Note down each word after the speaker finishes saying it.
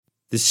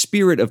The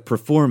spirit of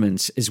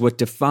performance is what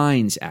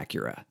defines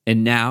Acura.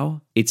 And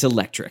now, it's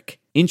electric.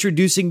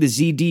 Introducing the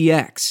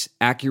ZDX,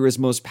 Acura's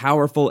most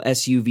powerful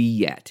SUV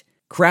yet.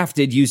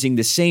 Crafted using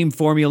the same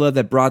formula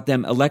that brought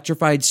them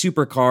electrified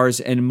supercars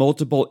and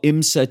multiple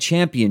IMSA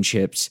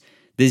championships,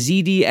 the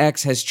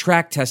ZDX has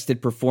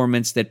track-tested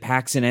performance that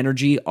packs an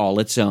energy all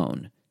its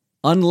own.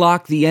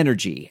 Unlock the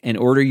energy and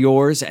order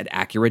yours at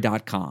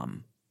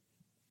Acura.com.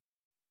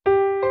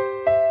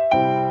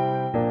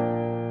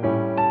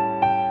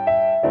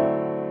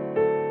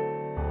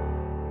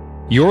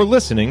 You're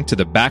listening to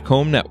the Back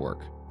Home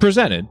Network,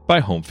 presented by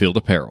Home Field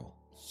Apparel.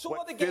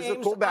 Saw the games,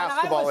 physical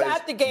basketball I was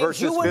at the games.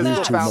 versus You were physical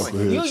not.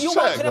 fouling. You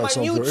watched it on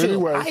YouTube.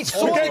 Anyway. I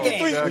saw the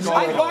game.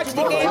 I watched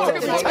the game.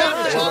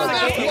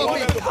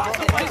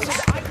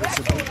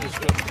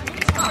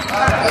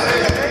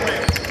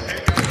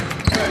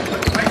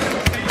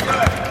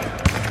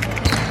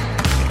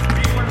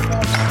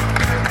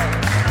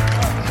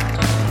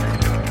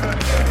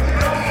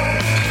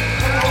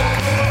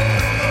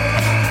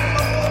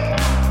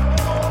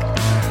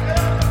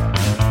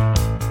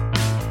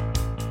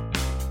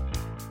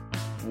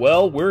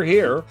 Well, we're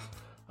here.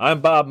 I'm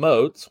Bob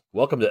Moats.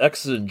 Welcome to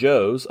X's and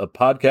Joe's, a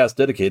podcast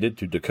dedicated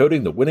to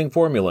decoding the winning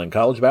formula in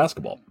college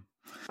basketball.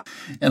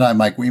 And I'm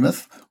Mike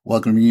Weemuth.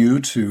 Welcoming you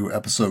to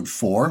episode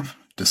 4,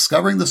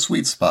 Discovering the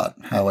Sweet Spot,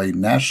 How a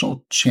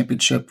National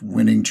Championship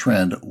Winning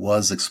Trend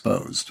Was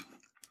Exposed.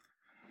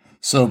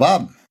 So,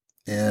 Bob,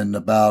 in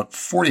about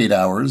 48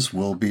 hours,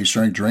 we'll be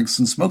sharing drinks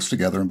and smokes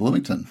together in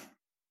Bloomington.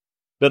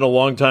 Been a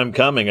long time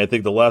coming. I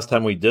think the last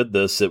time we did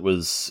this, it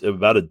was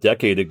about a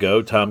decade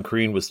ago. Tom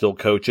Crean was still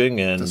coaching,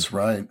 and that's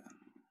right.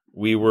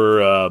 We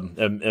were,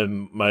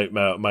 and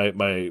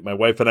my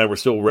wife and I were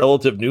still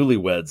relative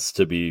newlyweds,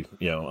 to be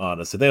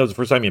honest. I think it was the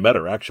first time you met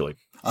her, actually.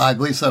 I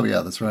believe so.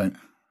 Yeah, that's right.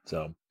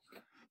 So,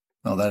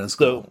 oh, that is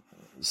cool.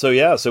 So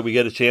we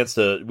get a chance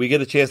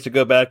to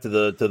go back to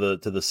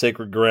the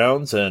sacred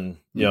grounds and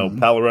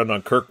pal around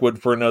on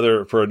Kirkwood for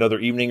another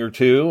evening or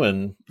two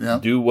and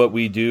do what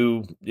we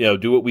do,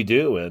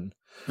 and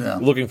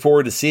looking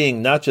forward to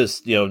seeing not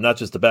just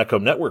the Back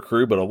Home Network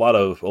crew, but a lot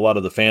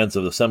of the fans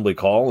of Assembly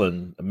Call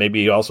and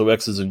maybe also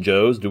X's and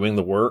Joe's doing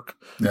the work,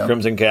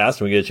 Crimson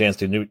Cast, and we get a chance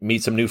to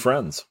meet some new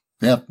friends.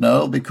 Yep, no,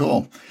 it'll be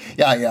cool.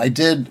 Yeah, I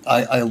did.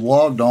 I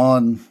logged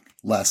on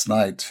last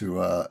night to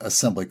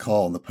Assembly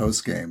Call in the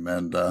post game,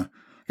 and I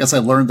guess I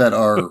learned that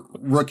our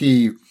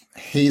rookie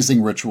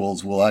hazing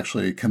rituals will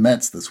actually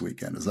commence this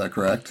weekend. Is that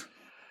correct?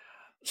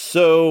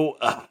 So,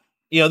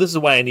 this is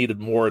why I needed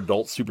more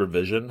adult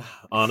supervision,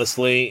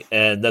 honestly,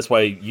 and that's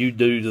why you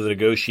do the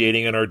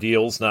negotiating in our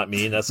deals, not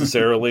me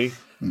necessarily.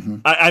 Mm-hmm.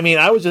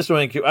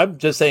 I'm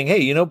just saying,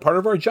 hey, part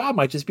of our job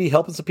might just be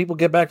helping some people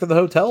get back to the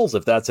hotels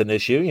if that's an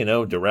issue.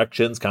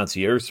 Directions,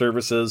 concierge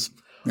services.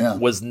 Yeah.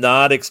 Was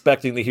not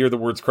expecting to hear the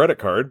words credit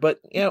card,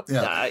 but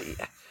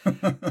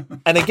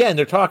and again,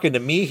 they're talking to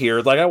me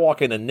here. Like I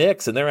walk into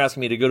Nick's and they're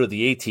asking me to go to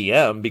the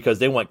ATM because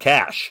they want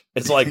cash.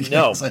 It's like,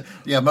 no. It's like,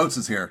 Moats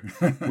is here.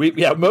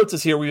 Moats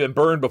is here. We've been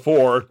burned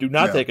before. Do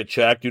not take a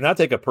check. Do not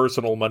take a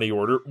personal money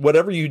order.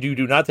 Whatever you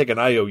do not take an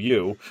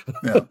IOU.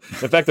 Yeah.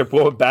 In fact, they're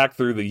pulling back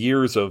through the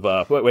years of,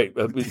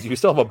 you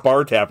still have a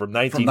bar tab from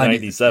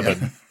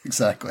 1997.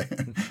 Exactly.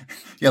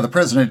 The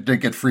president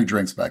didn't get free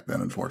drinks back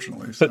then,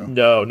 unfortunately. So.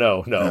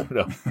 No.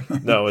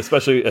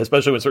 Especially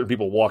when certain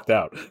people walked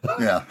out.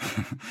 Yeah,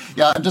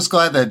 I'm just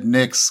glad that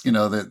Nick's,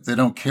 that they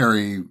don't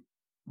carry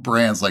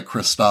brands like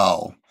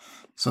Cristal,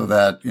 so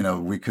that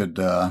we could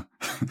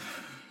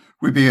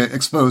we'd be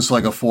exposed to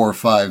like a 4 or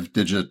 5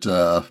 digit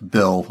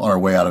bill on our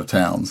way out of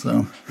town.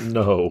 So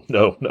no.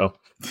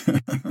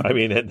 I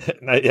mean,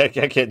 I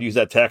can't use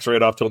that tax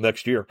write-off till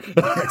next year.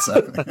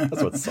 Exactly.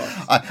 That's what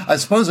sucks. I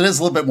suppose it is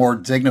a little bit more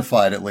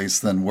dignified, at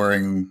least, than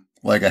wearing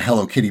like a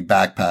Hello Kitty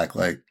backpack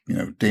like,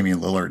 Damian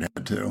Lillard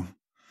had to.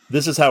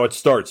 This is how it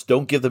starts.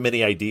 Don't give them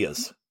any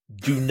ideas.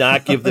 Do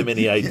not give them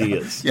any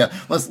ideas.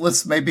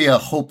 Let's maybe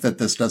hope that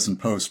this doesn't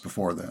post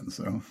before then.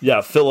 So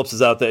Phillips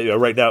is out there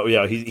right now.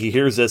 He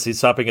hears this. He's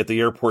stopping at the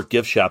airport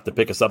gift shop to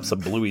pick us up some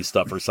Bluey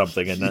stuff or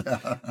something, and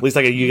at least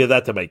I can give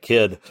that to my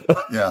kid.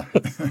 Yeah,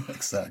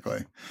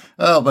 exactly.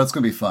 Oh, but it's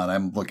going to be fun.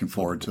 I'm looking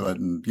forward to it,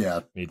 and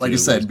like you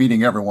said,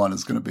 meeting everyone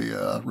is going to be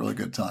a really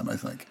good time, I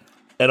think.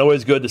 And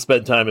always good to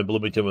spend time in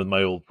Bloomington with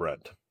my old friend.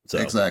 So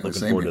exactly,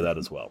 looking forward to that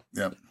as well.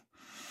 Yep.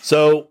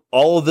 So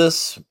all of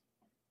this,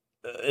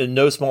 in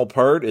no small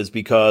part, is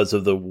because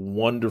of the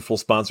wonderful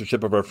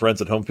sponsorship of our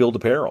friends at Home Field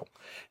Apparel,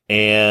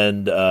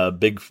 and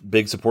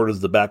big supporters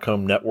of the Back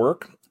Home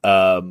Network.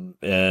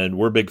 And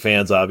we're big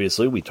fans.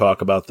 Obviously, we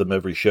talk about them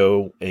every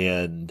show.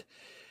 And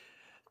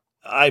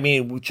I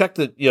mean, we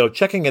checking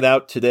it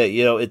out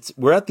today.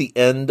 We're at the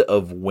end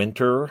of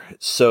winter,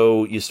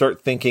 so you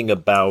start thinking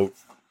about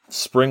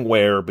spring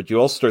wear, but you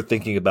also start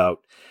thinking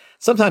about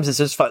sometimes it's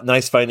just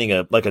nice finding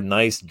a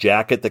nice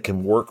jacket that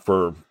can work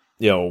for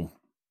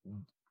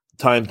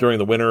times during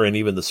the winter and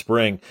even the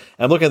spring.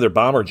 I'm looking at their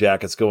bomber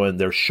jackets going,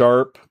 they're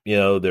sharp,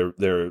 they're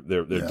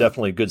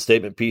definitely good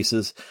statement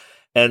pieces.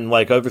 And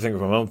like everything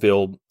from Home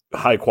Field,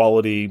 high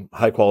quality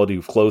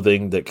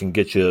clothing that can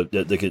get you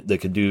that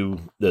can do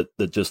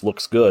that just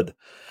looks good.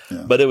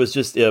 Yeah. But it was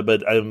just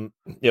but I'm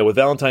with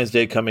Valentine's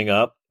Day coming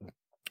up.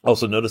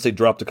 Also noticed they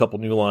dropped a couple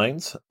new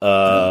lines.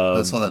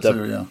 I saw that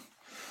too. Yeah.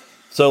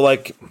 So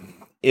like,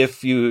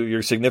 if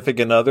your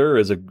significant other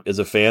is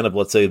a fan of,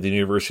 let's say, the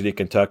University of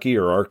Kentucky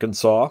or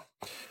Arkansas,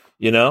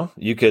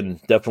 you can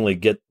definitely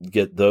get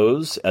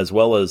those, as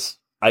well as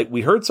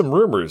we heard some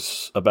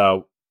rumors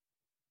about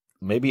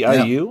maybe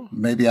IU.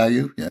 Maybe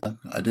IU. Yeah,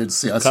 I did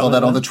see. I saw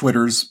that on the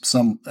Twitters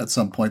at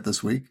some point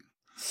this week.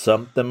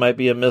 Something might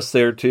be amiss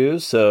there too.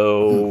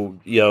 So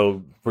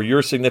for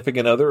your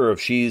significant other, or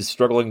if she's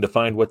struggling to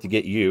find what to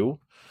get you,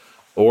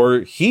 or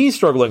he's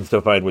struggling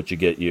to find what you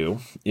get you,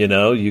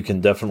 you can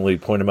definitely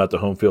point them out to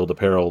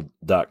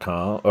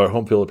homefieldapparel.com or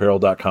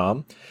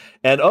homefieldapparel.com.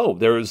 And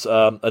there's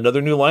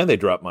another new line they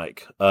dropped,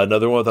 Mike.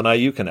 Another one with an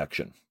IU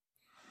connection.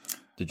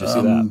 Did you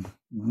see that?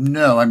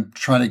 No, I'm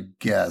trying to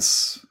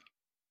guess.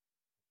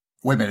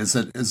 Wait a minute,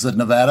 is it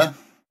Nevada?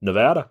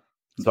 Nevada.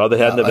 So they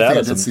had Nevada.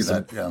 I did see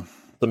that. Yeah.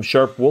 Some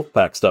sharp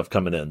Wolfpack stuff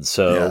coming in.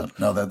 So yeah,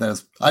 no, that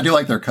is. I do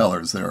like their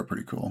colors. They are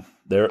pretty cool.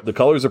 The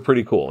colors are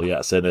pretty cool,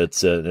 yes, and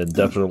it's and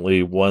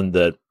definitely one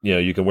that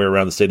you can wear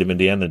around the state of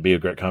Indiana and be a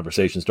great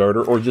conversation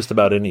starter, or just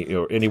about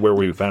anywhere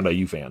where you found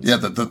IU fans. Yeah,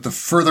 the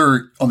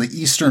further on the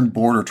eastern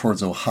border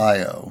towards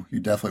Ohio, you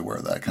definitely wear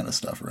that kind of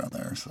stuff around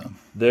there. So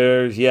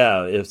there's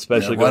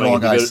especially right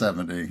along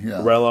I-70.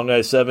 Yeah, right along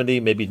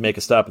I-70. Maybe make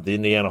a stop at the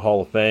Indiana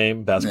Hall of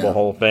Fame, Basketball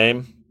Hall of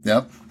Fame.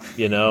 Yep.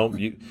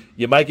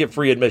 You might get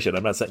free admission.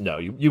 I'm not saying no,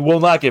 you will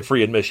not get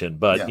free admission,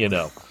 but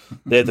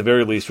they at the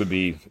very least would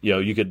be,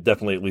 you could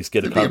definitely at least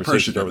get a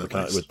conversation over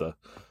with the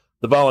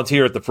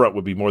volunteer at the front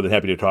would be more than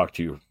happy to talk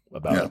to you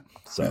about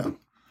it.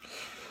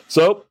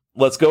 So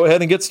let's go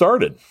ahead and get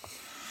started.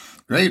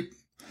 Great.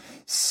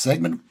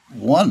 Segment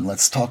 1.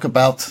 Let's talk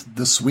about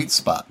the sweet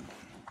spot.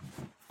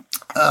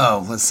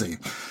 Oh, let's see.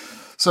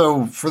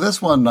 So for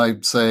this one,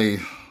 I'd say,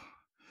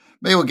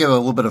 maybe we'll give a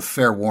little bit of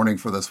fair warning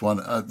for this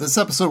one. This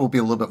episode will be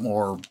a little bit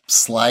more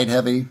slide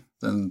heavy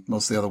than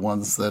most of the other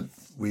ones that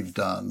we've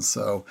done.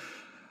 So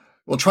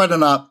we'll try to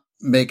not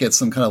make it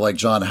some kind of like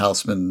John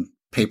Houseman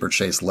paper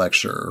chase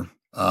lecture.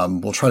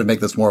 We'll try to make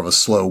this more of a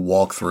slow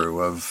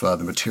walkthrough of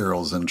the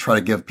materials and try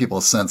to give people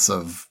a sense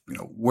of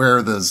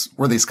where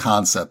these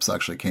concepts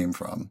actually came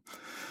from.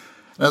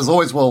 And as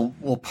always,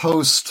 we'll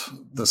post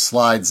the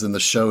slides in the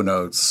show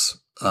notes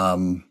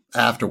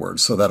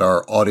afterwards so that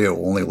our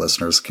audio-only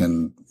listeners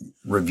can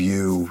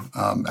review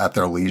at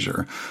their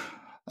leisure.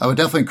 I would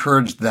definitely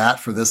encourage that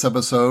for this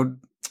episode,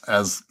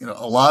 as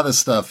a lot of this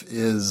stuff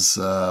is,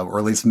 or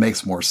at least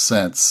makes more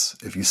sense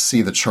if you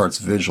see the charts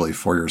visually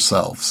for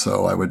yourself.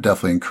 So I would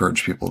definitely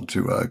encourage people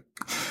to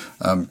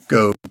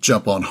go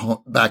jump on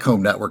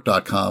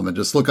backhomenetwork.com and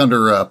just look under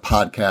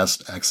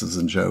podcast X's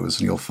and Joe's,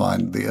 and you'll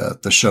find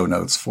the show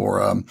notes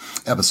for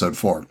episode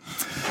 4.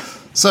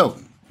 So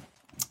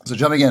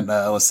jumping in,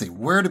 let's see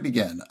where to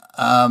begin.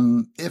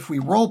 If we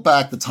roll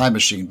back the time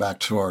machine back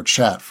to our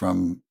chat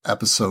from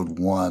episode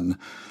 1,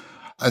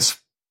 I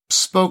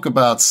spoke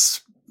about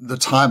the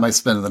time I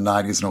spent in the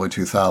 90s and early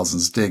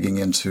 2000s digging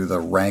into the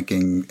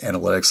ranking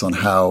analytics on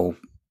how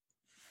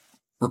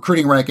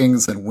recruiting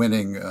rankings and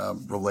winning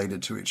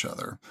related to each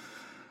other.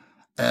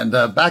 And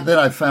back then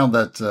I found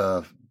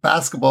that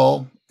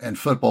basketball and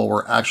football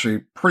were actually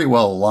pretty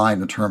well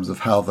aligned in terms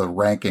of how the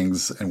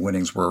rankings and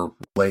winnings were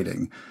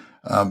relating.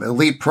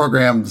 Elite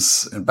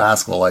programs in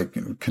basketball like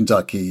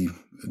Kentucky,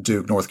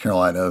 Duke, North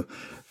Carolina,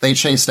 they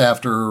chased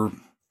after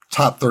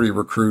top 30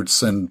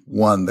 recruits and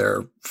won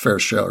their fair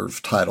share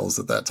of titles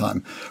at that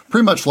time.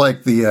 Pretty much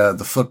like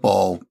the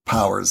football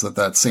powers at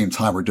that same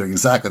time were doing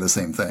exactly the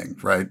same thing,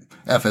 right?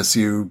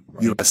 FSU,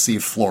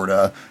 USC,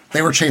 Florida,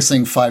 they were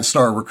chasing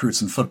 5-star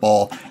recruits in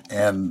football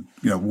and,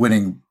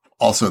 winning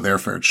also their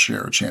fair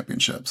share of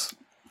championships.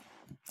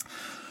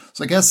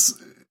 So I guess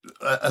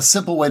a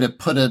simple way to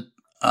put it,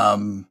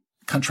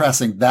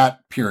 contrasting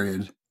that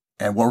period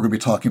and what we're going to be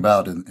talking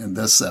about in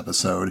this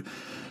episode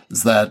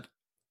is that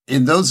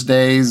in those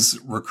days,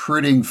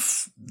 recruiting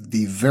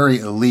the very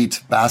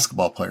elite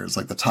basketball players,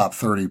 like the top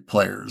 30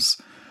 players,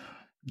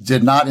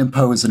 did not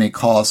impose any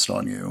cost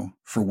on you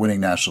for winning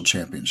national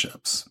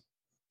championships.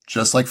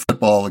 Just like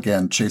football,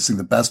 again, chasing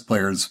the best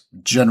players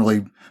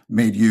generally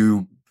made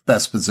you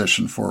best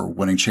positioned for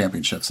winning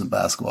championships in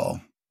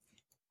basketball.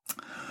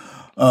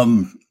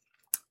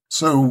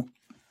 So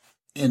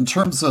in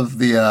terms of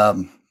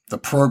the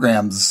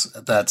programs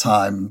at that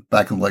time,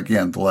 back in the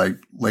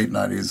late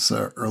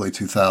 90s, early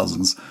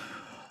 2000s,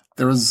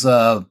 there was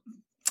a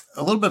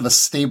little bit of a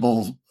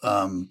stable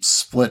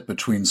split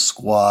between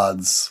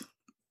squads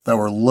that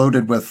were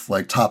loaded with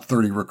like top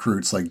 30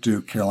 recruits like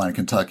Duke, Carolina,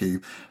 Kentucky.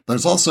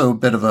 There's also a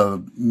bit of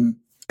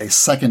a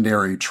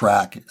secondary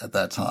track at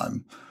that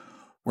time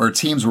where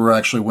teams were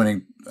actually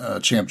winning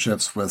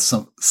championships with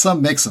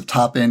some mix of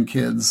top end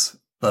kids,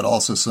 but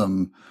also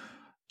some,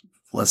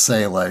 let's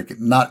say, like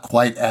not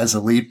quite as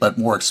elite, but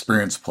more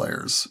experienced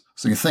players.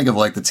 So you think of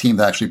like the team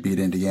that actually beat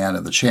Indiana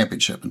in the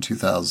championship in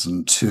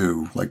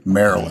 2002, like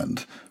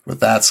Maryland,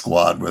 with that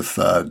squad with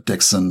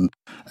Dixon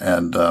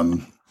and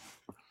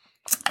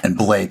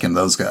Blake and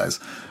those guys.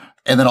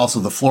 And then also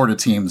the Florida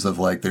teams of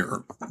like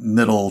the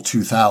middle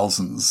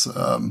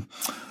 2000s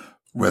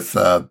with,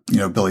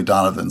 Billy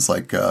Donovan's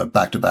like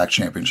back-to-back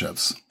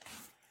championships.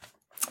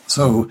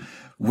 So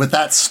with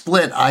that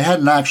split, I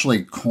hadn't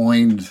actually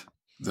coined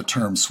the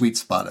term sweet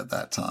spot at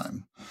that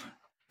time.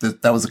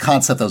 That was a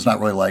concept that was not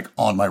really like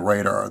on my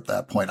radar at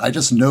that point. I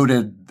just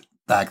noted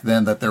back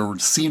then that there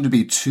seemed to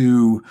be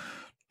two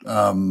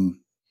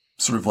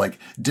sort of like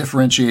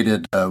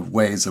differentiated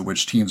ways in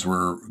which teams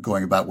were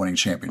going about winning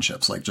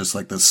championships, like just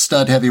like the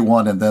stud heavy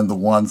one and then the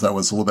ones that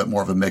was a little bit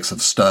more of a mix of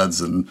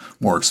studs and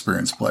more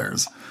experienced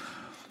players.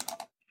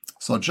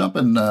 So I'll jump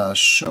and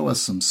show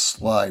us some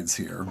slides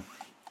here.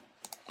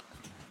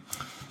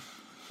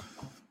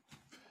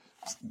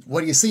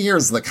 What you see here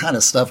is the kind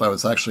of stuff I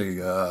was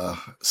actually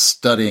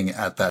studying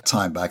at that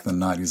time back in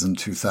the 90s and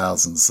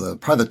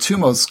 2000s. Probably the two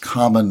most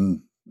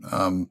common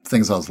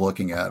things I was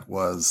looking at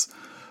was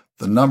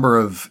the number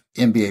of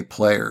NBA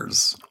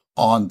players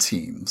on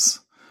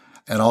teams.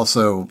 And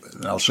also,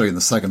 and I'll show you in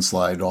the second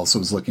slide, also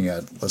was looking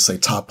at, let's say,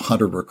 top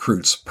 100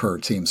 recruits per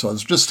team. So I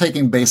was just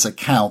taking basic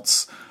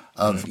counts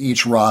of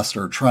each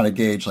roster, trying to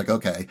gauge like,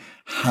 okay,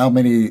 how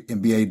many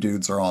NBA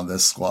dudes are on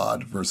this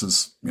squad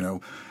versus,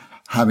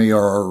 how many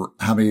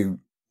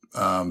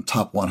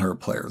top 100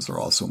 players are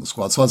also in the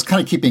squad. So I was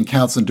kind of keeping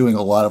counts and doing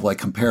a lot of like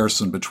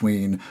comparison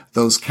between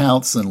those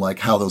counts and like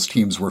how those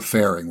teams were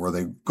faring. Were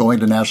they going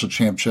to national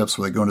championships?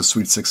 Were they going to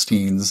Sweet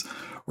 16s?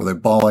 Were they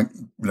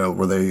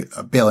were they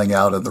bailing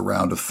out at the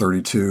round of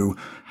 32?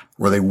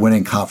 Were they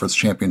winning conference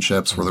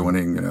championships? Were they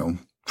winning,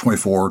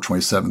 24,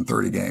 27,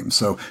 30 games?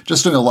 So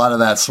just doing a lot of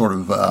that sort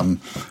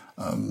of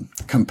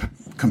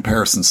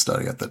comparison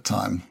study at that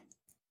time.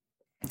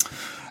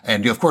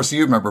 And of course,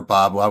 you remember,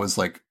 Bob, I was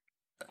like,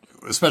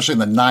 especially in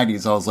the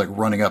 90s, I was like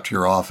running up to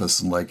your office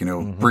and like,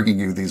 bringing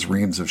you these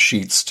reams of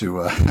sheets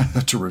to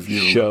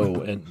review.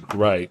 Show and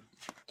right.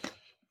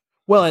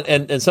 Well,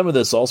 and some of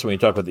this also, when you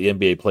talk about the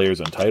NBA players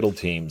on title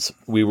teams,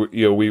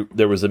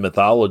 there was a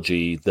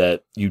mythology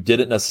that you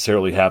didn't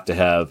necessarily have to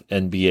have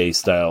NBA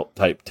style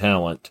type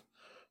talent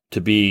to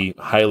be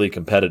highly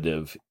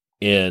competitive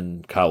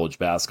in college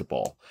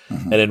basketball.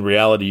 Mm-hmm. And in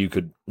reality, you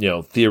could,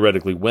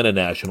 theoretically win a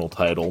national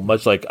title,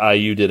 much like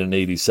IU did in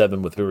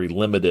 '87 with very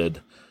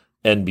limited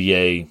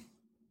NBA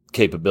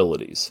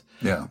capabilities.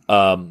 Yeah.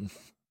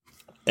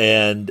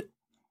 And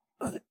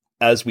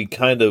as you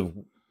kind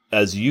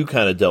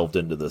of delved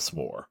into this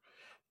more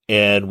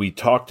and we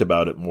talked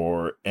about it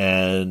more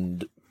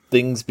and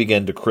things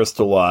began to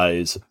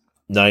crystallize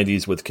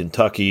 90s with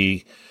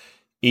Kentucky,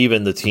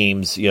 even the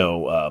teams,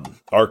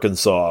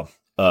 Arkansas,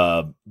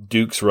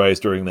 Duke's rise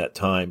during that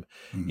time.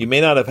 Mm-hmm. You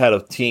may not have had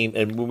a team.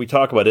 And when we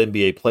talk about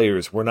NBA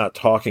players, we're not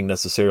talking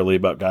necessarily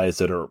about guys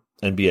that are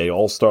NBA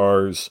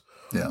All-Stars,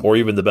 or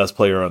even the best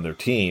player on their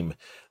team.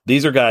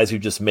 These are guys who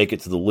just make it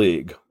to the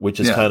league, which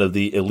is kind of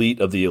the elite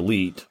of the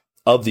elite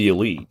of the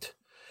elite.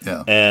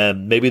 Yeah.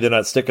 And maybe they're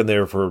not sticking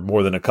there for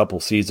more than a couple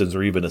seasons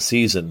or even a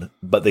season,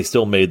 but they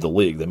still made the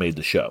league. They made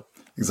the show.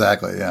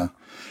 Exactly. Yeah.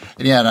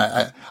 And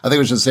I think it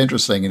was just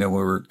interesting, when we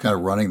were kind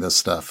of running this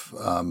stuff,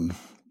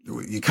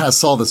 you kind of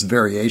saw this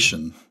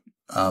variation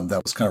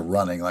that was kind of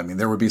running. I mean,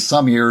 there would be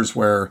some years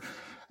where,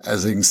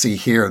 as you can see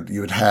here,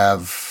 you would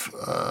have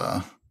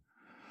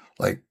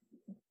like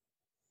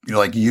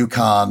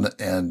UConn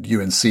and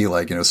UNC,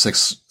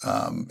 6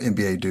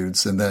 NBA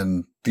dudes. And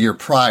then the year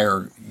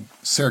prior,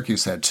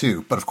 Syracuse had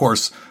 2. But of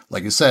course,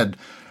 like you said,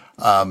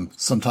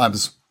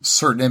 sometimes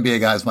certain NBA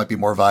guys might be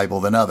more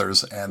valuable than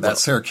others. And that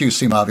Syracuse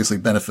team obviously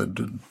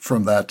benefited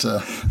from that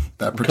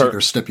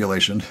particular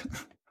stipulation.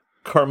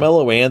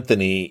 Carmelo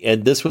Anthony,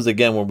 and this was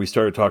again when we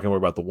started talking more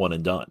about the one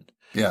and done.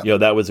 Yeah.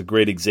 That was a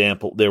great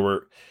example. There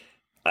were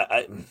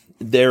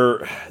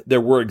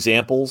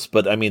examples,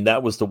 but I mean,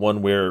 that was the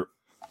one where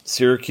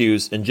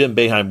Syracuse and Jim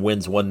Boeheim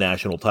wins one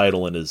national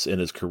title in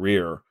his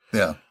career.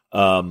 Yeah.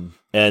 And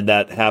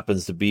that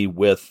happens to be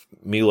with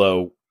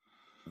Melo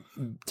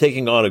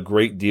taking on a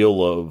great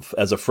deal of,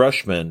 as a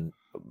freshman,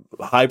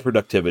 high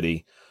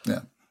productivity.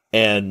 Yeah.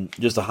 And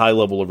just a high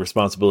level of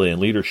responsibility and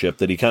leadership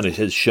that he kind of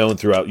has shown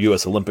throughout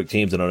U.S. Olympic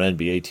teams and on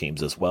NBA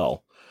teams as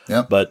well.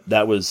 Yeah. But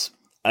that was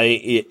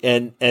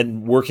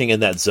and working in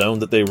that zone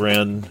that they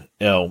ran,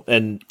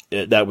 and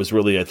that was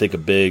really, I think, a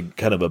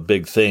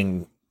big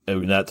thing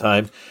in that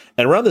time.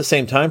 And around the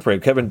same time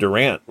frame, Kevin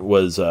Durant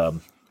was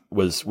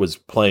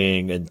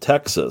playing in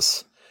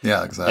Texas.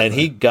 Yeah, exactly. And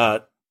he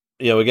got,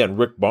 again,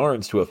 Rick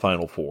Barnes to a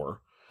Final Four.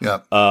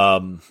 Yeah.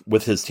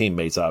 With his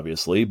teammates,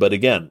 obviously. But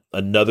again,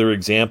 another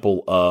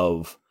example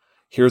of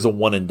here's a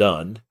one and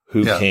done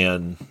who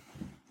can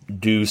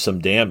do some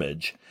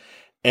damage.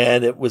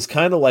 And it was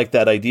kind of like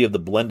that idea of the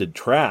blended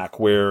track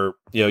where,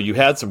 you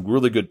had some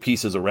really good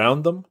pieces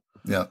around them.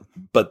 Yeah.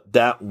 But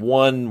that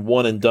one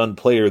and done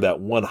player,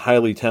 that one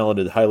highly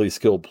talented, highly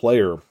skilled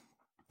player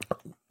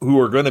who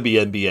are going to be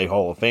NBA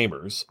Hall of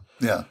Famers.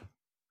 Yeah.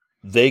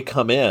 They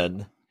come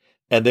in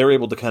and they're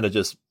able to kind of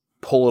just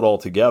pull it all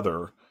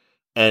together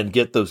and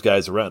get those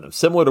guys around him.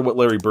 Similar to what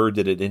Larry Bird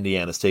did at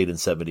Indiana State in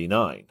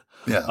 79.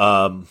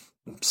 Yeah.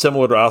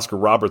 Similar to Oscar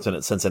Robertson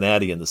at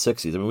Cincinnati in the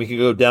 60s. I mean, we could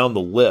go down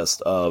the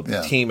list of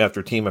team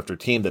after team after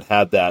team that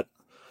had that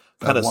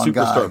kind of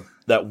superstar,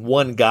 that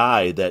one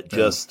guy that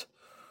just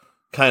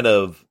kind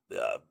of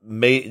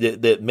made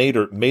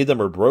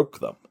them or broke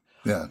them.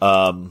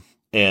 Yeah.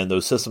 And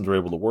those systems were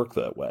able to work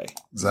that way.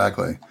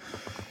 Exactly.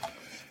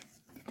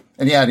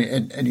 And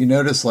and you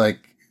notice like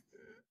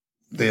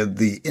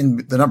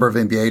the number of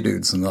NBA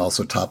dudes and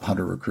also top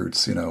 100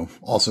 recruits,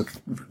 also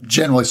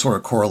generally sort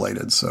of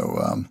correlated.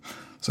 So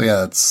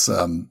yeah,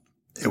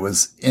 it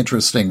was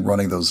interesting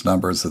running those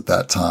numbers at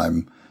that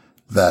time.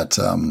 That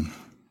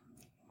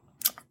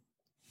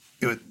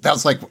that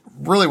was like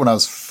really when I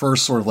was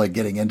first sort of like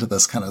getting into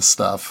this kind of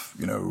stuff,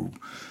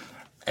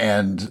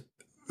 and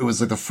it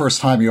was like the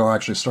first time you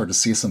actually started to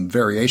see some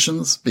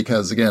variations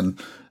because again,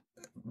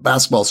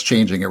 basketball's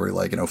changing every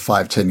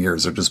 5-10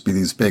 years. There'd just be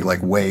these big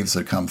like waves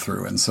that come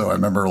through. And so I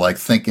remember like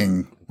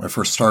thinking when I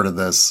first started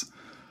this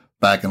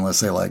back in, let's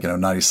say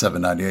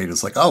 97, 98,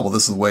 it's like, oh, well,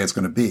 this is the way it's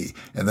going to be.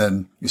 And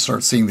then you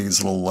start seeing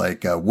these little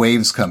like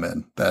waves come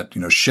in that,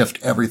 shift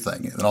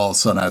everything. And all of a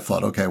sudden I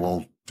thought, okay,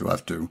 well,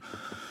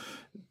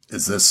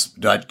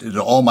 did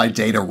all my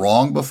data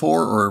wrong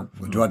before, or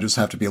do I just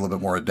have to be a little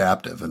bit more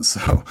adaptive? And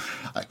so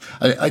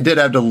I did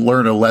have to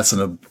learn a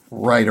lesson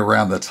right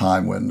around the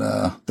time when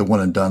the one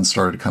and done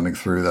started coming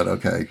through that,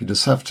 okay, you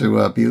just have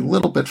to be a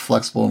little bit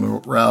flexible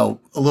and allow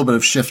a little bit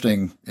of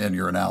shifting in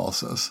your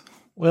analysis.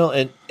 Well,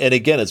 and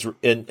again,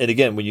 and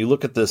again, when you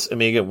look at this, I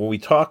mean, again, when we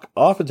talk,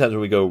 oftentimes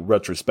when we go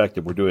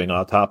retrospective, we're doing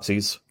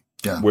autopsies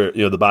where,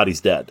 the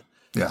body's dead.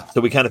 Yeah. So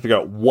we kind of figure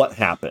out what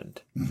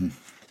happened. Mm-hmm.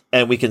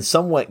 And we can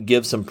somewhat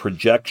give some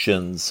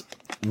projections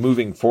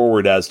moving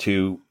forward as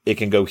to it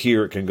can go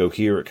here, it can go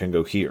here, it can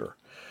go here.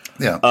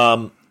 Yeah.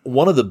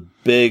 One of the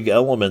big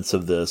elements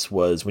of this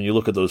was when you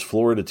look at those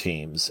Florida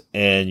teams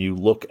and you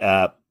look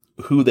at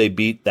who they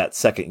beat that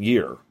second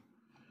year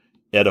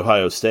at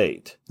Ohio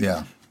State.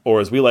 Yeah. Or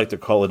as we like to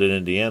call it in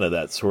Indiana,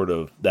 that sort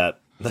of the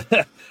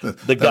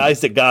guys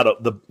that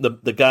got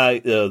the guy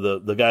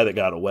that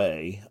got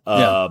away.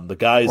 The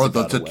guys or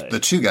that got away.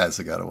 The two guys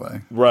that got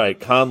away. Right,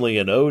 Conley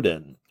and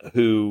Oden,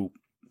 who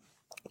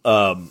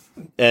and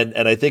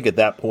I think at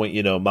that point,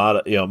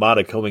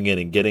 Mata coming in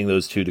and getting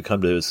those two to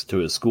come to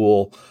his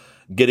school,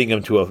 getting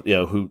them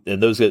to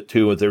and those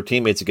two with their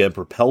teammates again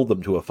propelled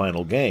them to a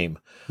final game.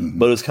 Mm-hmm.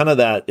 But it was kind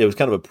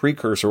of a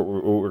precursor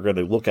what we're going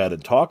to look at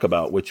and talk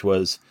about, which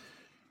was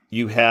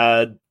you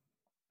had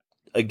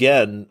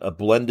again a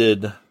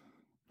blended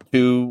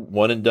 2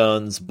 one and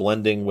dones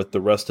blending with the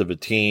rest of a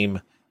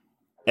team.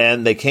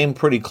 And they came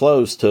pretty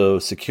close to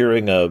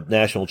securing a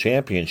national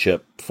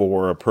championship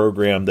for a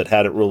program that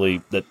hadn't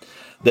really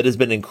that has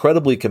been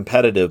incredibly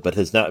competitive, but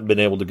has not been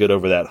able to get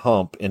over that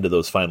hump into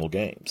those final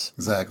games.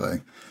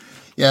 Exactly.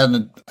 Yeah,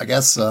 and I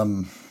guess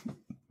that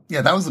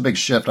was the big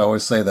shift. I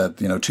always say that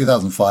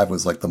 2005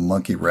 was like the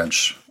monkey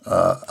wrench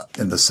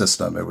in the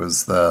system. It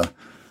was the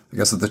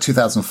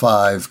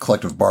 2005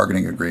 collective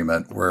bargaining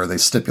agreement where they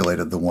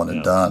stipulated the one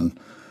and done.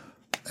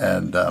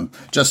 And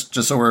just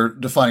so we're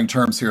defining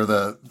terms here,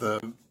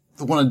 the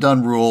one and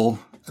done rule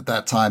at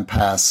that time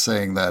passed,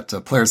 saying that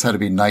players had to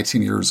be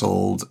 19 years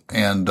old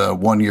and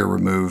 1 year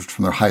removed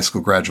from their high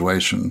school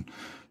graduation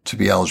to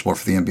be eligible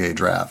for the NBA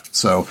draft.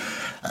 So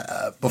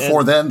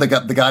before then,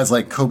 the guys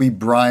like Kobe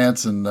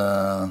Bryant and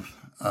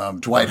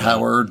Dwight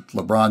Howard,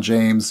 LeBron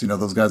James,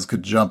 those guys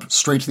could jump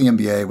straight to the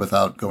NBA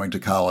without going to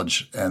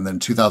college. And then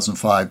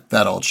 2005,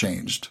 that all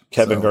changed.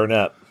 Kevin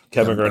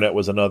Garnett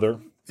was another.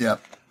 Yeah.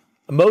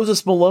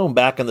 Moses Malone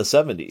back in the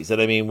 70s.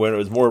 And I mean, when it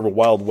was more of a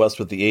Wild West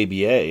with the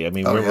ABA. I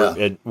mean,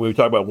 and we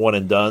talk about one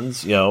and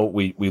dones.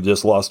 We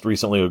just lost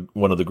recently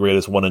one of the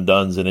greatest one and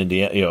dones in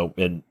Indiana,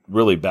 and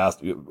really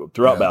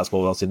throughout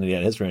basketball, also in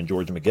Indiana history, and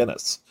George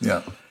McGinnis.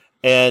 Yeah.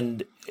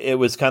 And it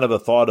was kind of a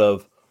thought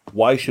of,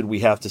 why should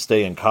we have to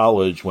stay in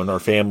college when our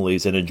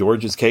families, and in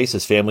George's case,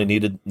 his family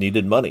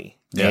needed money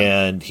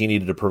and he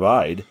needed to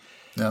provide.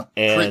 Yeah.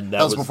 And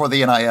that was before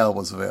the NIL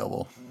was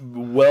available.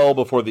 Well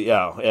before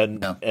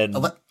and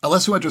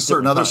unless you went to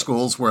certain other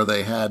schools where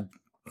they had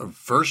a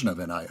version of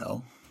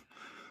NIL.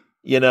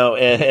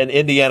 And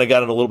Indiana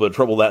got in a little bit of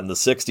trouble that in the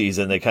 60s,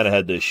 and they kind of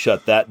had to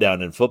shut that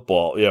down in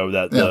football,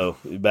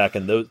 back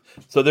in those.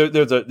 So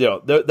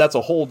that's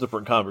a whole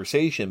different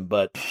conversation,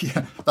 but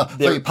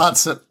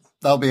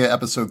that'll be an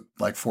episode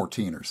like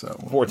 14 or so.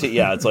 14.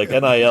 Yeah. It's like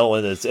NIL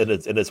and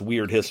its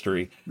weird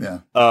history.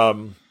 Yeah.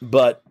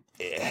 But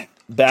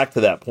back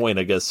to that point,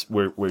 I guess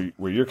where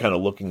you're kind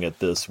of looking at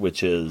this,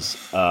 which is,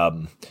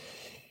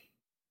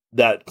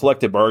 that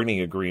collective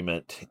bargaining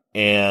agreement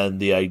and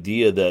the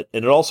idea that,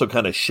 and it also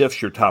kind of shifts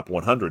your top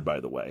 100, by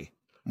the way,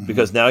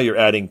 because now you're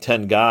adding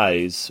 10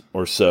 guys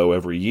or so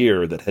every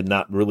year that had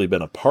not really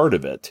been a part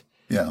of it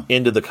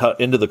into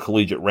the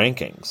collegiate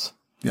rankings.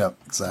 Yeah,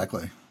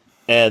 exactly.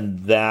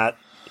 And that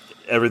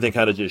everything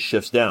kind of just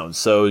shifts down.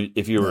 So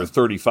if you were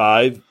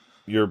 35,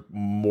 you're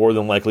more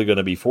than likely going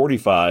to be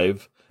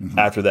 45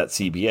 after that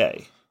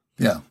CBA.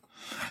 Yeah.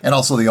 And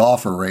also the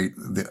offer rate,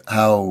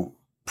 how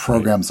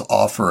programs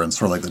offer and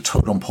sort of like the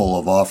totem pole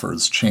of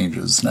offers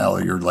changes. Now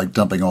you're like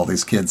dumping all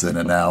these kids in,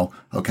 and now,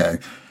 okay,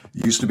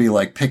 it used to be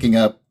like picking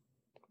up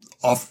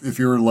off, if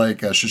you're like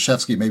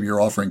Krzyzewski, maybe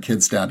you're offering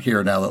kids down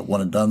here now that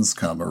one and done's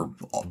come, or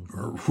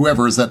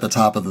whoever is at the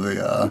top of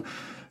the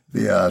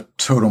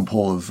totem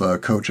pole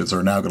of coaches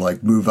are now going to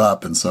like move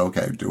up. And so,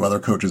 okay, do other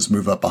coaches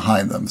move up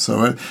behind them?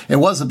 So it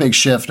was a big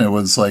shift, and it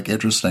was like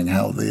interesting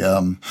how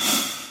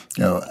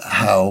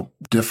how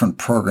different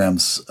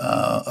programs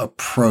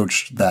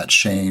approached that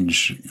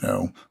change,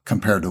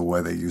 compared to the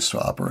way they used to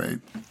operate.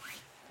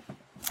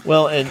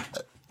 Well, and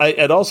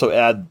I'd also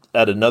add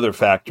another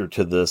factor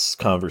to this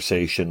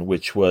conversation,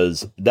 which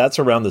was that's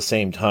around the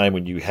same time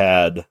when you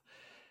had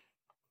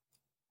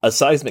a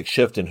seismic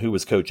shift in who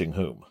was coaching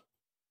whom.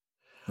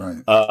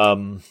 Right.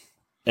 And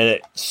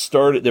it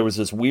started, there was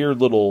this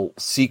weird little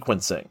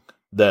sequencing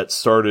that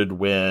started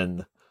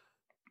when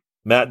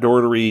Matt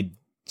Doherty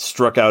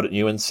struck out at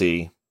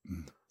UNC.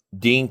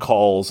 Dean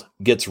Calls,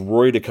 gets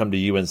Roy to come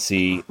to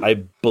UNC.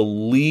 I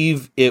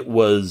believe it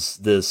was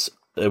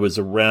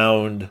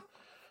around,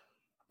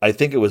 I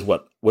think it was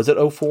was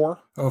it 04?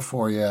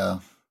 04, yeah.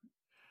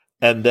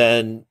 And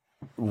then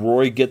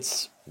Roy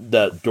gets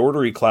that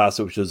Doherty class,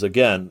 which is,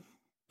 again,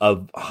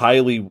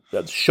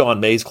 Sean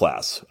May's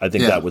class. I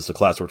think that was the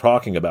class we're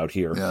talking about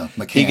here. Yeah,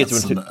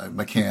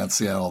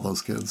 McCants, yeah, all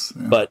those kids.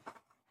 Yeah. But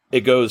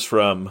it goes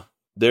from,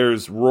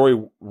 there's Roy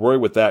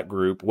with that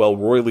group. Well,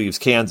 Roy leaves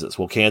Kansas.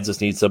 Well,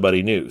 Kansas needs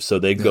somebody new. So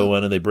they go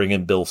in and they bring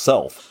in Bill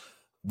Self.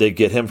 They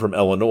get him from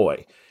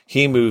Illinois.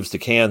 He moves to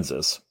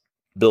Kansas.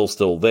 Bill's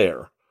still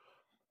there.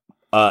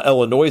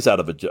 Illinois is out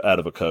of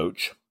a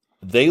coach.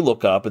 They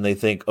look up and they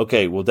think,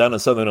 okay, well, down in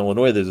Southern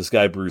Illinois, there's this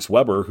guy, Bruce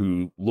Weber,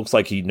 who looks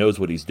like he knows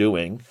what he's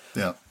doing.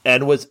 Yeah.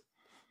 And was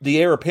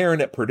the heir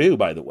apparent at Purdue,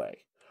 by the way.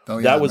 Oh,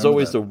 yeah, that was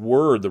always the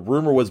word. The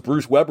rumor was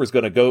Bruce Weber's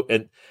going to go,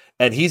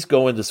 and he's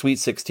going to Sweet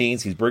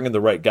 16s. He's bringing the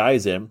right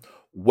guys in.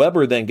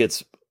 Weber then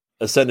gets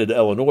ascended to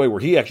Illinois, where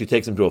he actually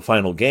takes him to a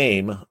final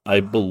game. I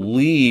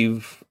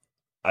believe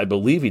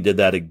he did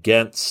that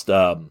against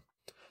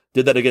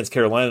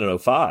Carolina in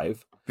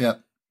 05. Yeah.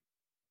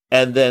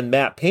 And then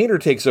Matt Painter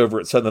takes over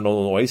at Southern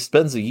Illinois,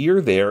 spends a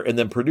year there, and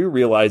then Purdue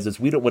realizes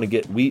we don't want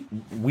to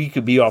we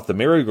could be off the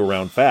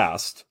merry-go-round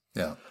fast.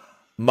 Yeah.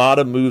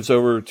 Mata moves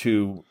over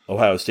to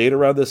Ohio State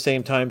around the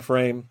same time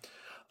frame.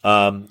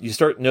 You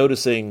start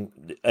noticing,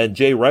 and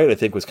Jay Wright, I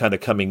think, was kind of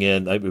coming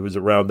in. It was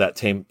around that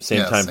same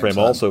time frame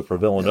also for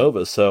Villanova.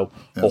 Yeah. So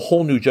a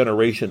whole new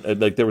generation,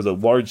 like there was a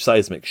large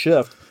seismic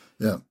shift.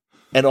 Yeah.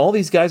 And all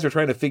these guys are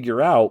trying to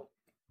figure out,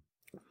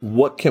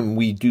 what can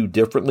we do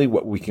differently?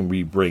 What can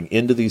we bring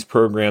into these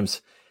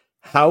programs?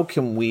 How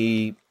can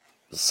we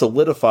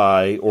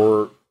solidify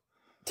or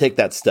take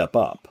that step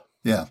up?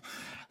 Yeah.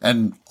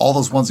 And all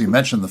those ones you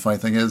mentioned, the funny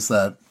thing is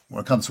that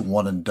when it comes to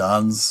one and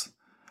dones,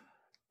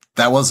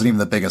 that wasn't even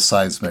the biggest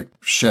seismic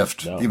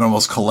shift, even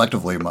almost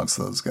collectively amongst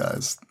those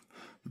guys.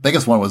 The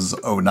biggest one was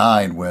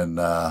 09 when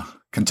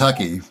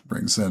Kentucky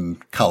brings in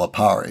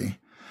Calipari.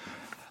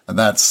 And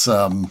that's, we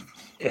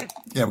can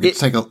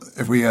take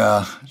if we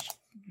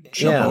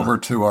jump over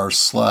to our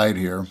slide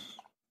here.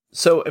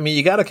 So, I mean,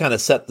 you got to kind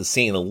of set the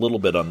scene a little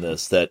bit on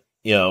this, that,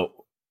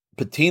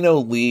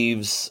 Pitino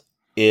leaves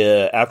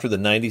after the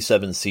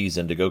 97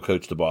 season to go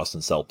coach the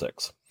Boston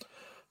Celtics.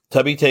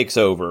 Tubby takes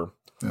over,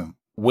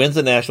 wins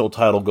the national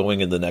title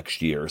going in the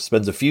next year,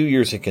 spends a few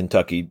years in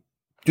Kentucky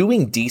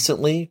doing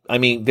decently. I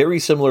mean, very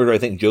similar to, I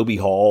think, Joby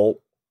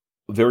Hall,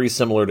 very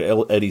similar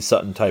to Eddie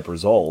Sutton type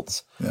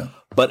results. Yeah.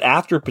 But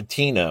after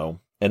Pitino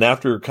and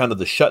after kind of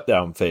the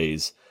shutdown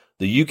phase,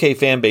 the UK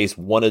fan base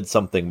wanted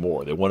something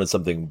more. They wanted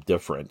something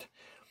different.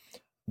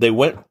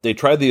 They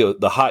tried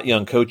the hot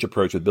young coach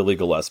approach with Billy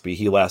Gillispie.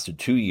 He lasted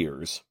 2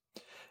 years.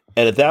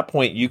 And at that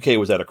point, UK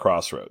was at a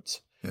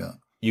crossroads. Yeah.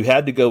 You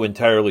had to go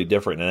entirely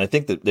different. And I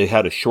think that they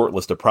had a short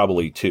list of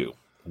probably two.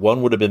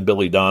 One would have been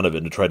Billy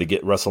Donovan to try to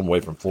wrestle him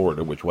away from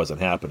Florida, which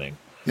wasn't happening.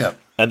 Yeah.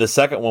 And the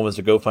second one was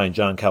to go find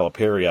John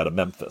Calipari out of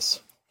Memphis.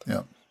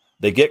 Yeah.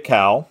 They get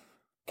Cal.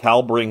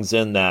 Cal brings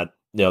in that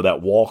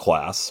Wall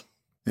class.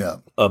 Yeah.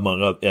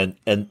 But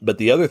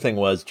the other thing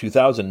was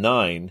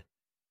 2009,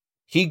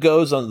 he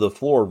goes on the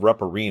floor of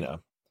Rupp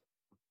Arena,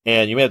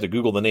 and you may have to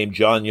Google the name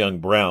John Young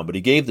Brown, but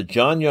he gave the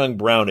John Young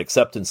Brown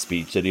acceptance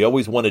speech that he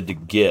always wanted to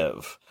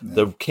give,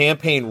 the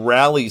campaign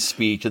rally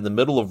speech in the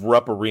middle of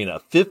Rupp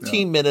Arena,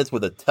 15 minutes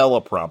with a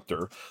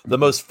teleprompter, the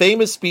most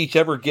famous speech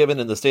ever given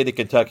in the state of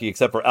Kentucky,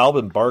 except for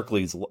Alvin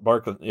Barkley's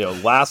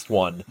last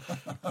one.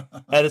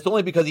 And it's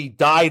only because he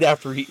died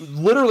after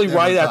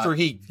after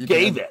he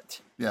gave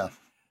it. Yeah.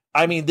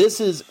 I mean, this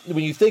is,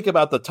 when you think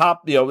about the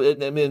top,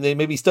 they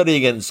may be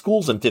studying it in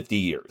schools in 50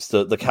 years,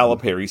 the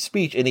Calipari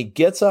speech, and he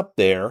gets up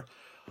there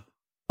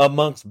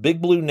amongst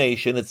Big Blue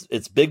Nation.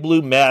 It's Big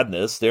Blue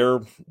Madness. They're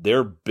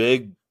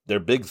big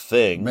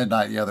thing.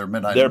 They're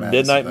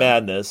Midnight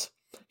Madness.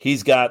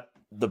 He's got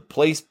the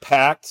place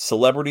packed,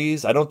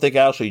 celebrities. I don't think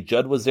Ashley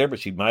Judd was there, but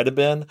she might have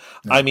been.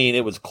 Yeah. I mean,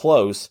 it was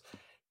close.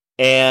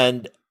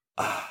 And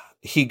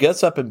he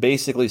gets up and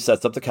basically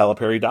sets up the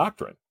Calipari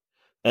doctrine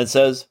and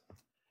says,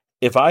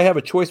 if I have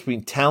a choice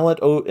between talent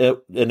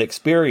and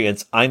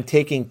experience, I'm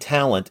taking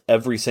talent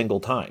every single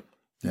time.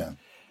 Yeah.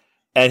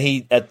 And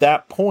he, at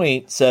that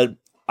point, said,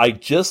 I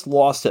just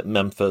lost at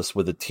Memphis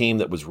with a team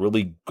that was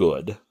really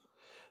good.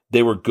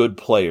 They were good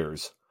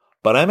players.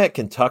 But I'm at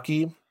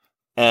Kentucky,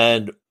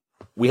 and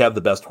we have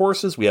the best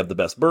horses. We have the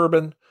best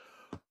bourbon.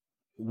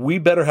 We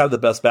better have the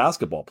best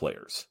basketball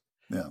players.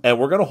 Yeah. And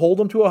we're going to hold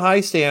them to a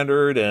high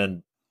standard.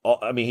 And,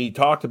 I mean, he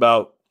talked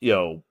about,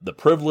 the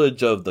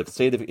privilege of the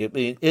state of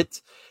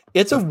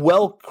it's a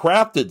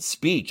well-crafted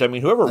speech. I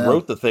mean, whoever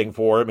wrote the thing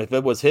for him, if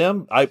it was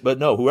him,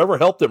 whoever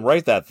helped him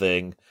write that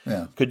thing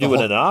could do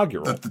an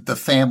inaugural. The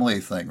family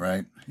thing,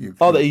 right?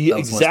 Exactly.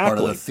 Part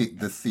of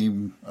the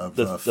theme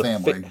of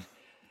family.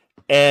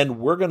 And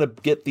we're going to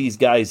get these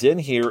guys in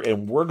here,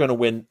 and we're going to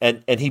win.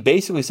 And he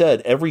basically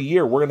said, every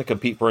year we're going to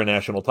compete for a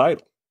national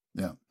title.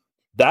 Yeah,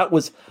 that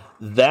was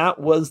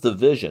the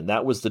vision.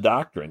 That was the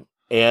doctrine.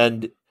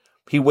 And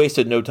he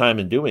wasted no time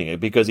in doing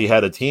it because he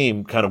had a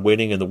team kind of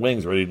waiting in the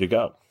wings, ready to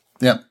go.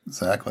 Yeah,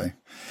 exactly.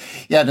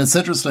 Yeah, and it's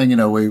interesting,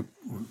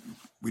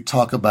 we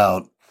talk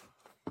about,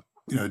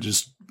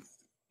 just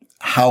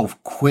how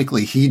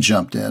quickly he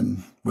jumped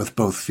in with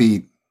both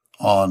feet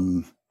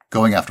on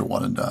going after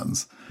one and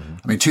dones. Mm-hmm.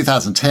 I mean,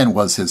 2010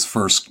 was his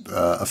first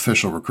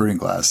official recruiting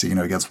class,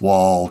 against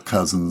Wall,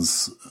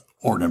 Cousins,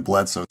 Orton, and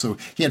Bledsoe. So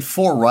he had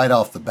 4 right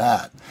off the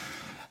bat.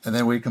 And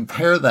then we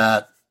compare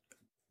that,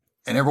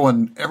 and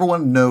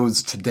everyone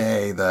knows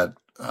today that,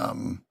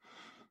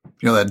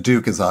 that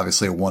Duke is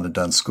obviously a one and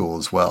done school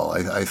as well.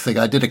 I think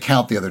I did a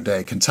count the other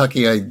day.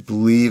 Kentucky, I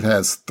believe,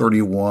 has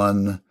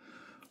 31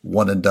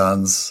 one and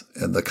dones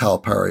in the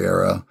Calipari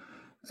era.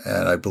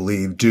 And I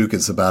believe Duke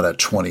is about at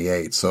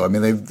 28. So, I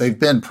mean, they've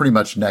been pretty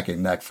much neck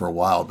and neck for a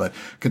while, but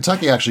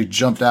Kentucky actually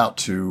jumped out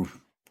to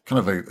kind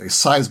of a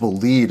sizable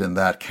lead in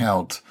that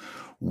count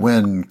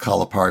when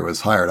Calipari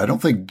was hired. I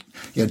don't think,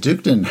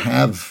 Duke didn't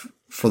have,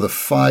 for the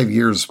 5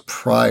 years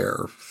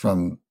prior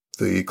from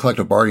the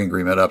collective bargaining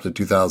agreement up to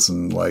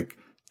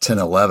 2010,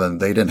 11,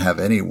 they didn't have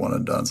any one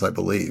and dones, I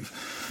believe.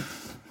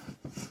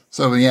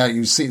 So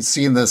you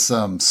see this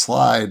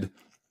slide.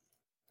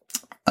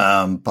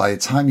 By the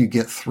time you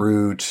get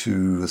through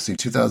to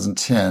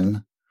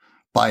 2010,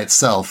 by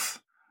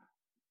itself,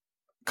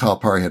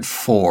 Calipari had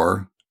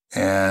 4,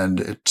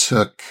 and it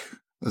took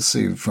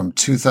from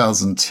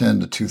 2010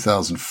 to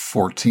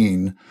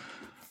 2014.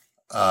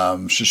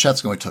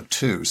 Krzyzewski only took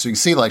 2. So you can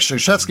see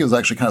Krzyzewski was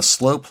actually kind of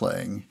slow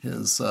playing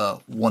his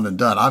one and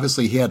done.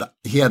 Obviously he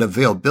had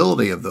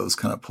availability of those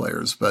kind of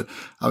players, but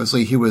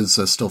obviously he was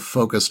still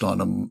focused on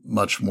a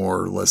much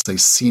more, let's say,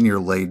 senior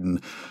laden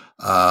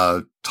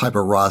type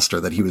of roster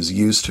that he was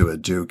used to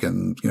at Duke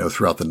and,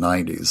 throughout the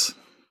 90s.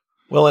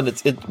 Well, and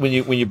when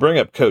you bring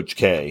up Coach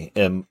K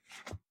and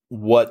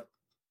what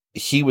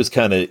he was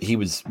kind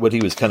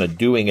of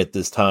doing at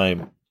this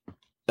time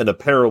in a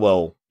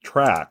parallel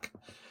track.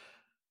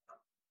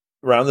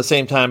 Around the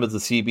same time as the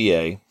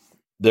CBA,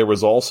 there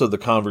was also the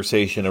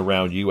conversation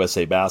around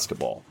USA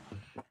Basketball.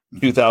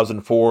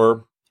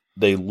 2004,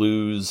 they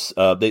lose.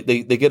 They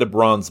get a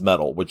bronze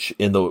medal, which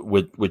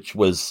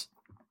was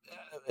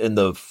in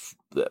the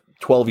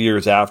 12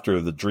 years after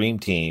the Dream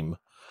Team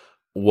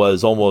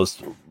was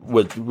almost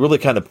what really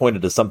kind of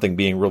pointed to something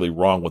being really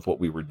wrong with what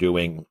we were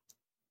doing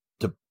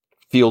to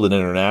field an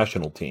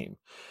international team.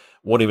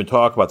 Won't even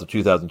talk about the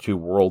 2002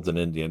 Worlds in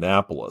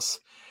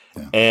Indianapolis,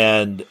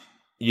 and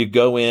you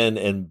go in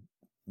and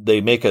they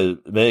make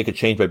a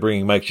change by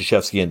bringing Mike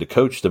Krzyzewski in to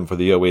coach them for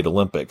the 2008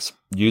 Olympics,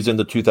 using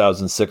the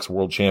 2006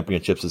 World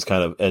Championships as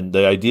and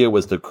the idea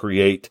was to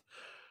create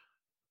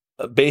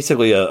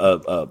basically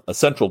a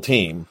central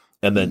team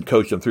and then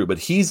coach them through. But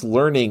he's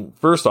learning,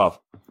 first off,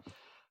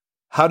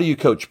 how do you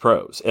coach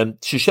pros? And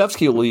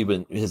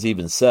Krzyzewski has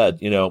even said,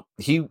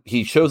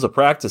 he shows a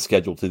practice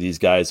schedule to these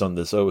guys on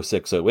this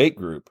 06-08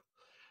 group,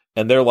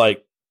 and they're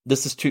like,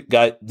 this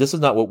is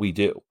not what we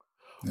do.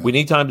 Yeah. We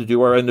need time to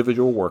do our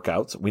individual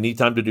workouts. We need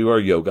time to do our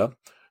yoga.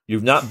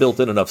 You've not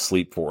built in enough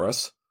sleep for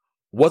us.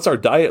 What's our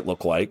diet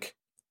look like?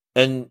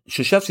 And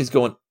Krzyzewski's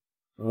going,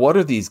 what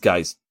are these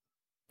guys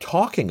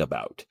talking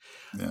about?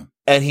 Yeah.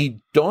 And he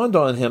dawned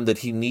on him that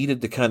he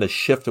needed to kind of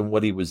shift in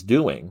what he was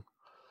doing.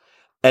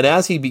 And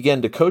as he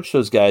began to coach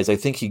those guys, I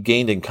think he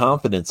gained in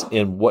confidence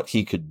in what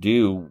he could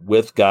do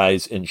with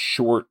guys in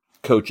short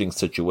coaching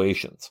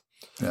situations.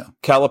 Yeah.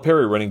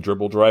 Calipari running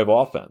dribble drive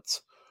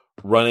offense,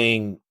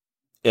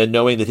 and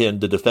knowing that in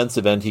the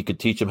defensive end, he could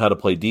teach him how to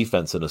play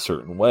defense in a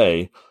certain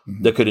way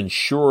that could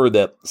ensure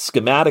that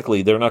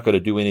schematically they're not going to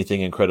do anything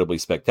incredibly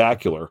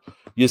spectacular.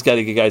 You just got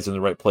to get guys in the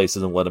right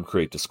places and let them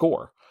create the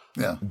score.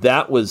 Yeah.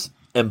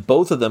 And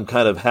both of them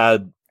kind of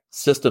had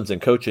systems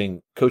and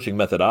coaching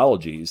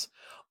methodologies,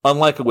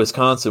 unlike a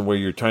Wisconsin where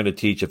you're trying to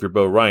teach, if you're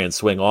Bo Ryan,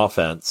 swing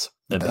offense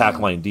and pack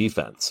line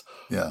defense.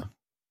 Yeah.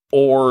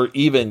 Or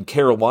even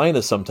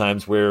Carolina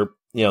sometimes where,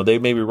 they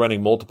may be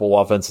running multiple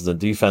offenses and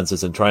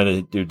defenses and trying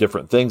to do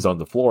different things on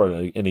the floor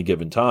at any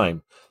given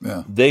time.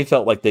 Yeah. They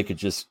felt like they could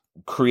just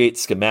create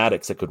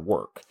schematics that could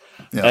work.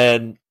 Yeah.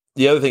 And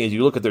the other thing is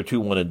you look at their 2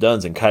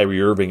 one-and-dones in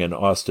Kyrie Irving and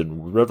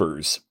Austin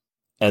Rivers,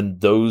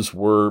 and those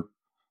were,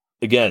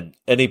 again,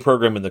 any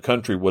program in the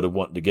country would have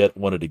wanted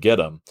to get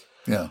them.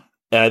 Yeah.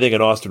 And I think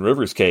in Austin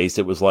Rivers' case,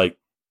 it was like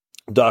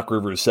Doc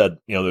Rivers said,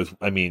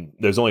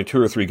 there's only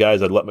 2 or 3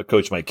 guys I'd let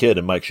coach my kid,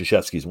 and Mike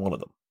Krzyzewski's one of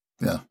them.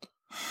 Yeah,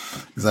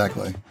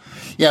 exactly.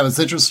 Yeah, it's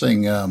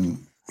interesting.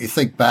 You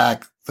think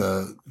back,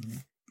 I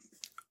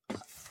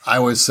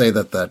always say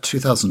that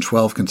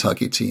 2012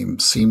 Kentucky team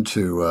seemed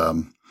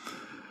to,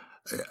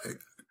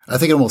 I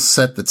think it almost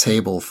set the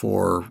table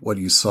for what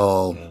you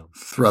saw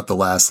throughout the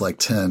last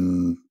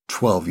 10,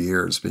 12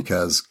 years,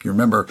 because you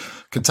remember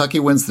Kentucky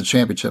wins the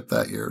championship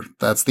that year.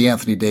 That's the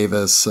Anthony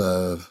Davis,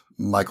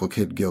 Michael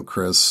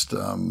Kidd-Gilchrist,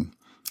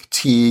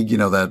 Teague,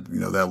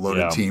 that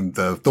loaded team,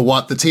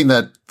 the team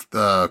that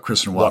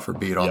Christian Watford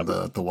beat on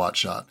the Watt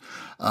shot.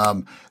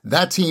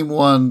 That team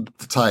won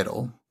the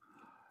title.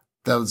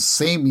 That was the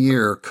same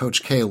year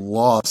Coach K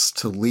lost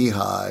to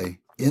Lehigh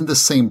in the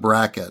same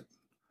bracket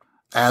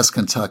as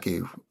Kentucky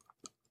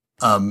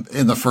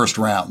in the first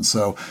round.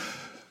 So,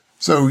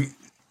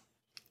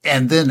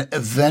 and then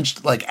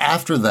eventually,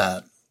 after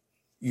that,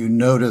 you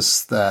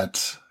notice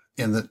that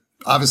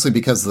obviously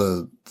because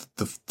the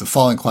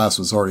following class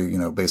was already,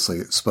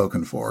 basically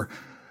spoken for.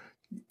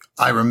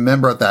 I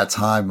remember at that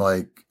time,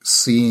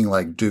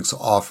 seeing Duke's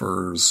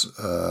offers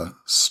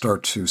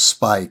start to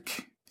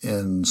spike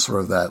in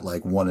sort of that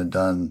one and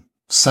done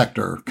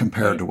sector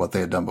compared to what they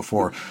had done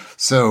before.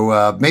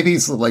 So maybe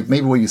it's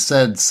maybe what you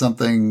said,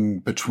 something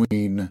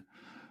between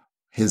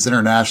his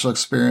international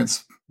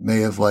experience may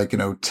have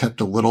tipped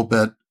a little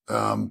bit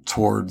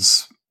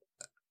towards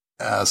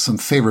some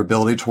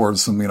favorability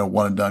towards some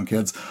one and done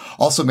kids.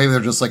 Also, maybe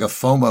they're just a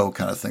FOMO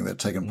kind of thing that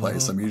taken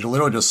place. I mean, you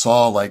literally just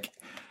saw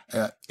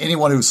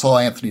anyone who saw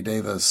Anthony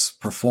Davis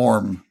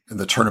perform in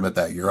the tournament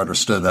that year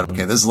understood that,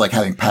 okay, this is like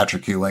having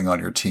Patrick Ewing on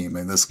your team.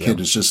 And this kid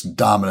is just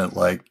dominant.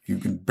 You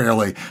can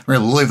barely,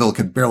 Louisville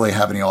could barely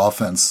have any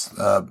offense,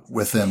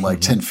 within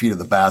 10 feet of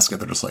the basket.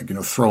 They're just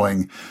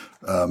throwing,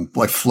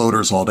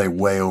 floaters all day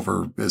way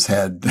over his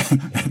head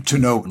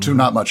to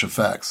not much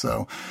effect.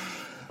 So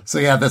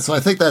yeah, so I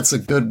think that's a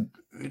good,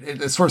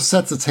 it sort of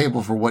sets the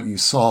table for what you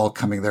saw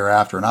coming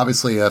thereafter. And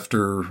obviously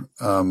after,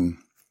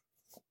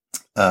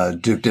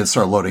 Duke did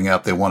start loading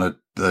up, they won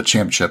the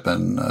championship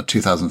in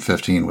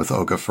 2015 with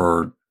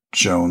Okafor,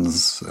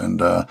 Jones,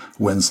 and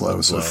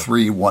Winslow. So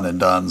 3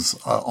 one-and-dones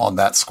on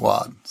that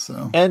squad.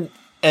 So and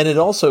it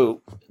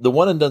also, the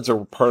one-and-dones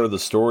are part of the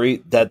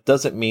story. That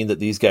doesn't mean that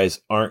these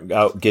guys aren't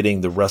out getting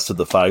the rest of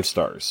the 5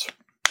 stars.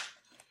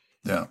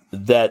 Yeah,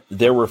 that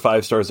there were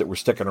 5 stars that were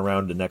sticking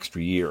around an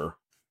extra year.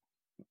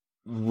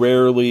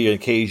 Rarely,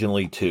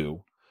 occasionally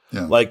 2.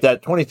 Yeah.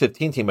 That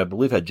 2015 team, I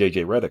believe, had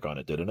JJ Redick on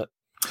it, didn't it?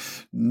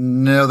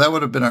 No, that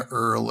would have been I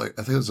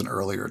think it was an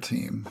earlier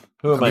team.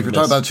 If you're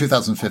talking about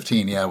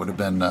 2015, it would have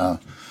been, I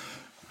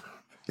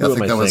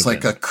think that was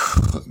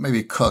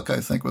maybe Cook, I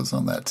think, was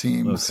on that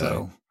team. Okay.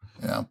 So,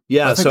 yeah.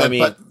 Yeah,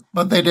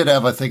 but they did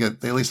have, I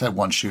think they at least had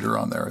one shooter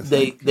on there.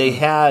 They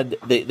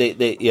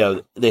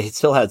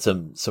still had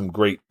some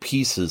great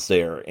pieces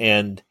there.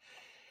 And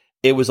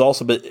it was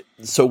also,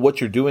 so what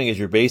you're doing is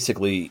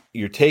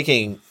you're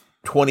taking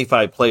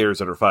 25 players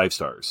that are 5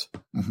 stars.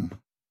 Mm-hmm.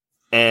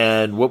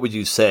 And what would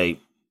you say?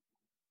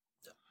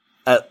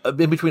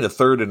 In between a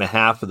third and a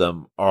half of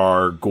them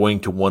are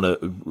going to want to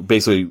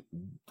basically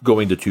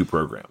going to 2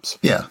 programs.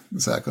 Yeah,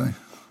 exactly.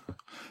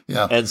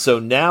 Yeah. And so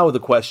now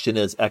the question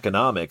is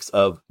economics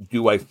of,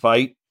 do I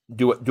fight?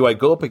 Do I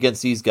go up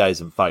against these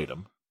guys and fight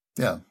them?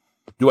 Yeah.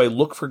 Do I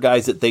look for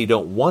guys that they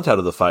don't want out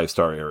of the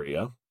 5-star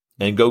area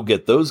and go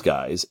get those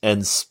guys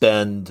and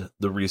spend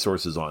the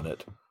resources on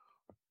it?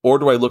 Or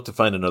do I look to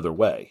find another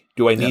way?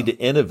 Do I need to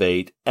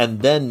innovate? And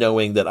then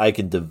knowing that I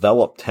can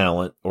develop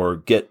talent or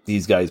get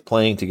these guys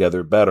playing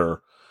together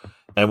better.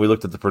 And we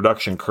looked at the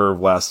production curve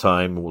last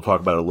time, and we'll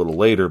talk about it a little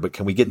later, but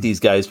can we get these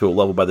guys to a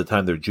level by the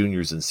time they're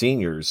juniors and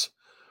seniors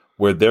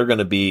where they're going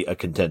to be a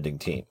contending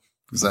team?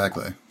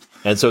 Exactly.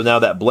 And so now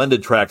that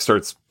blended track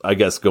starts, I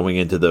guess, going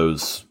into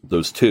those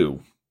 2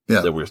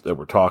 that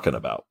we're talking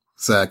about.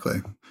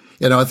 Exactly.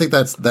 I think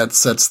that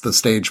sets the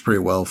stage pretty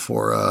well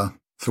for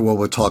what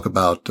we'll talk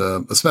about,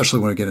 especially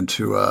when we get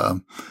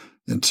into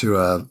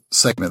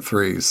segment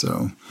 3.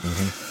 So,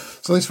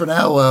 So at least for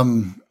now,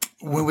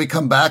 when we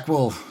come back,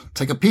 we'll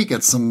take a peek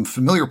at some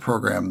familiar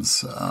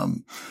programs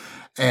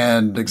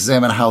and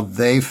examine how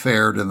they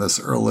fared in this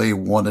early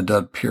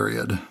one-and-done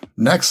period.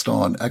 Next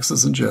on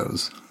X's and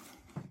Joe's.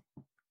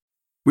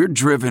 We're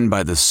driven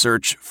by the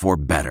search for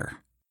better.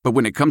 But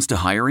when it comes to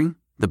hiring,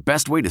 the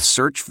best way to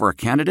search for a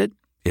candidate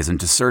isn't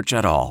to search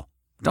at all.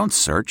 Don't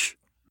search.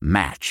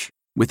 Match.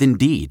 With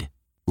Indeed.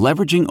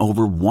 Leveraging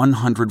over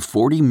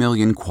 140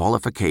 million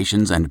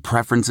qualifications and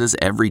preferences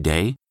every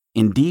day,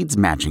 Indeed's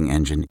matching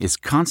engine is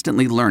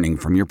constantly learning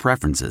from your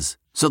preferences.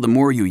 So the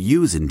more you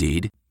use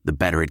Indeed, the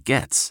better it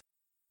gets.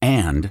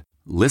 And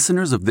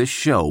listeners of this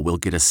show will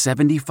get a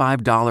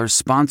 $75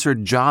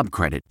 sponsored job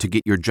credit to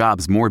get your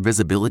jobs more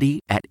visibility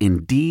at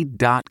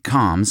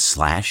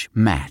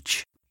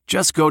Indeed.com/match.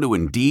 Just go to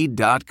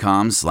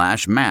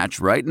Indeed.com/match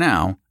right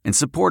now and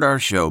support our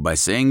show by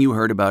saying you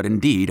heard about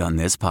Indeed on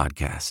this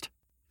podcast.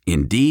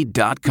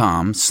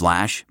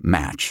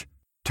 Indeed.com/match.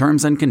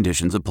 Terms and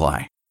conditions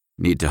apply.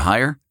 Need to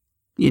hire?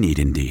 You need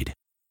Indeed.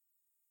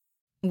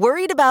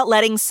 Worried about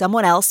letting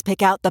someone else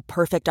pick out the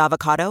perfect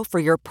avocado for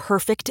your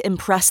perfect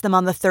impress them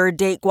on the third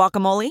date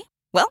guacamole?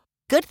 Well,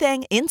 good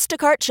thing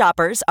Instacart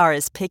shoppers are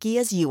as picky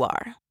as you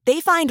are. They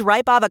find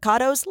ripe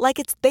avocados like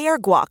it's their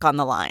guac on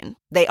the line.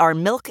 They are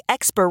milk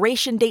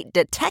expiration date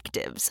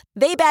detectives.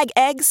 They bag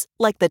eggs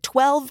like the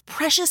 12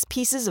 precious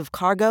pieces of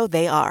cargo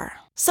they are.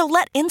 So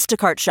let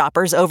Instacart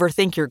shoppers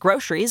overthink your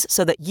groceries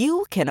so that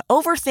you can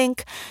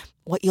overthink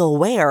what you'll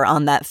wear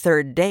on that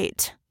third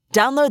date.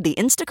 Download the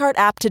Instacart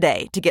app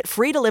today to get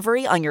free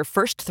delivery on your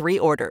first 3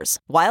 orders,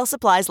 while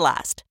supplies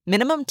last.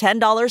 Minimum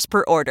 $10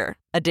 per order.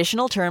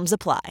 Additional terms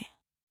apply.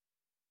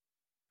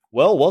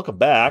 Well, welcome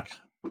back.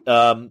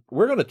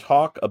 We're going to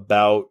talk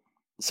about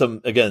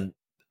some, again,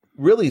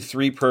 really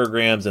 3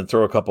 programs and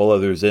throw a couple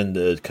others in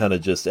to kind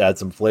of just add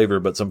some flavor,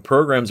 but some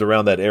programs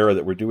around that era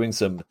that were doing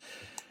some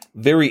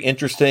very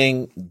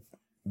interesting,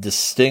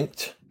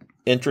 distinct,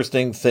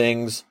 interesting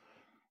things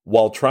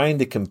while trying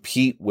to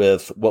compete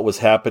with what was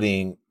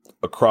happening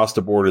across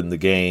the board in the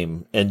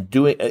game, and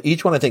doing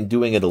each one, I think,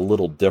 doing it a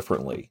little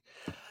differently.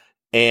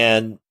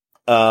 And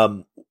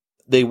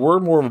they were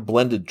more of a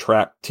blended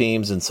track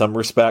teams in some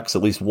respects.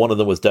 At least one of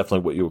them was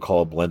definitely what you would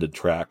call a blended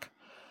track.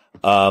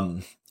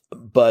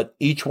 But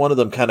each one of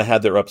them kind of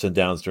had their ups and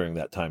downs during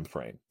that time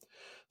frame.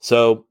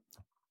 So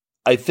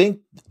I think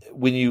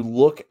when you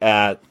look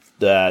at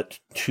that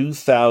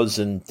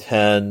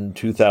 2010,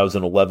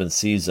 2011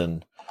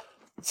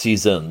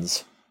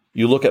 seasons,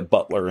 you look at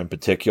Butler in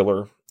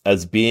particular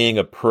as being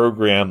a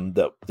program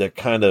that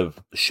kind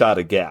of shot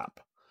a gap.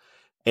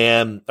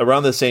 And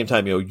around the same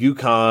time,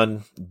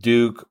 UConn,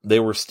 Duke, they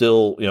were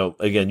still,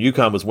 again,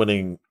 UConn was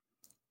won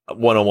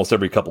almost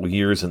every couple of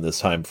years in this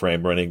time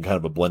frame, running kind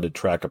of a blended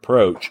track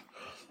approach.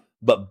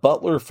 But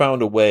Butler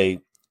found a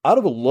way out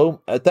of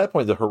at that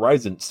point, the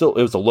Horizon, it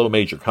was a low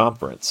major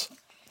conference.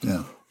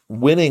 Yeah.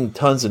 Winning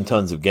tons and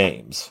tons of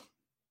games.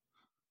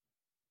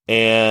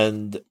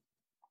 And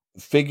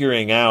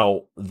figuring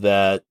out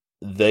that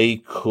they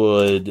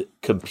could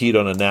compete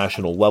on a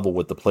national level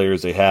with the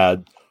players they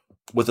had,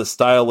 with a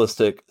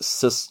stylistic,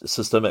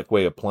 systemic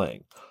way of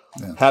playing.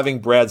 Yeah. Having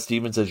Brad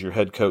Stevens as your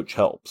head coach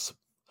helps.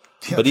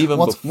 Yeah, but even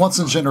once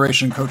in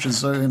generation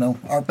coaches,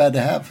 aren't bad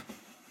to have.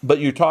 But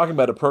you're talking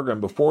about a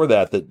program before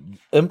that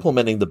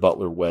implementing the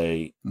Butler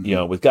way,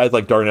 with guys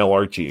like Darnell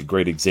Archie, a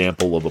great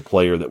example of a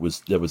player that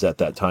was at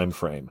that time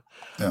frame.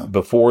 Yeah.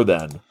 Before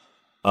then,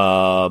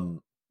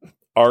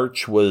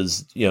 Arch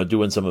was,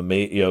 doing some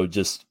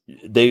amazing,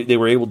 they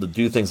were able to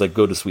do things like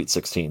go to Sweet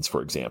 16s,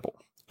 for example,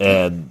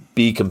 and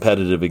be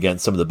competitive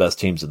against some of the best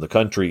teams in the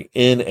country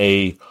in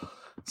a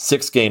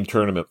 6-game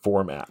tournament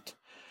format.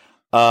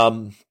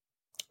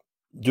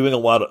 Doing a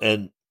lot of,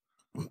 and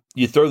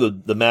you throw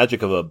the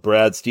magic of a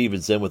Brad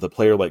Stevens in with a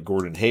player like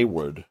Gordon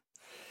Hayward,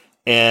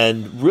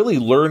 and really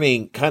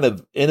learning kind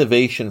of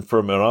innovation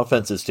from an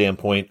offensive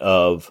standpoint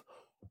of,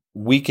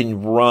 we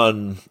can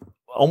run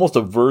almost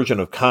a version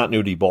of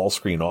continuity ball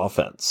screen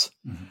offense.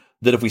 Mm-hmm.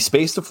 That if we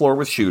space the floor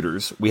with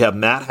shooters, we have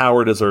Matt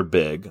Howard as our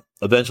big.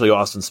 Eventually,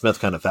 Austin Smith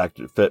kind of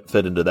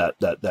fit into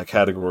that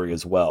category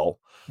as well.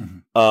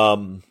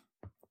 Mm-hmm.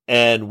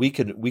 And we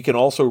can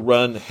also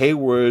run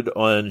Hayward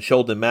on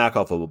Sheldon Mack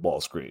off of a ball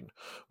screen.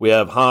 We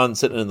have Hahn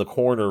sitting in the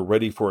corner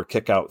ready for a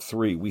kick out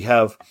 3. We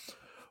have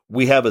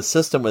a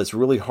system that's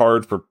really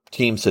hard for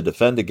teams to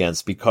defend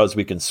against, because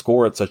we can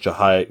score with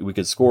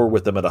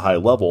them at a high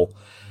level.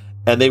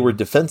 And they were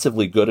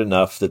defensively good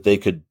enough that they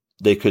could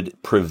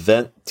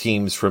prevent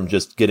teams from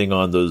just getting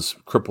on those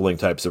crippling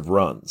types of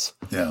runs.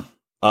 Yeah.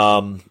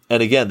 And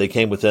again, they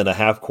came within a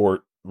half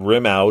court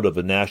rim out of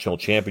a national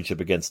championship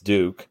against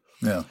Duke.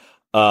 Yeah.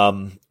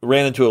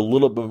 Ran into a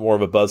little bit more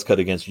of a buzz cut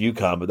against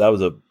UConn, but that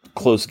was a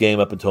close game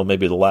up until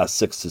maybe the last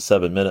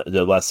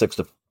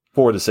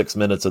 4 to 6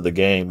 minutes of the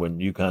game, when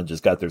UConn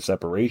just got their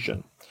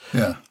separation.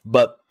 Yeah.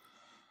 But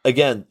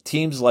again,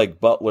 teams like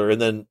Butler,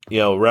 and then,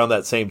 around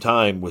that same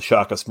time with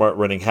Shaka Smart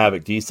running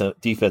havoc defense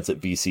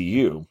at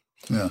VCU.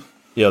 Yeah.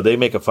 They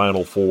make a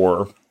Final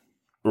Four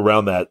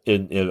around that.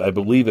 In I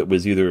believe it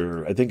was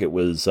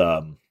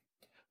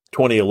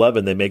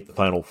 2011, they make the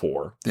Final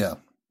Four. Yeah.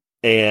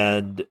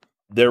 And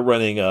they're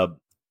running a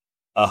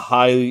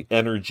high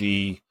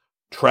energy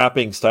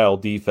trapping style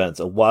defense,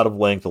 a lot of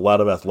length, a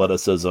lot of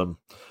athleticism.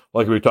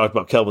 Like we talked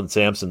about Kelvin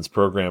Sampson's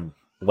program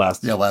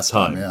last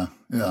time. Yeah.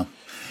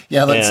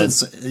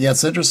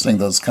 It's interesting,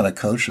 those kind of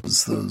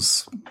coaches,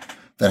 those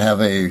that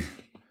have a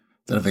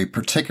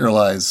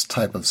particularized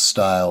type of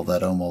style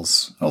that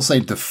almost, I'll say,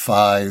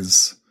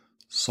 defies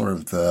sort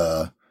of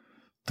the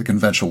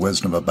conventional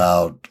wisdom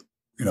about,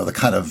 the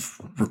kind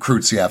of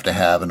recruits you have to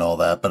have and all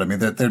that. But I mean,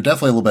 they're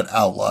definitely a little bit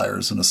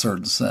outliers in a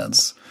certain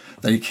sense,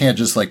 that you can't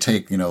just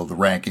take, the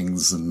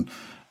rankings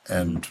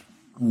and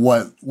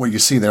what you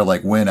see there,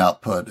 like win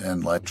output,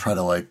 and try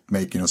to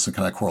make, some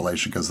kind of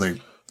correlation, because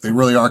they they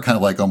really are kind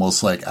of like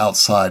almost like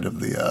outside of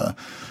the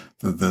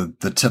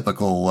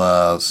typical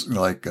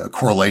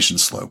correlation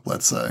slope,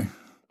 let's say.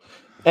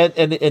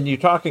 And you're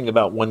talking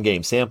about 1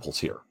 game samples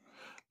here,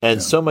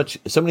 and so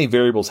many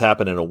variables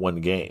happen in a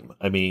 1 game.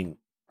 I mean,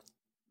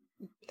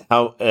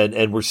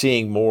 and we're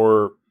seeing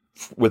more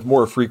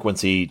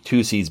frequency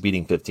 2 seeds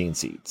beating 15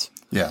 seeds.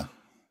 Yeah.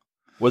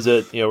 Was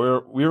it, we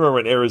remember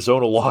when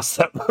Arizona lost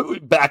that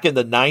back in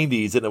the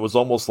 90s, and it was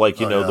almost like,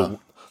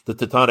 the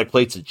tectonic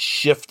plates had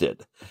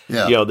shifted.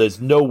 Yeah.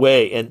 There's no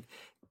way.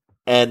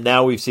 And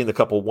now we've seen a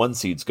couple 1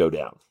 seeds go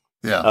down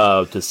to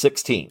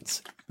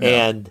 16s.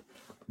 Yeah.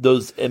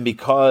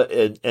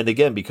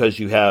 Because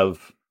you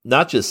have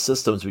not just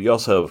systems, but you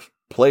also have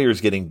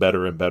players getting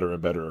better and better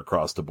and better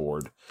across the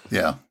board.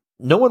 Yeah.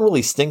 No one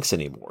really stinks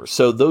anymore.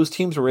 So those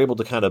teams were able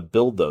to kind of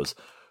build those.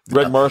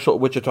 Greg Marshall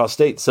at Wichita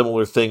State,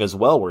 similar thing as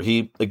well, where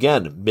he,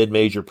 again,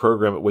 mid-major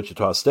program at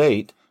Wichita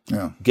State,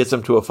 gets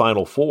him to a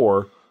Final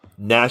Four,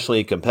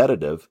 nationally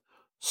competitive,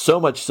 so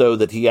much so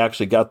that he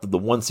actually got the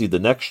 1 seed the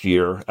next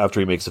year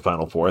after he makes the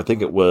Final Four. I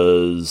think it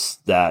was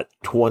that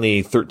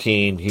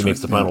 2013 he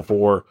makes the Final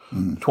Four.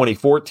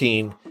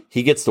 2014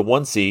 he gets the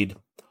 1 seed,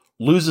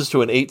 loses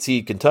to an 8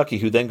 seed Kentucky,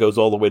 who then goes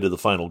all the way to the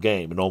final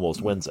game and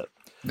almost wins it.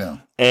 Yeah.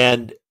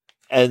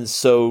 And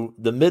so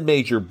the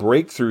mid-major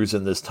breakthroughs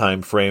in this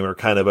time frame are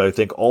kind of, I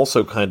think,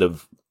 also kind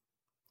of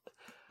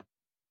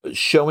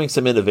showing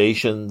some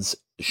innovations,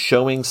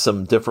 showing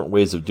some different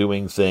ways of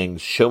doing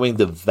things, showing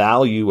the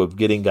value of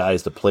getting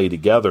guys to play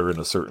together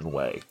in a certain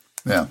way.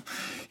 Yeah.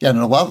 Yeah.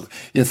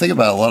 And think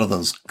about a lot of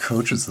those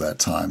coaches at that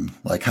time,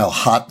 like how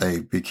hot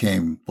they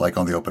became, like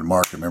on the open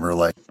market. Remember,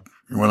 like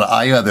when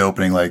I had the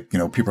opening,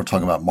 people were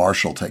talking about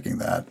Marshall taking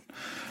that.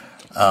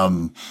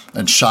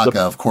 And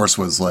Shaka, of course,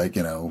 was like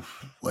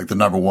the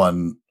number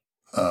 1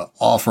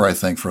 offer, I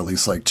think, for at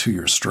least like 2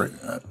 years straight.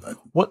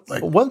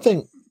 One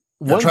thing.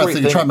 You're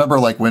trying to remember,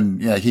 like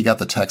when he got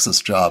the Texas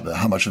job,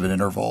 how much of an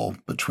interval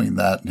between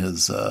that and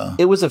his.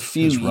 It was a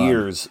few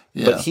years,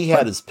 but he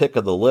had his pick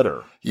of the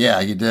litter.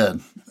 Yeah, he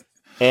did.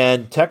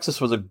 And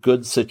Texas was a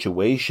good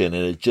situation,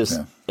 and it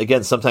just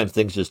again sometimes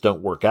things just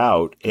don't work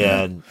out.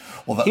 And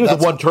he was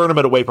 1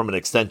 tournament away from an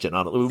extension.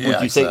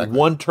 Would you say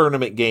 1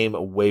 tournament game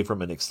away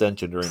from an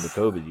extension during the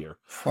COVID year?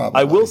 Probably.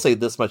 I will say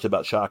this much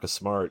about Shaka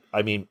Smart.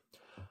 I mean,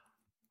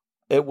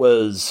 it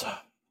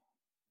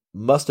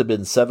must have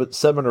been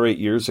 7 or 8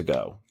 years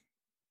ago.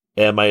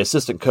 And my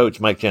assistant coach,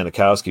 Mike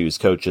Janikowski, who's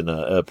coaching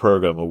a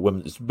program,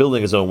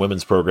 building his own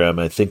women's program,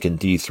 I think in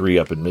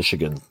D3 up in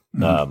Michigan.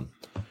 Mm-hmm.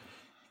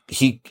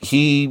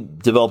 He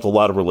developed a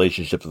lot of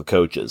relationships with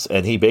coaches,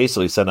 and he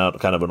basically sent out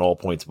kind of an all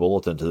points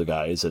bulletin to the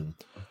guys. And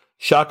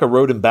Shaka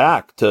wrote him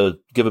back to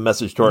give a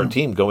message to our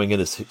team going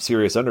into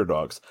serious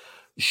underdogs.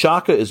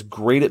 Shaka is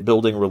great at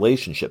building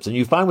relationships, and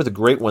you find with the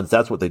great ones,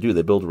 that's what they do.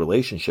 They build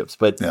relationships,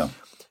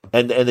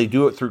 and they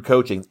do it through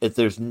coaching. If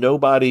there's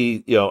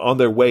nobody, on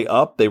their way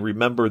up, they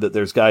remember that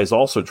there's guys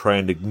also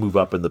trying to move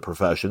up in the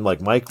profession, like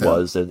Mike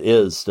was and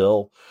is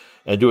still,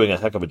 and doing a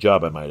heck of a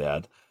job, I might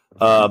add.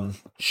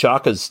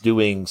 Shaka's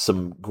doing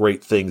some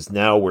great things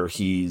now where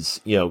he's,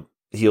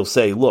 he'll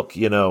say, look,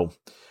 I'm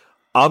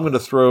going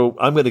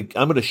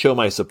to show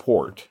my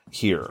support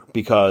here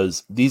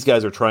because these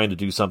guys are trying to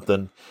do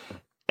something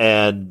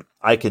and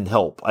I can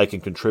help, I can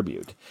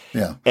contribute.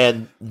 Yeah.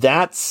 And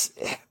that's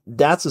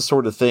the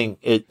sort of thing.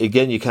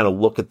 Again, you kind of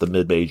look at the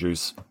mid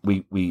majors,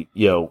 we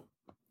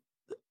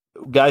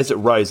guys that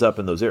rise up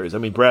in those areas. I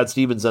mean, Brad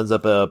Stevens ends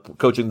up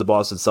coaching the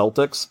Boston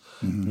Celtics.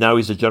 Mm-hmm. Now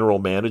he's a general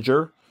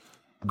manager.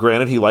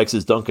 Granted, he likes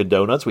his Dunkin'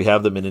 Donuts. We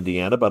have them in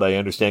Indiana, but I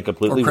understand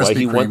completely why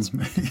he wants.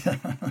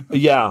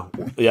 Yeah,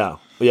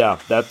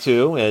 that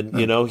too. And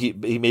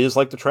he may just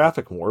like the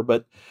traffic more,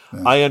 but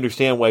I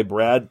understand why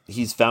Brad.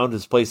 He's found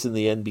his place in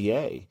the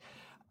NBA.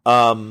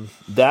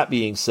 That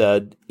being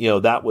said,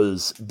 that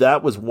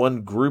was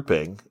one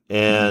grouping,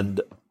 and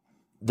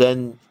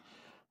then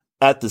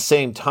at the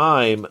same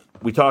time,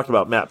 we talked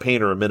about Matt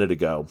Painter a minute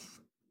ago,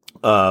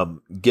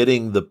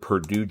 getting the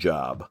Purdue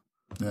job.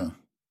 Yeah.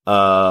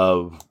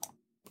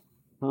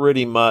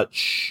 Pretty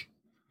much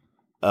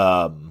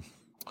mid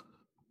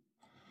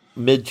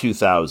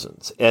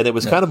 2000s. And it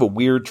was kind of a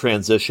weird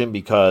transition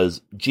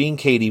because Gene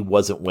Katie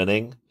wasn't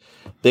winning.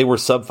 They were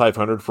sub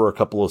 500 for a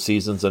couple of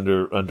seasons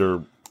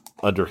under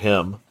him.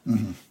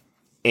 Mm-hmm.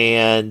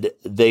 And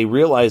they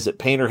realized that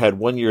Painter had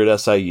 1 year at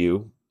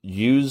SIU,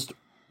 used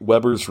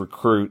Weber's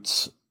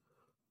recruits,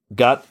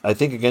 got, I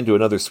think, again to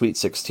another Sweet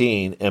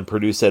 16, and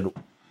Purdue said,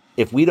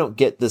 if we don't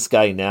get this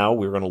guy now,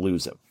 we're going to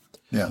lose him.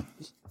 Yeah.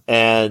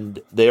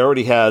 And they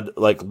already had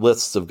like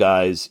lists of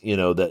guys,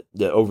 that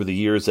over the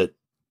years that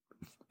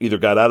either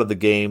got out of the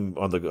game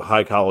on the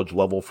high college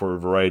level for a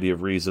variety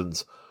of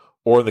reasons,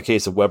 or in the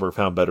case of Weber,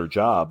 found better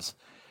jobs.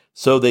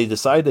 So they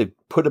decided to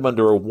put him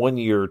under a 1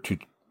 year to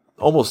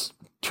almost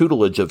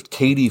tutelage of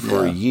Katie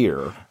for a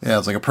year. Yeah,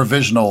 it's like a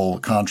provisional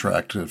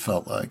contract, it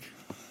felt like.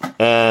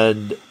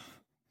 And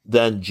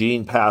then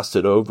Gene passed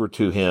it over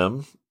to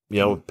him,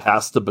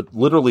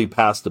 literally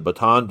passed the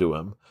baton to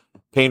him.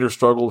 Painter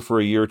struggled for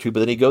a year or two,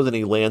 but then he goes and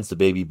he lands the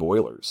Baby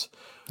Boilers.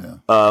 Yeah.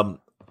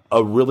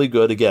 a really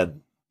good,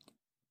 again,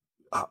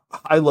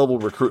 high level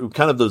recruit,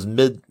 kind of those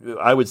mid,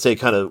 I would say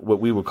kind of what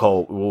we would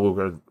call,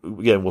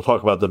 we'll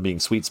talk about them being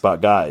sweet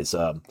spot guys.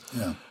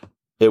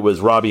 It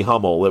was Robbie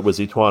Hummel. It was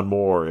Etuan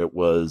Moore. It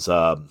was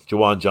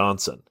Jawan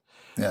Johnson.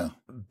 Yeah.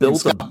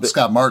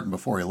 Scott Martin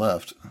before he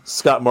left.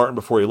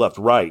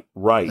 Right.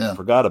 Yeah.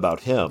 Forgot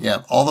about him.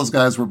 Yeah. All those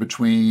guys were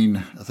between,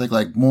 I think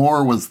like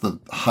Moore was the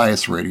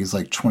highest rating. He's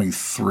like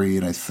 23.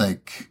 And I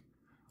think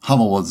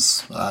Hummel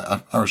was,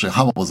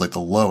 Hummel was like the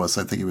lowest.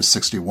 I think he was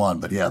 61.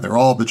 But yeah, they're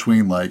all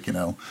between like,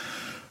 20,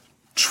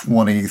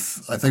 I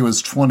think it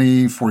was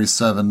 20,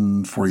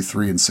 47,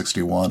 43, and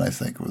 61, I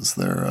think was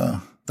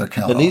their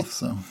count off.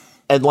 So.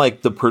 And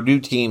like the Purdue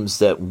teams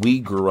that we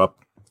grew up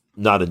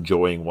not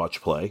enjoying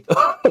watch play.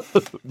 I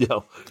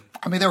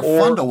mean, they're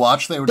fun to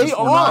watch. We're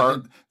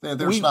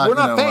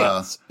not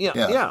fans.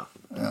 Yeah.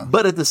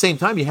 But at the same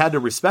time, you had to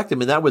respect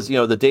them. And that was,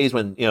 the days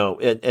when,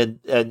 and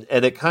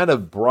it kind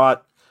of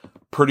brought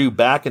Purdue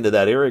back into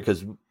that area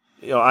because,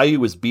 IU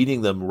was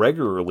beating them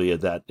regularly in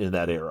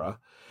that era.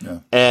 Yeah.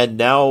 And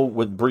now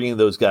with bringing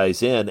those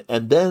guys in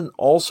and then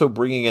also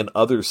bringing in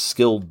other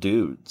skilled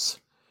dudes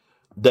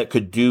that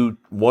could do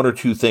one or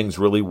two things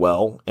really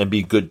well and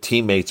be good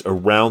teammates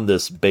around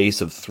this base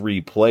of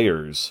three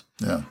players.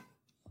 Yeah.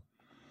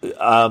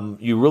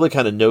 You really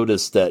kind of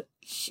notice that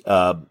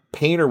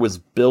Painter was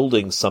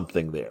building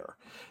something there.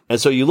 And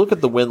so you look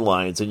at the win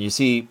lines and you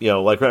see,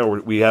 like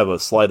we have a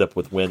slide up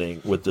with winning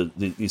with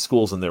these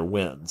schools and their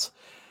wins.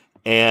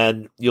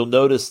 And you'll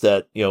notice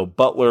that,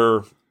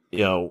 Butler,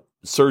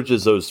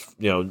 surges those,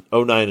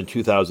 09 and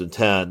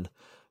 2010,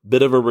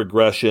 bit of a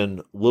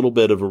regression, little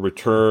bit of a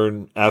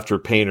return after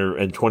Painter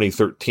in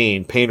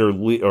 2013.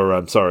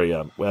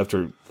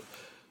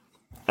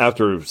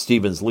 After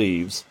Stevens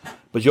leaves.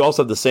 But you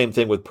also have the same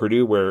thing with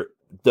Purdue where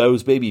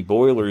those baby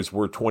Boilers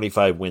were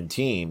 25-win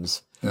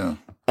teams. Yeah.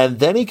 And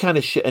then he kind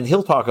of and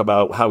he'll talk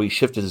about how he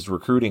shifted his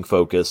recruiting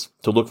focus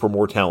to look for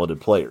more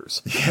talented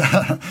players.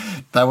 Yeah,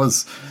 that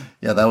was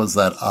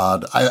that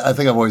odd. I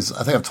think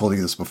I've told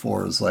you this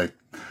before. Is like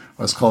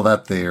let's call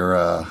that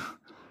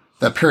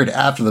that period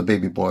after the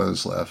baby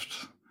Boilers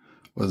left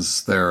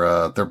was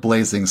their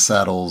Blazing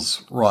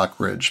Saddles Rock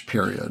Ridge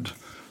period,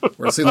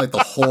 where it seemed like the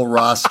whole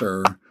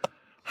roster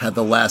had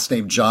the last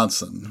name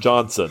Johnson.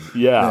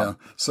 Yeah.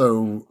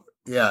 So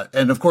yeah,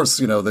 and of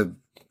course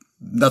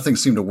nothing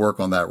seemed to work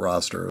on that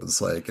roster. It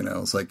was like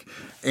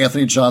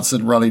Anthony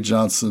Johnson, Ronnie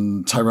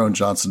Johnson, Tyrone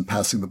Johnson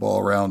passing the ball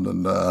around,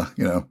 and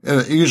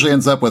it usually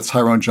ends up with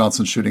Tyrone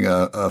Johnson shooting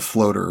a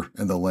floater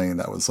in the lane.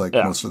 That was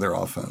most of their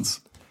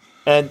offense.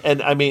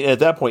 And I mean, at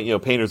that point,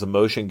 Painter's a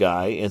motion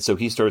guy, and so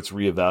he starts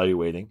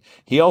reevaluating.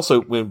 He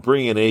also, when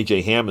bringing in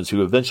A.J. Hammonds,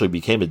 who eventually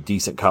became a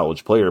decent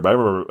college player, but I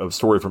remember a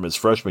story from his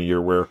freshman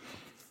year where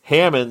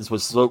Hammonds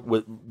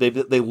they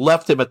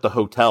left him at the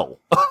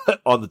hotel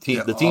on the team.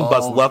 Yeah, the team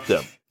bus left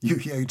him.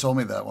 You told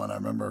me that one. I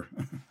remember.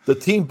 The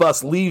team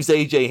bus leaves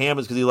A.J.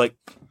 Hammonds because he's like,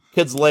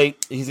 kid's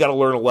late. He's got to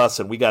learn a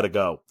lesson. We got to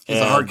go. He's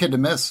a hard kid to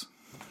miss.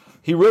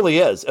 He really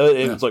is.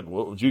 It was like,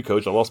 well, gee,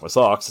 coach, I lost my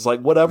socks. It's like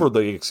whatever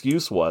the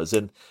excuse was.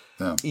 And,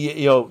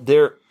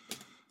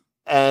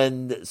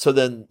 and so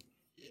then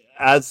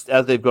as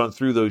they've gone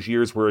through those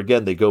years where,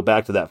 again, they go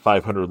back to that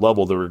 500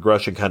 level, the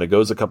regression kind of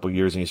goes a couple of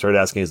years and you start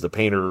asking, is the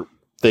Painter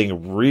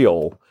thing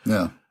real?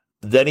 Yeah.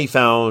 Then he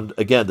found,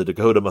 again, the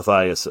Dakota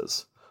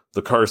Mathiases,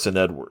 the Carson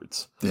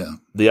Edwards,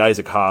 the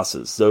Isaac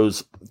Haas's,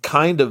 those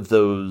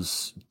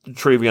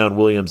Travion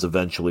Williams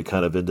eventually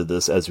kind of into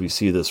this as we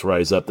see this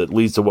rise up that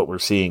leads to what we're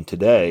seeing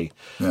today.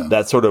 Yeah.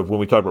 That sort of, when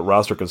we talk about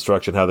roster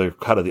construction, how they're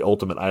kind of the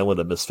ultimate island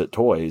of misfit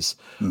toys.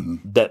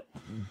 Mm-hmm.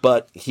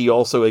 But he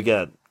also,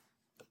 again,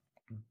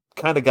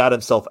 kind of got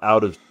himself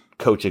out of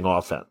coaching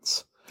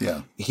offense.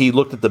 Yeah. He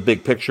looked at the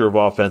big picture of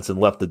offense and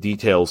left the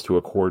details to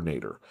a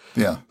coordinator.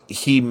 Yeah.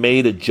 He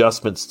made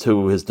adjustments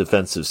to his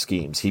defensive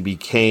schemes. He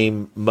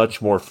became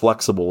much more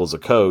flexible as a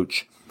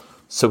coach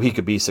so he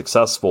could be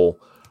successful,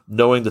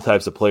 knowing the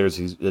types of players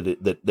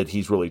that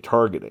he's really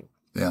targeting.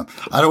 Yeah.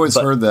 I always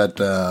heard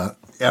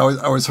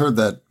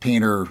that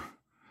Painter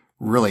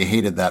really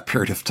hated that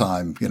period of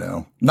time,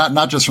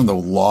 not just from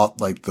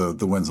the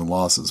the wins and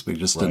losses, but he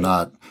just did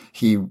not.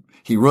 He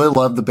really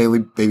loved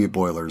the baby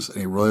Boilers, and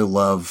he really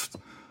loved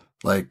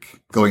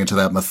going into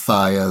that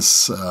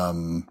Matthias,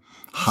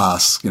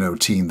 Haas,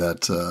 team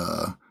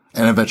that,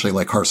 and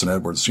eventually Carson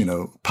Edwards,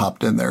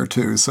 popped in there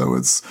too. So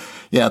it's,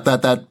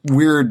 that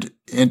weird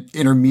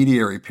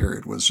intermediary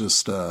period was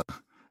just, it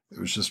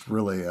was just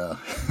really,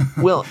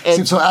 well,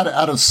 seems so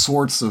out of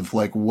sorts of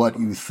what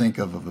you think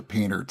of a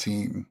Painter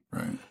team.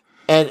 Right.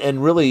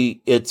 And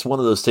really it's one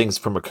of those things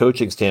from a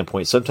coaching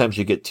standpoint. Sometimes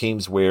you get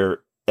teams where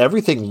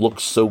everything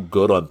looks so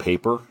good on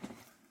paper.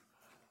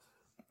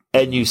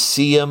 And you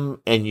see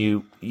him, and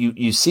you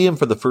see him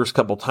for the first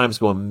couple times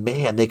going,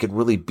 man, they could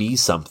really be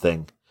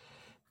something.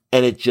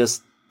 And it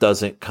just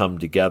doesn't come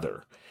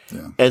together.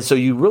 Yeah. And so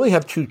you really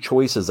have two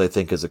choices, I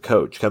think, as a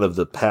coach, kind of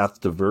the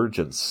path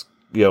divergence,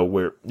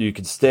 where you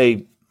can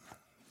stay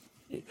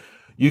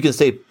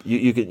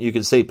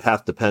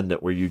path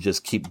dependent, where you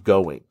just keep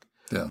going.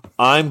 Yeah.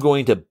 I'm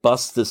going to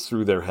bust this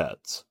through their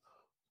heads.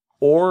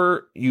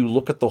 Or you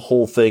look at the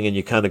whole thing and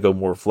you kind of go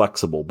more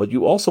flexible, but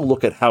you also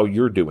look at how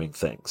you're doing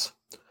things.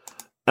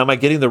 Am I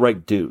getting the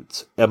right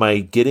dudes? Am I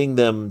getting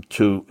them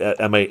to,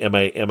 am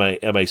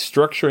I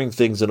structuring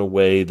things in a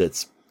way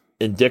that's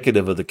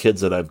indicative of the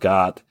kids that I've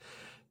got?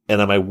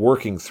 And am I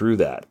working through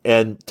that?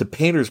 And to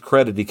Painter's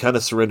credit, he kind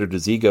of surrendered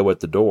his ego at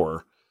the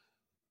door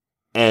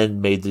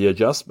and made the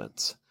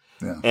adjustments.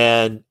 Yeah.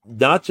 And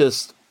not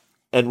just,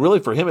 and really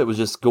for him, it was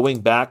just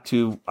going back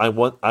to, I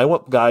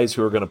want guys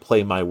who are going to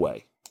play my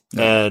way.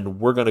 Yeah. And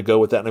we're going to go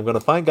with that. And I'm going to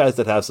find guys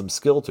that have some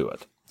skill to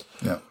it.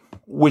 Yeah.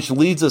 Which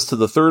leads us to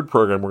the third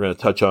program we're going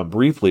to touch on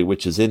briefly,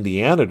 which is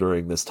Indiana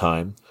during this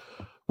time,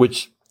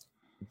 which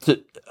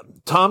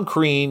Tom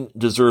Crean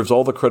deserves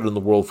all the credit in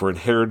the world for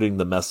inheriting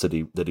the mess that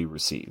he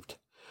received.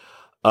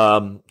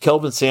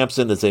 Kelvin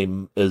Sampson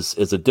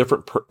is a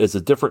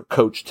different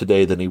coach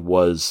today than he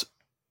was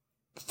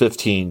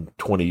 15,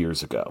 20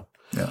 years ago.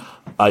 Yeah.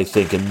 I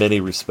think in many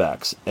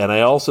respects. And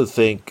I also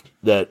think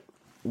that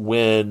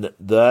when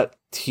that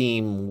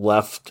team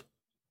left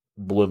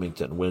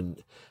Bloomington, when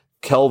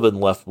Kelvin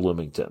left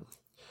Bloomington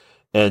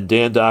and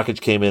Dan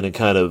Dockage came in and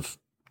kind of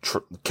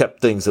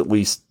kept things at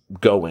least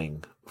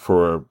going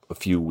for a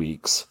few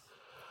weeks,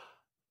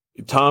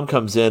 Tom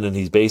comes in and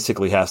he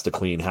basically has to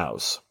clean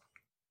house.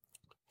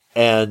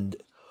 And,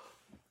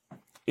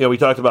 you know, we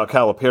talked about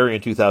Calipari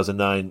in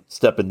 2009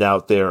 stepping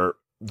out there,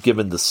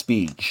 given the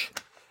speech.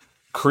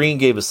 Crean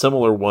gave a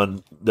similar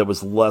one that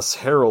was less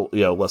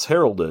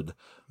heralded,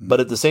 but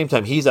at the same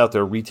time, he's out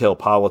there retail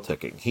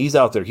politicking. He's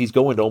out there. He's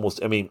going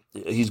to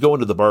he's going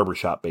to the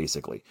barbershop,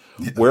 basically.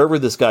 Yeah. Wherever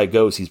this guy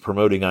goes, he's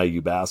promoting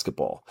IU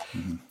basketball.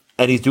 Mm-hmm.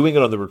 And he's doing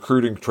it on the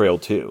recruiting trail,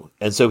 too.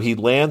 And so he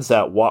lands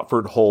that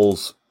Watford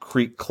Hulls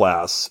Creek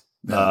class,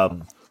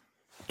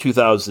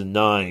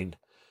 2009,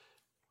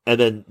 and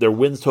then their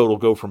wins total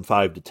go from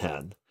 5 to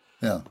 10.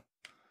 Yeah.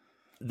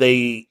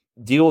 They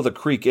deal with a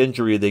Creek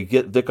injury. They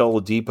get Vic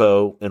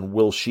Oladipo and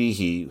Will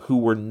Sheehy, who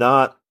were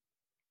not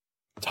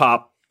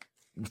top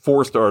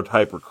 4-star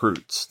type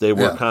recruits. They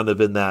were kind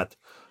of in that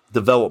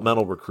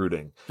developmental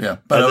recruiting. Yeah,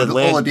 but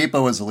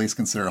Oladipo was at least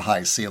considered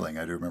high ceiling.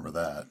 I do remember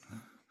that.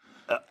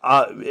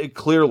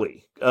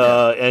 Clearly.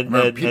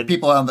 And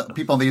people on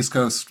the East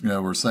Coast,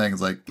 were saying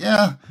it's like,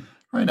 yeah,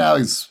 right now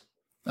he'd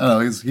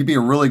be a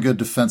really good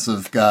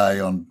defensive guy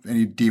on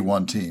any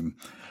D1 team.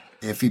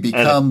 If he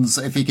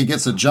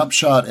gets a jump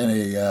shot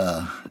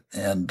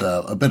and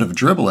a bit of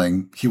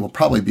dribbling, he will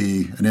probably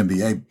be an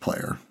NBA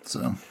player.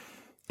 So.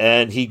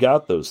 And he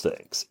got those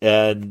things,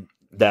 and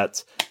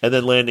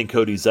then landing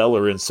Cody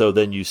Zeller. And so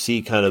then you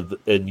see kind of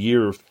in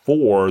year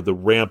 4, the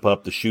ramp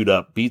up, the shoot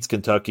up, beats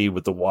Kentucky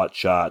with the Watt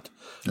shot.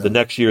 Yeah. The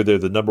next year, they're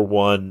the number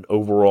 1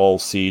 overall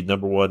seed,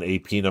 number 1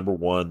 AP, number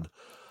 1.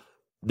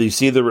 You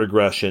see the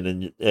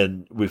regression,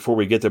 and before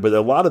we get there, but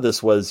a lot of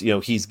this was,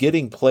 he's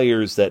getting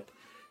players that,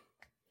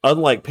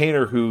 unlike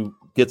Painter, who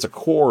gets a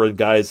core and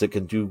guys that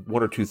can do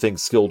 1 or 2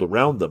 things skilled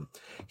around them,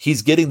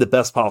 he's getting the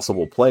best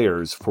possible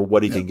players for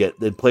what he can get,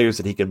 and players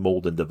that he can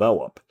mold and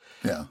develop.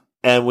 Yeah.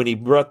 And when he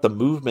brought the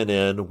movement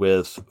in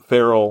with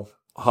Farrell,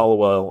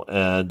 Hollowell,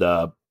 and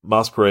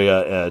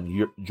Masperea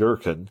and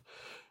Jurkin,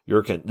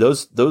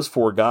 those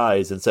 4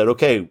 guys, and said,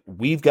 okay,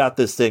 we've got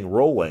this thing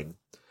rolling.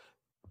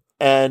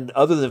 And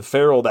other than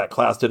Farrell, that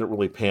class didn't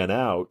really pan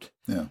out.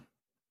 Yeah.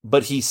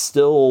 But he's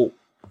still,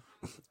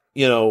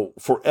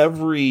 for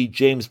every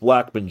James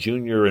Blackman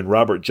Jr. and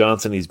Robert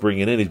Johnson he's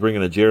bringing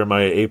a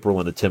Jeremiah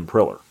April and a Tim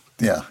Priller.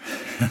 Yeah.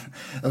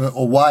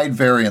 A wide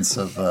variance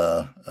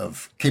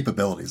of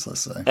capabilities,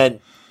 let's say.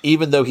 And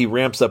even though he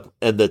ramps up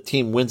and the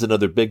team wins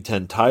another Big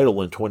Ten title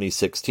in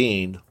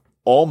 2016,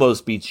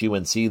 almost beats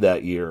UNC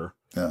that year.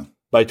 Yeah.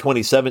 By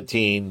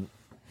 2017,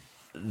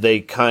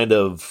 they kind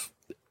of,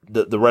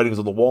 the writing's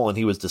on the wall, and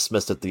he was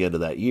dismissed at the end of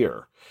that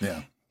year.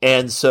 Yeah.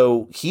 And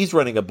so he's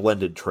running a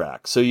blended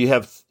track. So you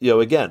have,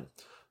 again,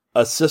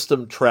 a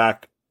system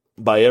track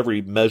by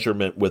every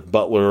measurement with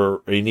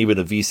Butler and even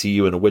a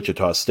VCU and a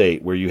Wichita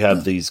State, where you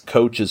have these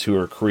coaches who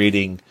are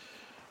creating,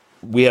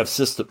 we have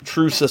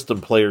true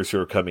system players who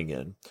are coming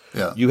in.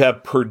 Yeah. You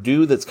have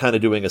Purdue that's kind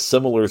of doing a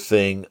similar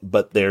thing,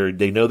 but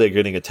they know they're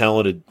getting a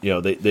talented,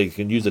 they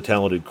can use a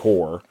talented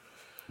core.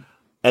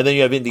 And then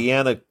you have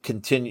Indiana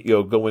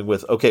going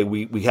with, okay,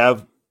 we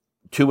have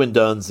 2 and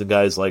dones and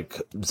guys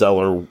like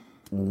Zeller,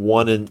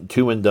 1 and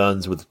 2 and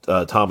dones with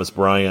Thomas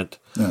Bryant.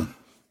 Yeah.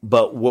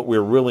 But what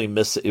we're really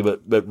missing,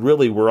 but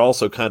really we're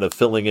also kind of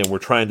filling in. We're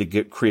trying to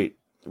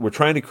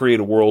create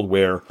a world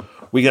where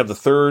we have the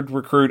 3rd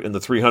recruit and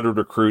the 300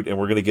 recruit, and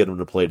we're going to get them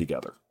to play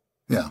together.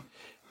 Yeah.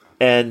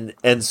 And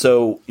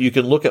so you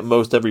can look at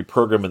most every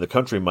program in the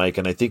country, Mike,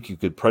 and I think you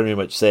could pretty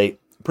much say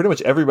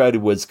everybody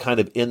was kind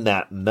of in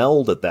that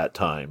meld at that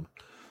time.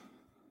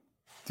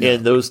 Yeah.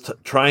 And those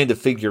trying to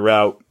figure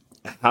out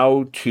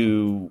how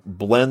to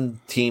blend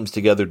teams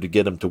together to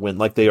get them to win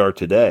like they are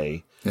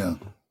today. Yeah.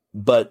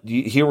 But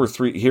here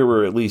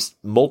were at least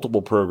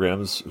multiple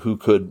programs who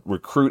could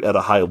recruit at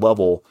a high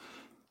level,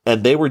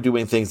 and they were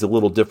doing things a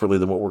little differently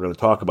than what we're going to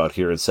talk about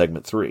here in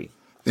segment 3.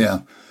 Yeah.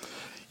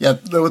 Yeah,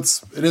 though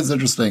it is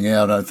interesting.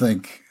 Yeah, and I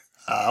think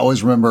I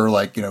always remember,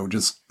 like,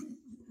 just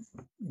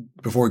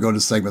before we go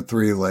into segment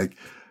 3, like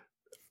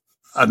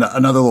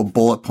another little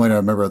bullet point I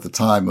remember at the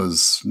time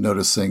was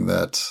noticing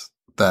that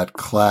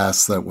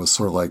class that was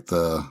sort of like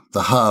the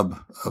hub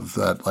of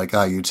that like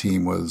IU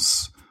team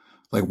was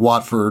like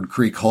Watford,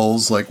 Creek,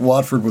 Hulls. Like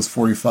Watford was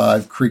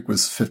 45, Creek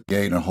was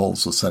 58, and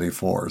Hulls was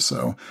 74.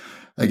 So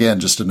again,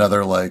 just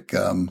another like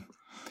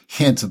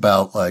hint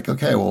about like,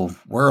 okay, well,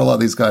 where are a lot of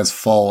these guys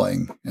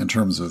falling in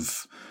terms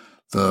of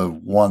the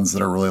ones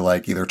that are really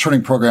like either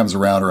turning programs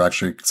around or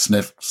actually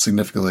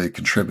significantly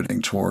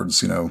contributing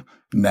towards,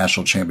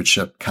 national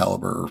championship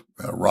caliber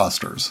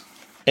rosters.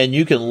 And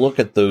you can look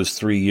at those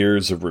 3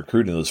 years of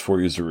recruiting, those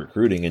 4 years of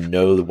recruiting, and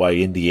know why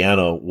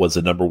Indiana was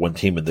the number one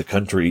team in the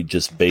country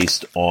just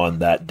based on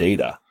that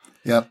data.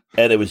 Yep.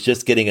 And it was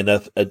just getting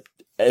enough.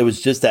 It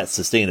was just that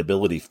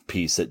sustainability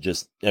piece that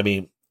just, I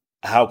mean,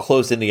 how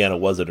close Indiana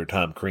was under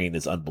Tom Crean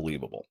is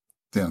unbelievable.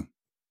 Yeah.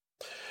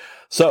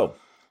 So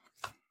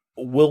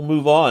we'll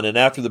move on, and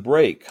after the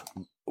break,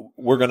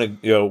 we're gonna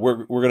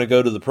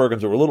go to the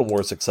programs that were a little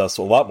more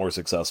successful, a lot more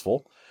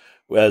successful,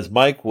 as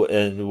Mike's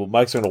going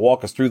to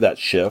walk us through that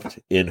shift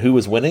in who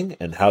was winning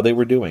and how they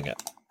were doing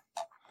it.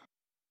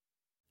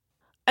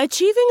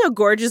 Achieving a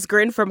gorgeous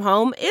grin from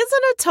home isn't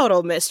a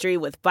total mystery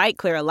with Byte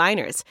clear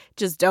aligners.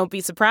 Just don't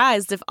be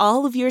surprised if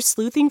all of your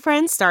sleuthing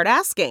friends start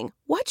asking,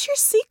 "What's your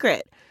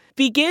secret?"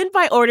 Begin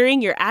by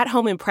ordering your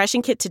at-home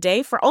impression kit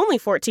today for only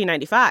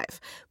 $14.95.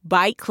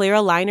 Byte clear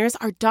aligners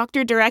are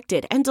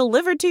doctor-directed and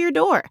delivered to your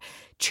door.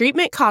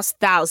 Treatment costs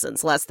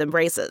thousands less than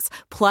braces.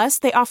 Plus,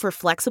 they offer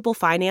flexible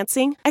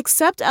financing,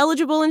 accept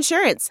eligible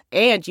insurance,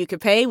 and you can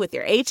pay with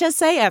your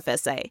HSA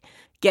FSA.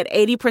 Get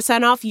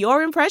 80% off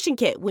your impression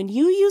kit when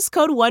you use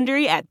code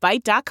WONDERY at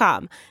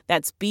Byte.com.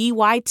 That's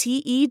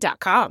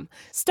BYTE.com.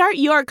 Start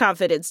your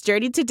confidence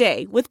journey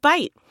today with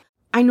Byte.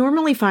 I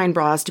normally find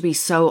bras to be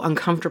so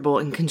uncomfortable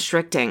and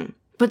constricting,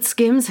 but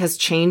Skims has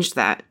changed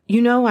that.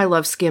 You know I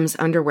love Skims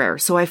underwear,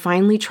 so I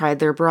finally tried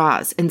their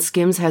bras, and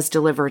Skims has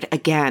delivered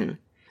again.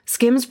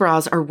 Skims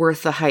bras are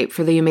worth the hype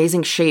for the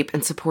amazing shape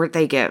and support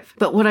they give,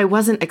 but what I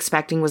wasn't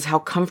expecting was how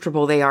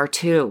comfortable they are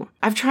too.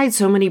 I've tried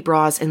so many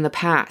bras in the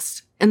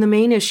past, and the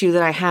main issue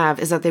that I have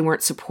is that they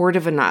weren't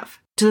supportive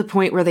enough, to the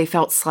point where they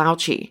felt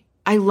slouchy.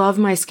 I love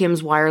my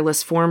Skims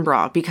wireless form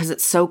bra because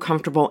it's so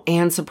comfortable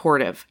and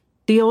supportive.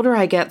 The older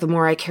I get, the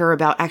more I care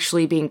about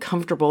actually being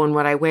comfortable in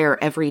what I wear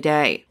every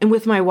day. And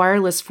with my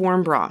wireless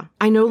form bra,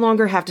 I no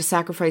longer have to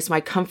sacrifice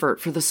my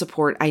comfort for the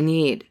support I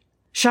need.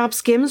 Shop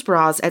Skims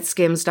bras at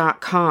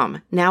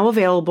skims.com, now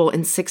available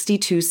in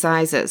 62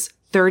 sizes,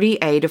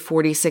 30A to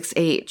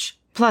 46H.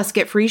 Plus,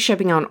 get free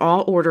shipping on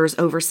all orders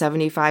over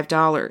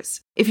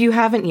 $75. If you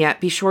haven't yet,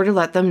 be sure to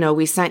let them know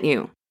we sent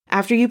you.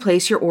 After you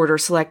place your order,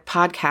 select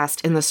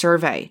podcast in the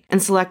survey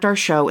and select our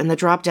show in the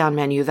drop-down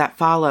menu that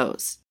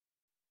follows.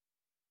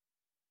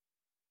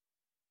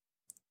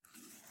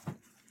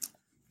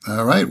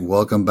 All right,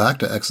 welcome back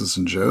to X's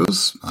and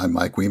Joe's. I'm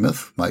Mike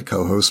Weemuth, my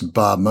co-host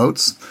Bob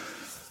Moats.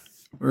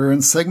 We're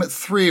in segment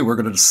 3. We're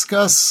going to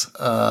discuss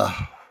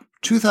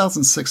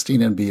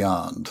 2016 and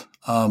beyond.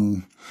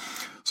 So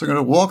we're going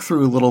to walk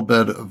through a little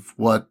bit of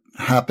what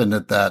happened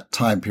at that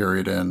time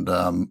period and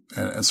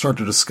start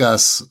to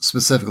discuss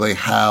specifically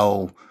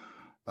how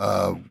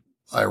I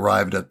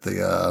arrived at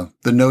the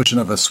notion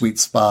of a sweet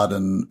spot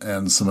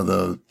and some of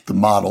the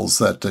models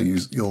that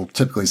you'll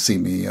typically see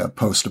me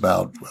post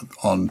about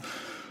on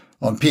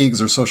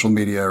Peegs or social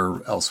media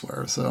or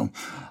elsewhere.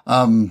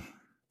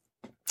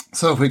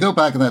 So if we go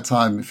back in that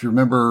time, if you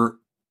remember,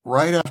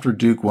 right after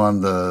Duke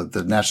won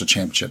the national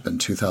championship in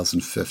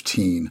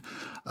 2015,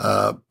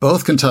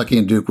 both Kentucky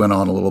and Duke went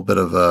on a little bit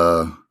of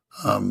a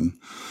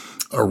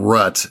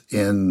rut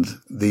in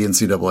the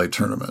NCAA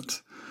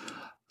tournament.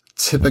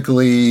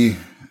 Typically,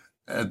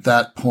 at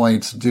that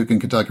point, Duke and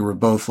Kentucky were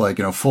both like,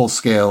 full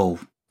scale,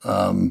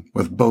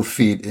 with both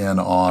feet in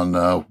on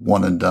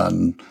one and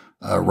done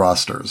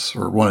rosters,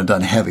 or one and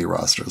done heavy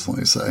rosters, let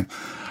me say.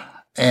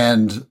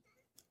 And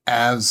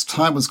as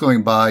time was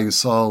going by, you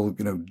saw,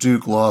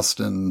 Duke lost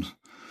in,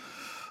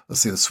 the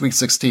Sweet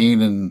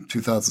 16 in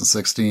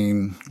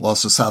 2016,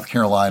 lost to South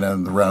Carolina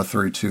in the round of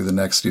 32 the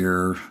next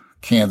year,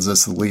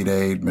 Kansas, the Elite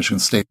Eight, Michigan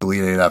State, the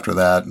Elite Eight after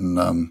that.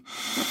 And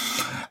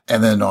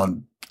then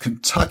on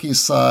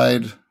Kentucky's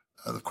side,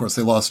 of course,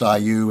 they lost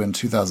IU in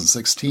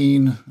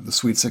 2016, the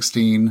Sweet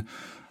 16.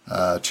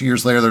 2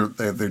 years later,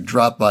 they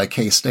dropped by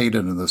K-State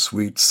into the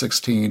Sweet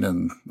 16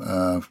 and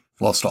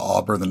lost to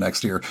Auburn the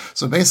next year.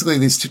 So basically,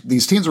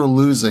 these teams were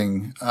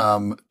losing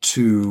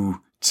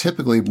to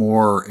typically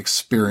more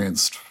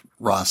experienced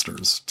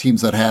rosters,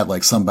 teams that had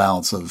like some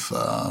balance of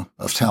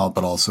talent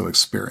but also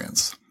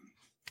experience.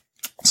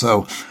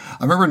 So I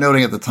remember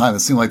noting at the time,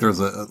 it seemed like there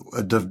was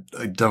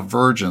a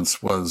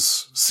divergence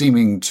was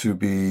seeming to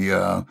be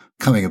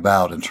coming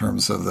about in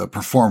terms of the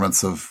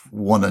performance of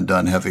one and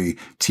done heavy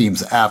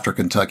teams after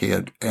Kentucky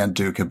and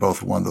Duke had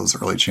both won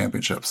those early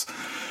championships.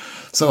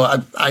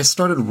 So I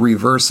started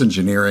reverse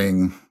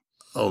engineering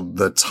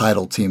the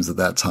title teams at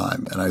that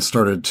time, and I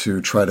started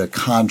to try to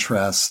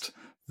contrast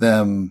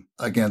them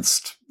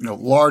against,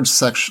 large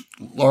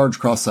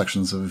cross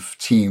sections of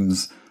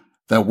teams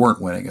that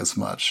weren't winning as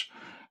much,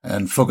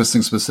 and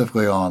focusing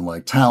specifically on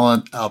like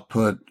talent,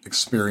 output,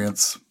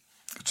 experience,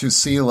 to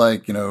see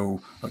like,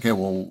 okay,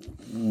 well,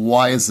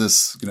 why is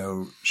this,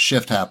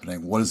 shift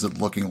happening? What is it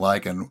looking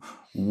like? And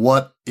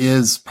what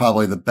is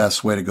probably the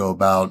best way to go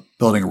about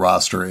building a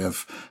roster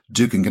if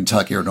Duke and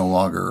Kentucky are no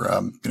longer,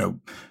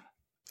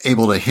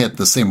 able to hit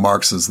the same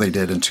marks as they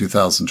did in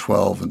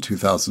 2012 and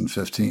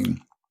 2015.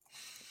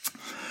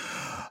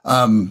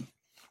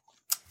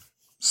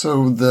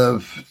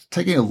 So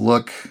taking a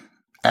look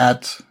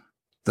at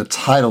the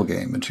title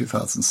game in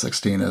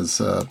 2016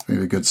 is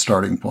maybe a good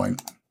starting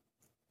point.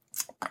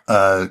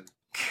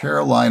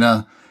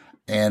 Carolina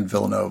and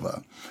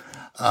Villanova.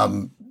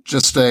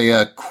 Just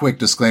a quick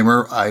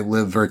disclaimer. I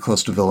live very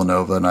close to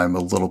Villanova, and I'm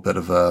a little bit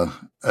of a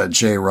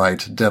Jay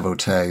Wright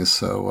devotee.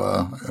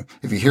 So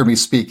if you hear me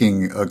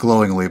speaking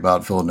glowingly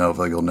about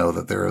Villanova, you'll know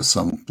that there is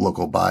some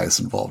local bias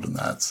involved in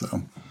that.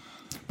 So,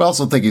 but I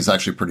also think he's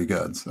actually pretty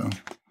good. So,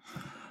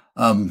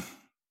 so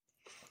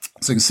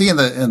you can see in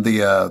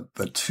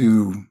the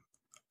two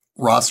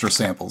roster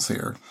samples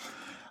here,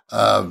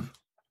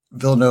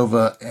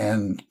 Villanova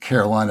and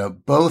Carolina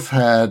both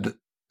had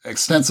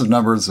extensive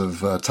numbers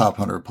of top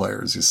 100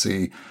 players. You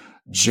see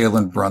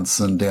Jalen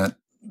Brunson,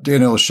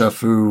 Daniel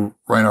Shefu,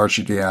 Ryan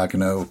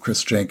Arcidiacono,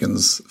 Chris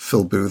Jenkins,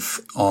 Phil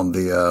Booth on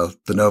the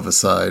Nova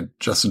side,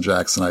 Justin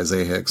Jackson,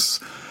 Isaiah Hicks,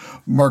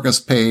 Marcus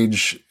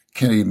Page,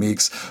 Kennedy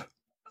Meeks,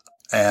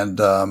 and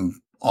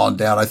on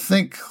down. I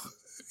think,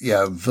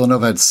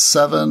 Villanova had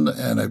 7,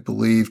 and I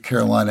believe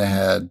Carolina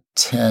had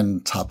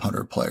 10 top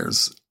 100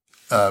 players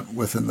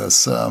within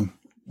this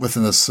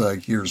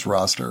year's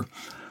roster.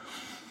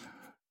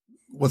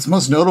 What's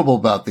most notable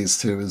about these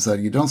two is that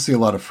you don't see a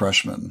lot of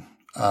freshmen.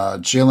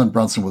 Jalen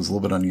Brunson was a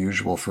little bit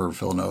unusual for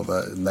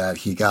Villanova in that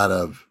he got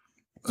a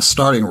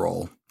starting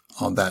role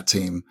on that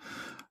team,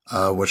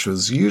 which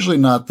was usually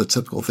not the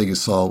typical thing you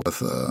saw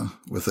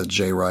with a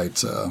Jay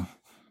Wright,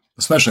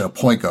 especially a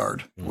point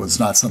guard. Was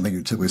not something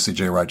you typically see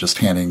Jay Wright just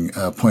handing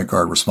point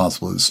guard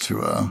responsibilities to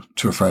a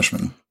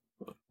freshman.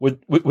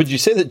 Would you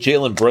say that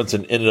Jalen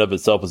Brunson in and of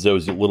itself was a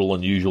little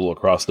unusual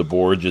across the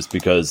board, just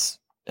because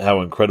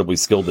how incredibly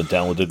skilled and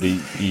talented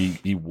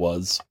he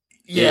was?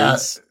 Yeah,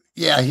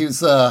 he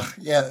was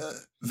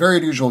very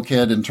unusual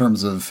kid in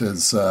terms of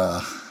his.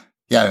 I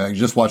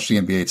just watched the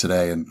NBA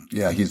today, and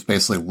he's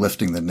basically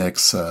lifting the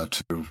Knicks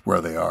to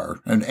where they are,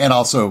 and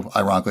also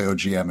ironically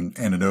OGM and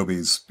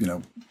Anunoby's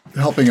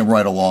helping him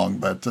right along,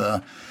 but.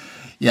 The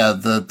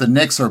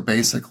Knicks are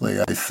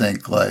basically, I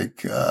think,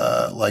 like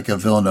a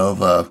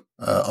Villanova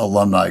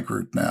alumni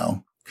group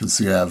now, because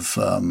you have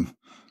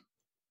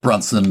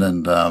Brunson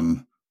and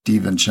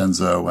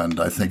DiVincenzo, and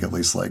I think at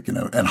least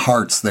and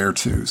Hart's there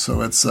too. So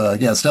it's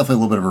it's definitely a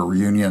little bit of a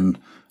reunion,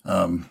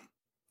 in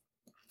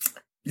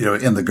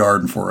the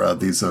Garden for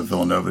these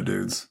Villanova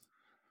dudes.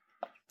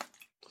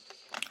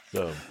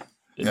 So,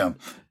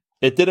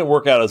 It didn't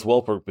work out as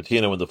well for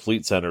Pitino in the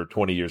Fleet Center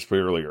 20 years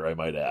earlier, I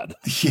might add.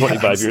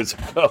 25 years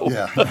ago.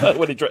 Yeah.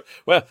 When he tried,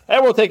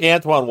 we'll take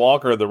Antoine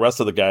Walker and the rest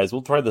of the guys.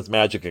 We'll try this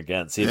magic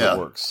again, see if it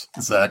works.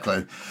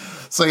 Exactly.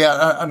 So,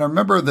 I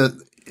remember that.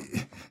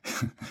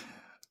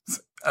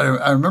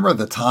 I remember at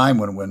the time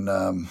when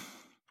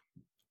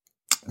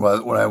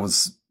I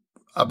was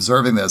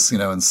observing this,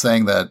 and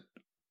saying that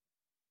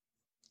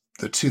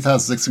the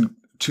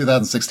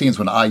 2016 is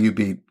when IU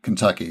beat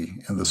Kentucky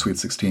in the Sweet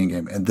 16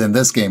 game. And then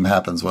this game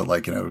happens,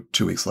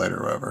 2 weeks later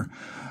or whatever.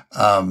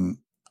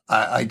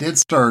 I did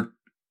start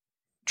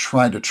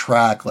trying to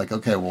track,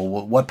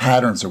 what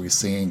patterns are we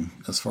seeing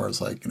as far as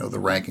the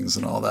rankings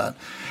and all that.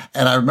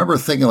 And I remember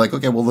thinking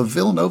the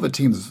Villanova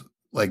teams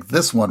like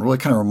this one really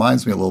kind of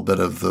reminds me a little bit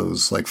of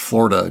those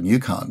Florida and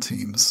UConn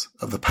teams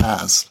of the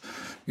past.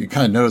 You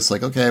kind of notice say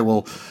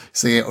Ochefu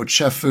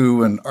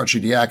and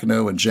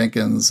Arcidiacono and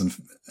Jenkins and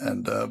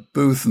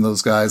Booth and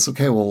those guys.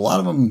 Okay, well, a lot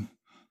of them,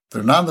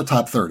 they're not in the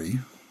top 30.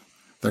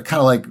 They're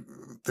kind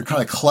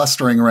of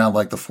clustering around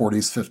the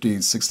 40s, 50s,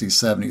 60s,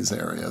 70s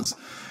areas.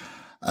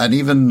 And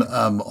even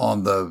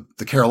on the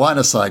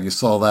Carolina side, you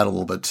saw that a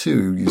little bit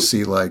too. You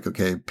see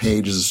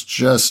Page is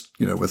just,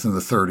 within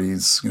the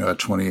 30s, at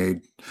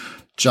 28,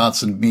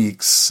 Johnson,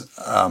 Meeks,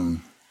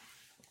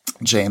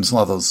 James, a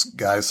lot of those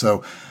guys.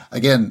 So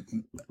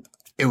again,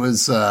 it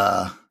was,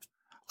 I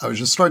was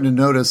just starting to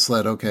notice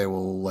that,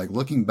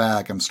 looking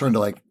back, I'm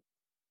starting to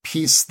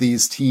piece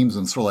these teams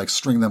and sort of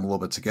string them a little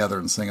bit together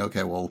and saying,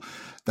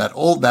 that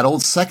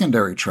old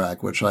secondary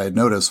track, which I had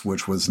noticed,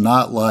 which was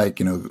not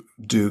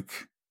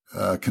Duke,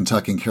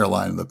 Kentucky and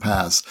Carolina in the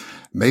past.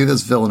 Maybe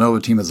this Villanova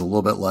team is a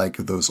little bit like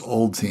those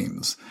old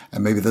teams.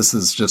 And maybe this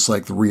is just the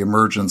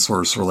reemergence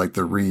or sort of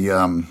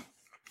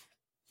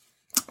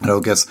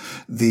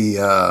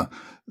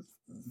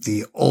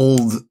the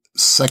old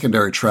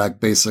secondary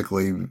track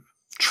basically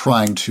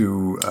trying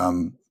to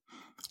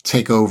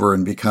take over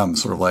and become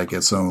sort of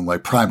its own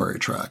primary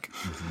track.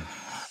 Mm-hmm.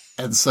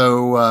 And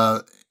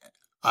so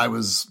I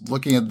was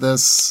looking at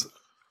this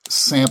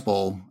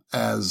sample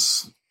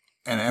as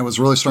and I was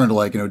really starting to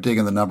like, dig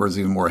in the numbers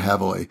even more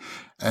heavily.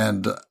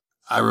 And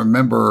I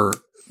remember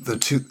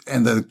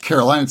the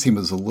Carolina team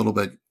was a little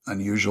bit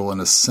unusual in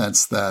a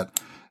sense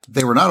that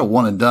they were not a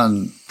one and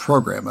done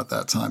program at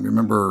that time. You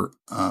remember,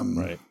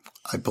 Right.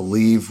 I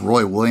believe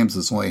Roy Williams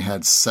has only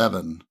had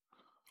 7.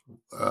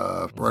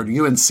 Or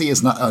UNC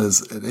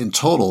is in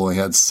total only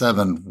had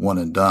 7 one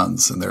and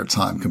dones in their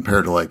time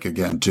compared to like,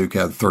 again, Duke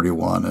had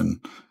 31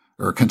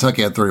 or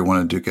Kentucky had 31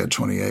 and Duke had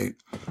 28.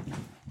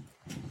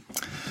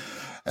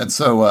 And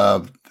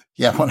so,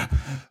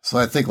 so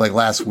I think like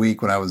last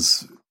week when I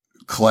was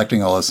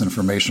collecting all this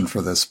information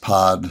for this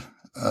pod,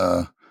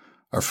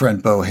 our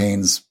friend Bo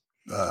Haynes,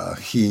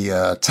 he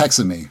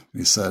texted me.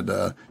 He said,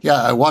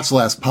 I watched the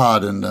last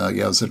pod and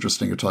it was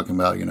interesting. You're talking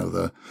about,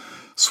 the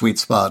sweet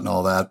spot and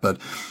all that. But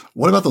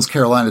what about those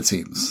Carolina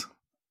teams?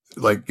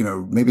 Like,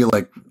 maybe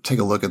like take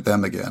a look at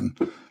them again,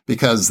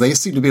 because they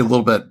seem to be a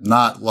little bit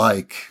not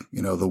like,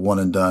 the one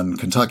and done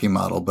Kentucky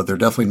model, but they're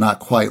definitely not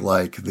quite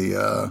like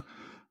the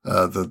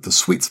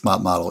sweet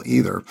spot model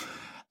either.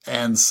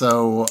 And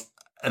so,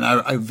 and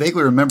I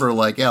vaguely remember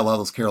like, a lot of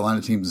those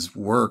Carolina teams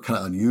were kind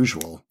of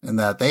unusual in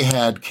that they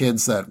had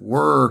kids that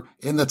were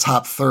in the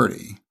top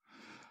 30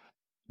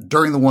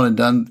 during the one and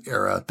done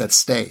era that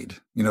stayed,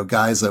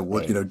 guys that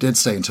would, did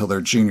stay until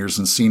their juniors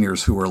and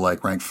seniors who were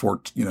like ranked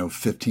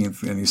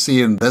 15th. And you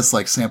see in this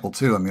like sample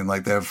too, I mean,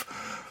 like they have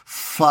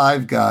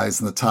 5 guys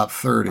in the top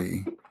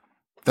 30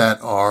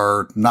 that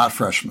are not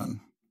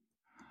freshmen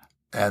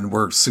and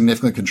were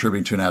significantly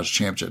contributing to a national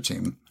championship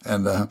team.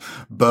 And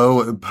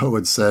Bo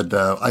had said,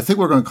 I think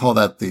we're going to call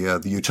that the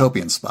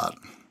utopian spot.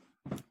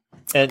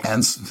 And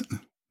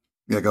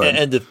yeah, go ahead.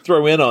 And to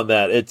throw in on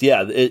that,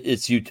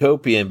 it's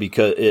utopian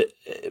because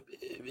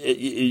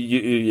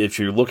if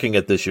you're looking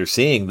at this, you're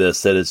seeing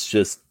this, that it's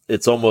just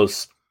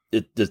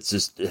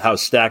how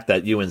stacked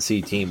that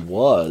UNC team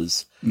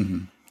was.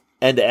 Mm-hmm.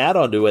 And to add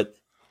on to it,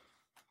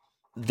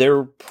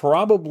 they're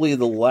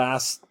the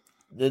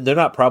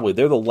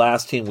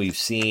last team we've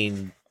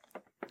seen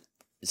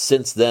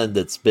since then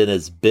that's been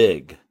as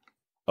big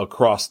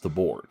across the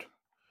board.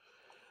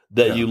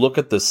 That you look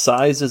at the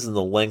sizes and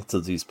the lengths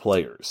of these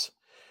players.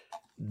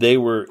 They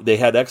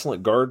had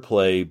excellent guard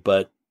play,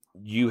 but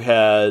you just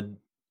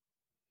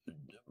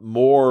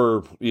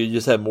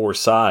had more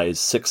size,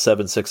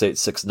 6'7", 6'8",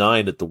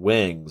 6'9" at the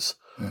wings,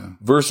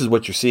 versus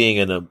what you're seeing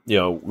in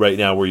right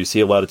now where you see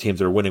a lot of teams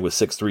that are winning with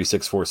 6'3",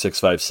 6'4",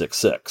 6'5",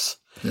 6'6".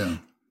 Yeah.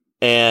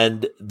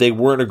 And they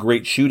weren't a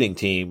great shooting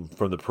team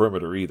from the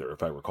perimeter either,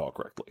 if I recall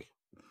correctly.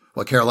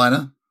 What,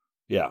 Carolina?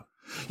 Yeah.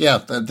 Yeah,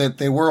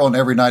 they were on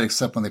every night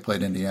except when they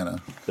played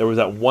Indiana. There was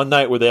that one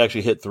night where they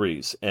actually hit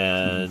threes,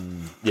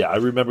 and I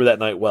remember that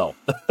night well.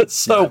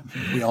 So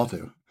we all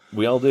do.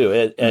 We all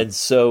do. And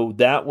so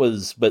that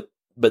was, but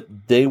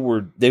they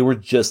were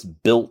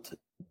just built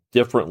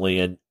differently,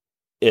 and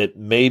it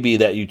may be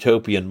that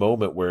utopian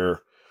moment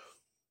where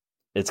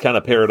it's kind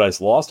of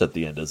paradise lost at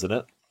the end, isn't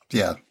it?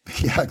 Yeah,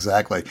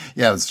 exactly.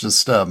 Yeah, it's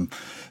just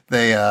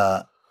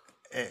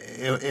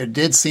it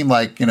did seem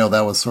like,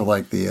 that was sort of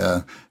like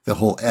the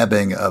whole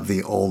ebbing of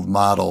the old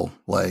model.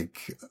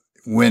 Like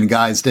when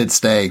guys did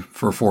stay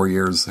for 4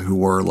 years who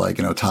were like,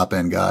 top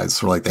end guys,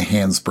 sort of like the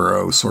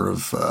Hansborough sort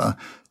of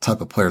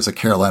type of players that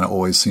Carolina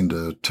always seemed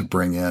to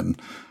bring in,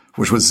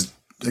 which was,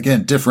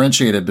 again,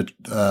 differentiated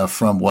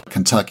from what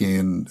Kentucky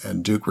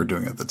and Duke were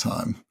doing at the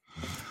time.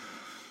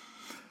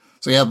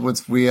 So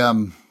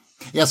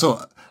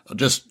so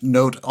just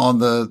note on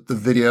the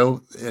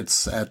video,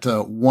 it's at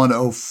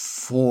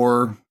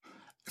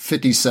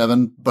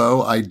 104:57.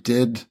 Bo, I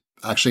did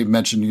actually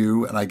mention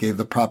you, and I gave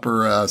the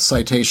proper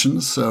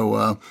citations,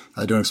 so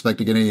I don't expect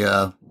to get any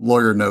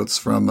lawyer notes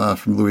from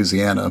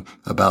Louisiana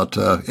about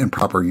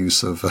improper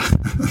use of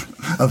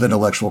of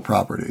intellectual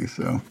property.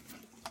 So.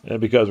 And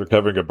because we're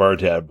covering a bar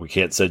tab, we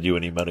can't send you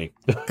any money.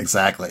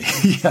 Exactly.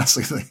 Yes.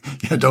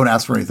 Yeah, don't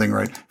ask for anything,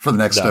 right, for the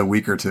next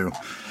week or two.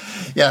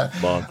 Yeah.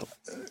 Month.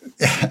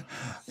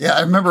 Yeah,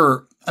 I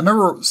remember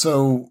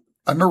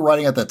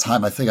writing at that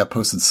time, I think I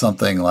posted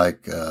something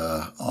like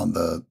on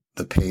the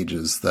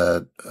pages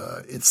that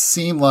it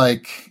seemed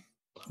like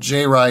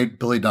Jay Wright,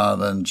 Billy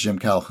Donovan, Jim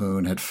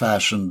Calhoun had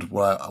fashioned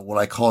what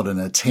I called an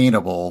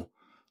attainable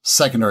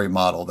secondary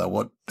model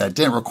that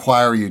didn't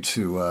require you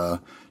to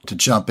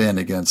jump in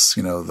against,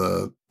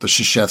 the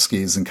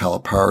Krzyzewskis and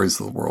Calipari's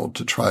of the world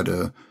to try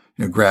to,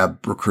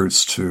 grab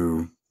recruits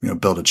to,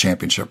 build a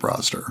championship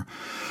roster.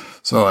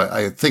 So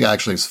I think I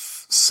actually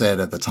said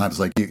at the time, it's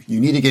like you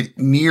need to get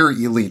near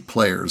elite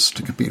players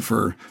to compete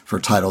for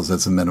titles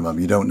as a minimum.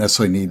 You don't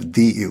necessarily need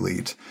the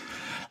elite.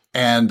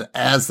 And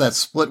as that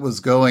split was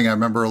going, I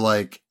remember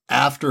like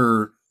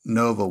after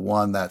Nova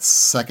won that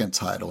second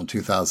title in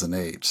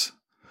 2008,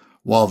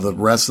 while the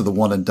rest of the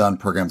one and done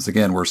programs,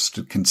 again, were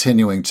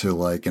continuing to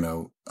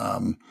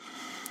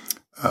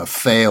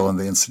fail in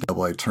the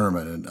NCAA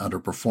tournament and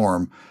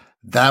underperform.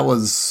 That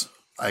was,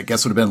 I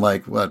guess, would have been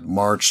like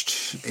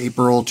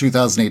April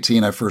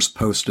 2018. I first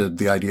posted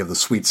the idea of the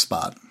sweet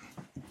spot.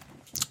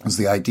 It was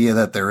the idea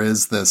that there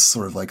is this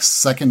sort of like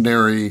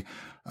secondary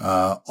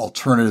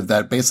alternative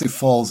that basically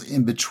falls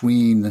in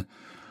between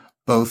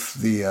both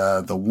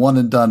the one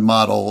and done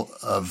model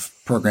of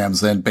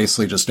programs and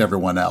basically just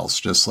everyone else,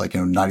 just like,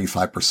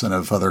 95%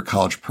 of other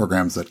college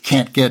programs that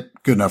can't get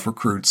good enough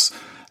recruits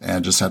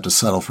and just have to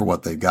settle for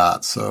what they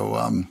got.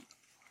 So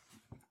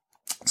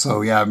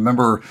yeah, I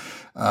remember,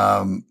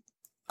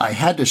 I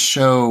had to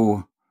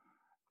show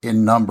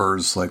in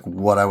numbers, like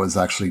what I was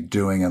actually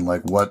doing and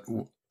like what,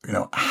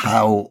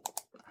 how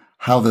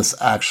this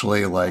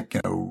actually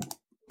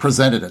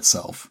presented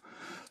itself.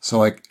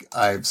 So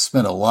I've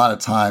spent a lot of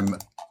time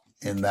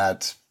in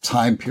that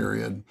time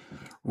period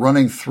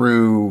running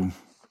through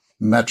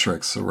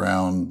metrics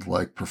around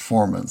like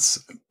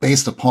performance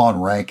based upon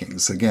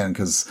rankings again,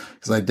 because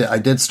I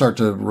did start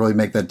to really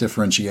make that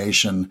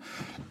differentiation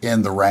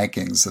in the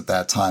rankings at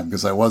that time,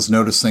 because I was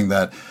noticing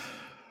that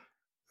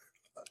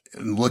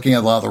looking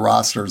at a lot of the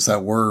rosters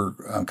that were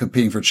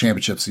competing for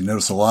championships, you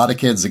notice a lot of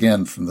kids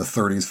again from the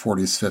 30s,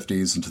 40s,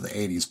 50s into the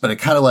 80s, but it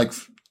kind of like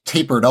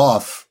tapered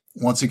off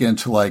once you get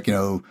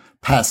into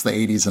past the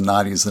 80s and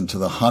 90s into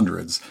the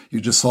hundreds. You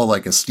just saw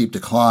like a steep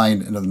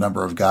decline in the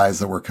number of guys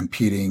that were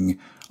competing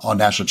on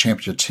national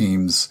championship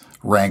teams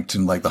ranked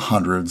in like the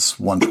hundreds,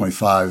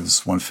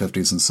 125s,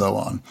 150s, and so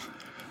on.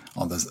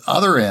 On the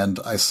other end,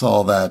 I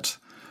saw that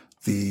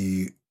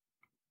the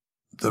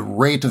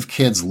rate of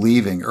kids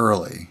leaving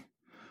early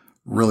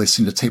really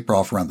seemed to taper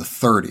off around the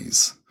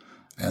 30s.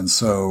 And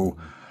so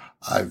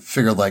I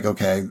figured like,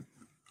 okay,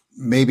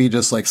 maybe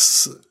just like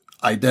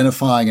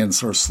identifying and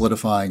sort of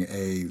solidifying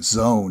a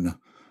zone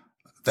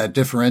that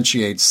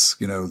differentiates,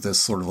 this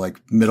sort of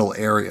like middle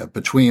area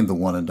between the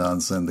one and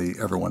dones and the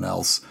everyone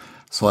else.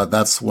 So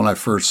that's when I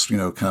first,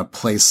 kind of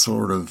placed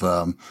sort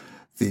of,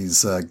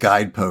 these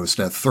guideposts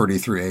at 30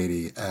 through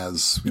 80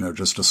 as,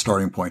 just a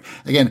starting point.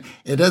 Again,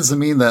 it doesn't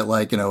mean that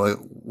like,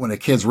 when a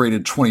kid's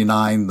rated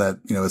 29, that,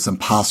 it's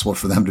impossible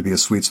for them to be a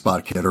sweet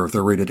spot kid, or if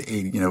they're rated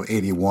 80,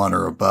 81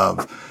 or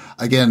above.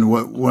 Again,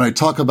 when I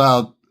talk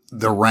about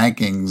the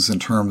rankings in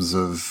terms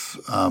of,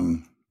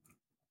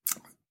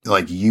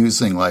 like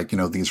using like,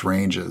 these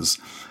ranges,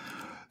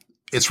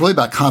 it's really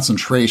about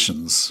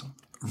concentrations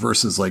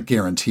versus like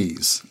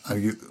guarantees.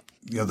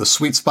 The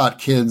sweet spot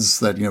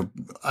kids that,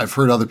 I've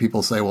heard other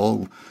people say,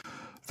 well,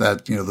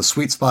 that, the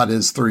sweet spot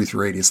is 30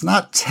 through 80. It's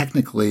not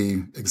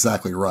technically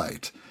exactly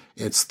right.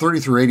 It's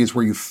 30 through 80 is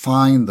where you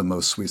find the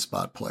most sweet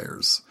spot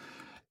players.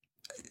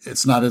 But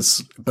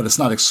it's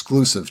not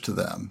exclusive to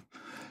them.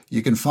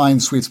 You can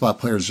find sweet spot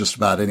players just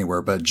about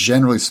anywhere, but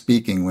generally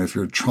speaking, if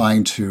you're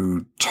trying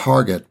to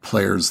target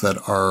players that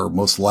are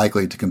most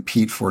likely to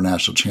compete for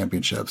national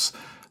championships,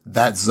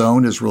 that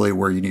zone is really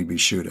where you need to be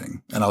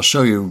shooting. And I'll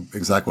show you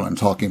exactly what I'm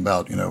talking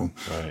about,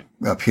 right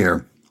up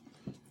here.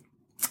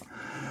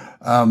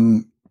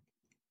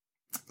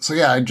 So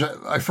yeah,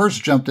 I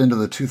first jumped into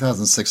the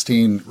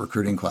 2016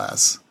 recruiting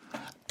class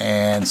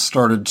and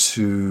started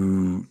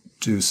to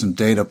do some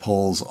data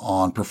polls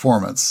on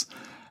performance.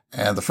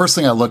 And the first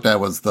thing I looked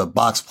at was the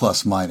box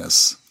plus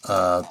minus,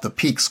 the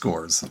peak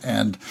scores.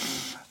 And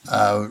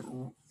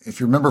if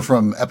you remember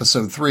from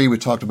episode 3, we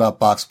talked about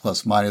box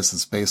plus minus.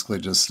 It's basically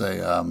just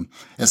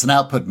it's an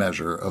output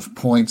measure of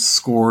points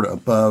scored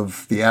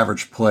above the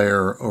average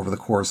player over the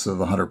course of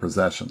 100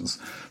 possessions.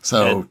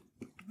 So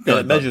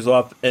it measures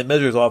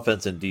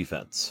offense and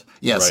defense.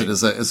 Yes, right?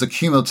 It is a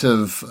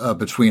cumulative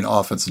between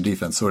offense and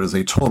defense. So it is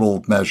a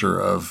total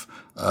measure of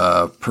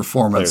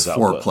performance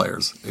for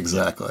players.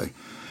 Exactly. Yeah.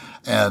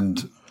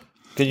 And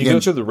can you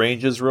go through the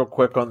ranges real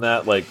quick on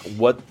that? Like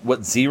what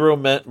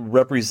 0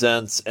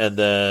 represents, and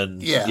then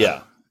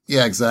yeah,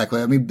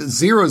 exactly. I mean,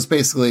 0 is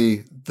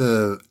basically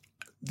the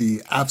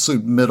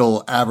absolute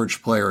middle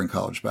average player in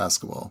college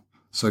basketball.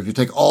 So if you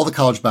take all the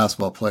college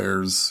basketball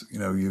players,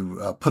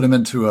 you put them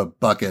into a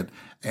bucket,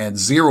 and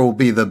 0 will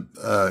be the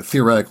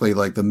theoretically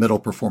like the middle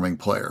performing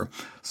player.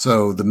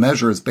 So the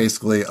measure is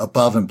basically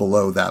above and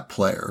below that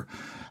player,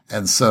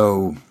 and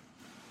so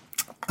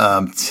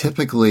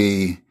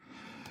typically,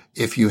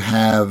 if you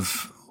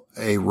have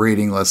a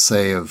rating, let's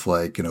say of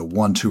like,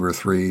 1, 2, or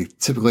 3,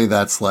 typically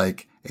that's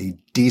like a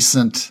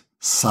decent,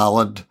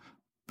 solid,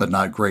 but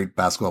not great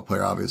basketball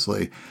player,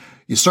 obviously.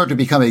 You start to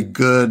become a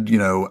good,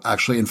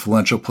 actually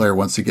influential player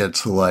once you get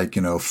to like,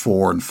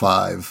 4 and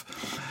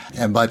 5.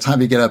 And by the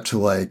time you get up to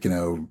like,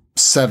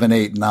 7,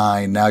 8,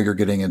 9, now you're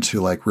getting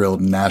into like real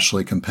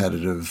nationally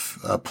competitive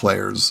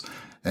players.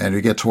 And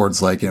you get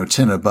towards like, 10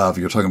 and above,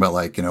 you're talking about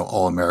like,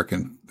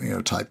 all-American,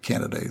 type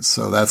candidates.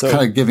 So that's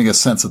kind of giving a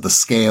sense of the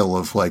scale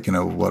of like,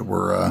 what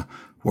we're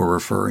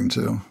referring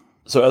to.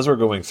 So as we're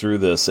going through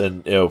this,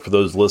 and, for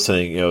those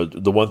listening,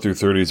 the 1 through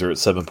 30s are at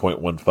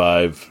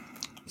 7.15,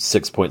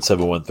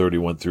 6.71,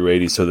 31 through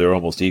 80. So they're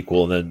almost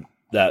equal. And then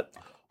that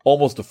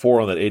almost a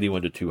 4 on that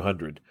 81 to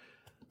 200.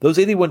 Those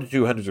 81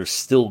 to 200s are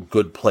still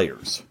good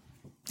players.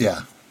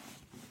 Yeah,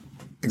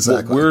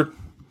 exactly. What we're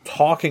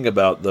talking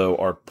about, though,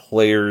 are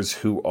players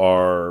who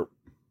are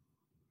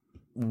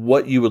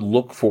what you would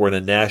look for in a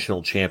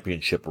national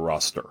championship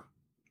roster.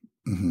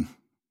 Mm-hmm.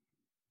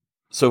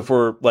 So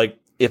for like,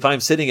 if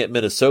I'm sitting at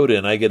Minnesota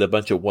and I get a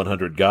bunch of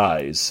 100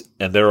 guys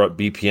and they're at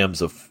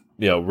BPMs of,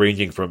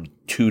 ranging from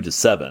 2 to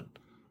 7,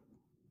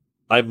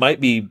 I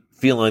might be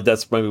feeling like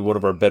that's maybe one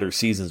of our better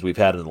seasons we've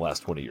had in the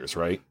last 20 years,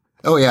 right?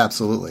 Oh yeah,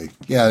 absolutely.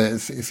 Yeah.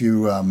 If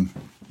you,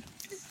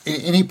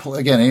 any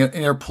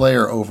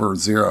player over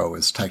 0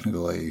 is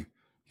technically,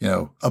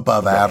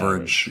 above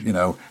average,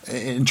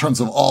 in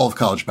terms of all of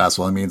college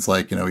basketball. I mean, it's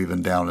like,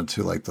 even down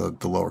into like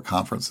the lower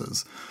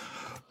conferences.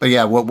 But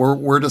yeah, what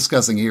we're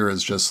discussing here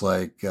is just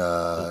like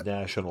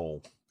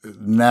national,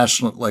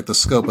 like the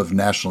scope of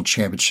national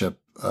championship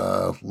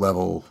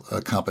level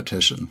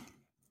competition.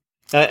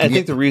 I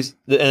think the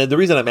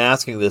reason I'm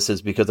asking this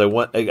is because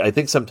I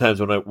think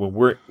sometimes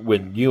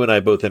when you and I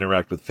both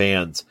interact with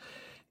fans,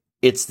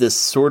 it's this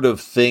sort of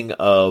thing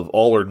of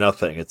all or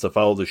nothing. It's a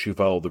follow the shoe,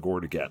 follow the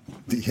gourd again.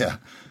 Yeah.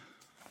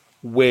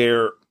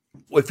 Where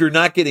if you're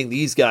not getting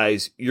these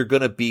guys, you're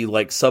going to be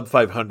like sub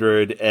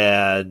 500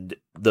 and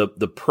the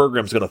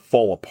program's going to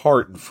fall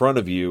apart in front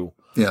of you.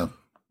 Yeah.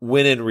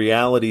 When in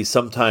reality,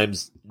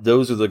 sometimes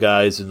those are the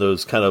guys in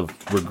those kind of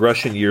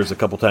regression years a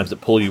couple times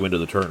that pull you into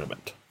the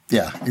tournament.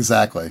 Yeah,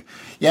 exactly.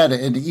 Yeah.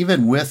 And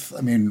even with,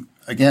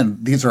 again,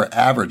 these are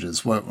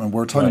averages. When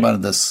we're talking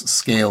about this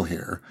scale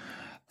here,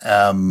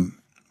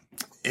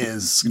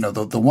 is,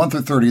 the 1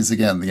 through 30s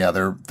again. Yeah.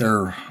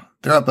 They're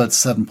up at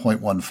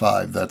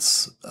 7.15.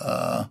 That's,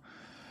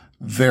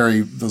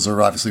 those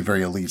are obviously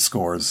very elite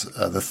scores.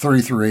 The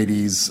 30 through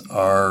 80s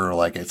are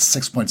like at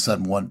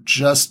 6.71,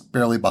 just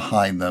barely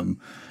behind them.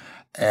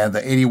 And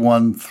the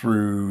 81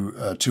 through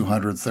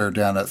 200s, they're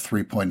down at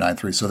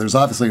 3.93. So there's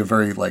obviously a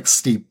very like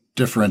steep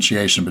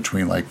differentiation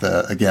between like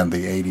the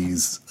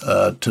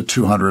 80s to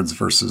 200s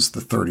versus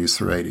the 30s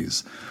through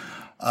 80s.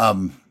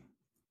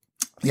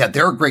 Yeah,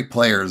 there are great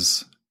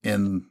players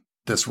in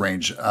this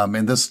range.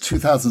 In this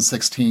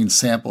 2016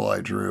 sample I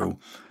drew,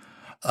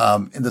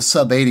 in the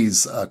sub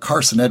 80s,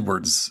 Carson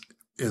Edwards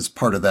is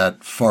part of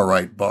that far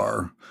right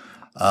bar.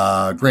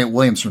 Grant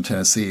Williams from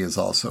Tennessee is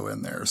also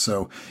in there.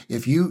 So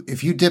if you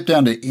dip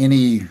down to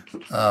any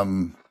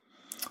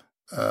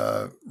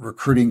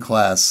recruiting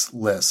class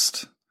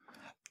list,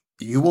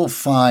 you will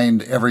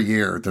find every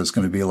year there's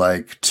going to be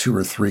like 2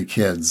 or 3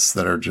 kids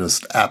that are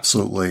just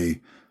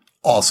absolutely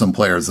awesome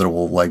players that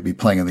will like be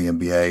playing in the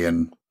NBA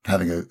and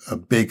having a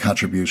big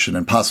contribution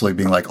and possibly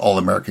being like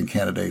All-American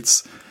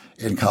candidates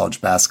in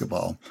college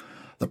basketball.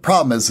 The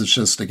problem is it's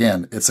just,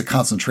 again, it's a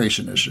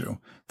concentration issue.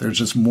 There's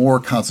just more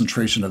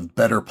concentration of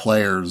better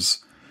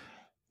players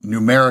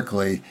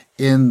numerically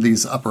in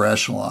these upper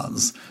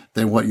echelons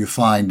than what you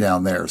find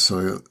down there.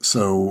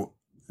 So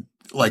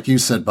like you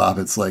said, Bob,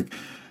 it's like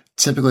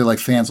typically like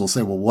fans will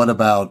say, well, what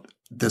about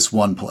this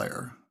one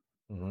player?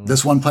 Mm-hmm.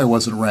 This one player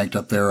wasn't ranked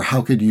up there.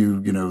 How could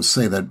you,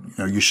 say that,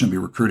 you shouldn't be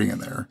recruiting in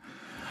there?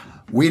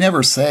 We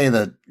never say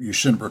that you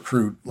shouldn't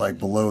recruit like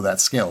below that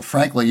scale.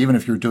 Frankly, even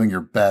if you're doing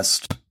your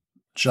best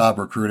job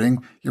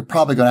recruiting, you're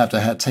probably going to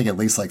have to take at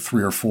least like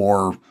 3 or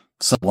 4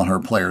 sub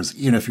 100 players,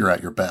 even if you're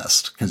at your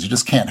best, because you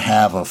just can't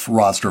have a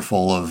roster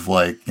full of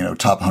like,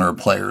 top 100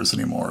 players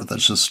anymore.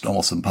 That's just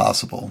almost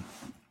impossible.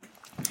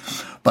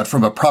 But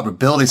from a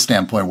probability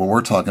standpoint, what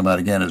we're talking about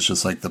again is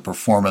just like the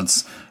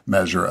performance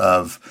measure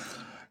of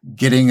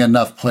getting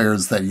enough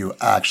players that you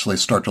actually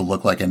start to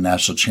look like a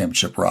national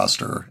championship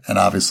roster. And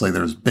obviously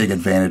there's big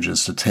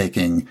advantages to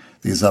taking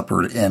these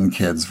upper end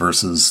kids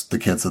versus the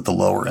kids at the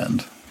lower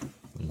end.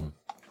 Mm-hmm.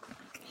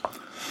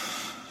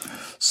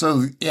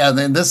 So yeah,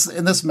 then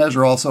in this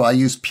measure also, I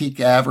use peak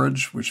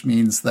average, which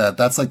means that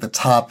that's like the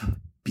top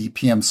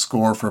BPM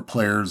score for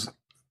players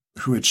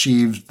who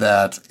achieved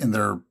that in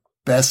their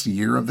best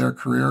year of their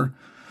career.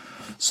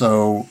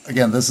 So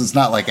again, this is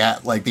not like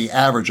the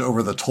average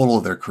over the total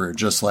of their career,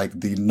 just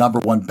like the number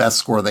one best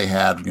score they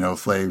had.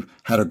 If they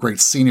had a great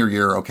senior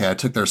year, okay, I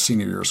took their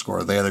senior year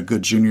score. They had a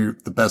good junior,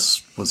 the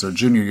best was their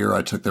junior year,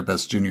 I took their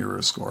best junior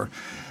year score.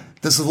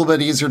 This is a little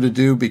bit easier to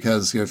do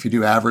because if you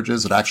do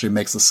averages, it actually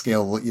makes the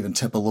scale even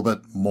tip a little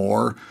bit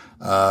more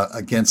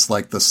against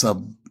like the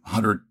sub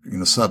 100,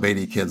 sub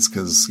 80 kids,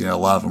 because a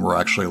lot of them were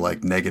actually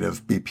like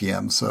negative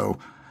BPM. So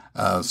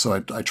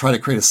I try to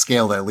create a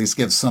scale that at least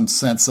gives some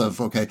sense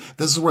of, okay,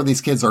 this is where these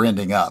kids are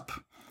ending up.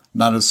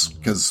 Not as,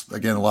 because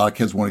again, a lot of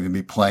kids won't even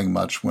be playing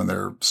much when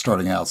they're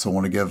starting out. So I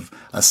want to give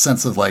a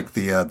sense of like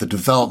the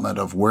development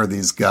of where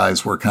these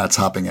guys were kind of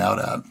topping out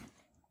at.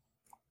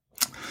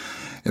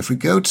 If we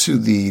go to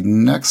the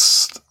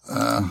next,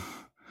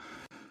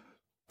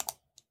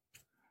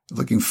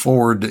 looking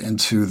forward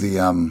into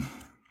the,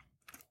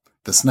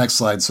 this next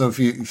slide. So if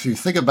you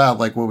think about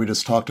like what we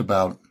just talked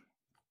about,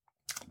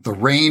 the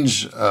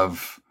range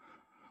of,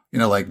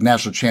 like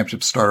national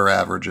championship starter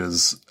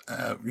averages,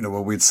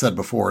 what we'd said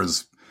before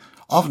is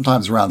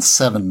oftentimes around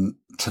 7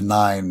 to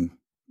 9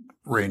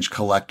 range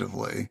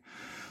collectively.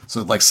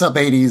 So like sub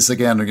 80s,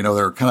 again,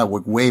 they're kind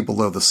of way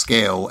below the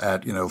scale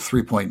at,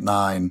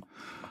 3.9.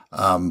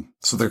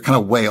 So they're kind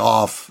of way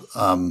off,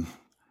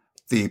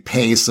 the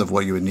pace of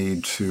what you would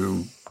need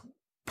to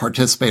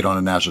participate on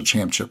a national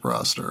championship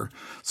roster.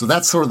 So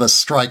that's sort of the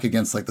strike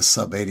against like the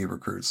sub 80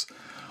 recruits.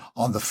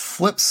 On the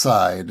flip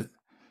side,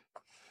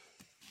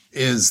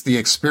 is the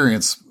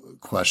experience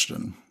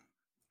question.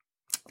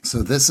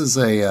 So this is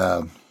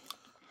a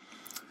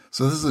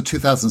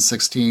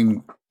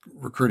 2016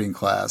 recruiting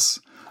class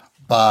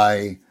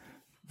by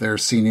their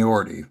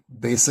seniority.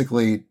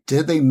 Basically,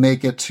 did they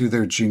make it to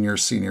their junior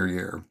senior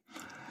year?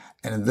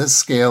 And in this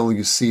scale,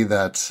 you see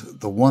that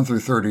the 1 through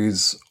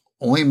 30s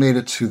only made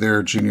it to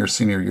their junior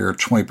senior year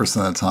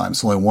 20% of the time.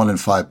 So only 1 in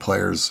 5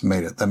 players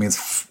made it. That means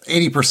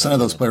 80% of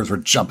those players were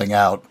jumping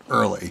out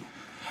early.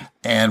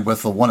 And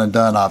with the one and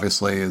done,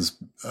 obviously, is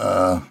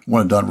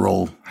one and done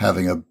rule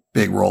having a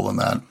big role in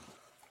that.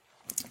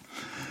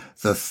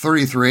 The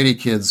 30 through 80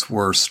 kids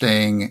were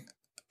staying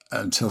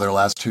until their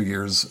last 2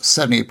 years,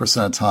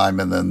 78% of the time,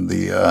 and then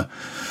the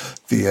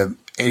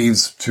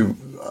 80s to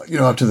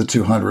up to the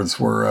 200s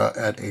were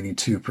at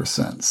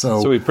 82%.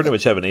 So we pretty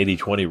much have an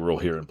 80-20 rule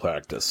here in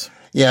practice.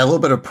 Yeah, a little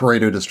bit of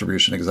Pareto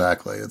distribution.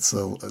 Exactly.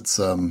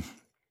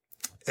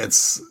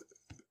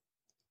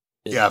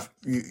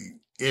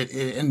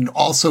 And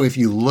also if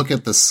you look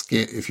at the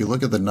scale, if you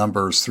look at the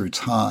numbers through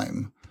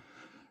time,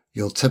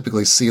 you'll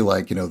typically see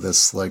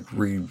this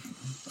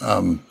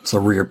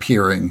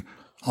reappearing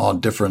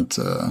on different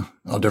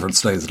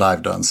studies that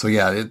I've done. So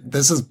yeah,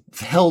 this is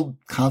held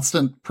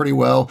constant pretty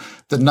well.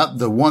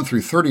 The 1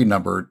 through 30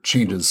 number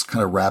changes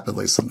kind of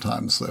rapidly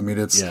sometimes. I mean,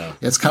 it's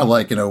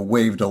kind of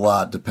waved a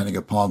lot depending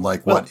upon what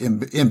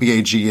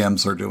NBA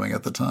GMs are doing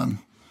at the time.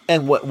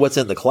 And what's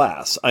in the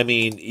class? I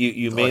mean,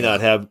 you may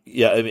not have,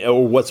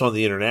 or what's on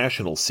the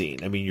international scene.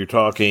 I mean, you're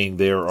talking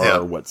there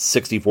are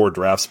 64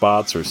 draft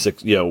spots or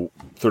 32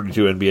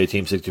 NBA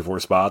teams,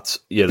 64 spots.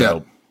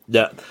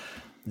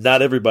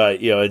 Not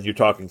everybody, and you're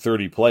talking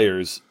 30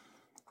 players.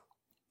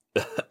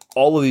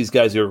 All of these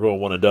guys who are going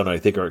one and done, I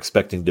think, are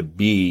expecting to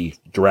be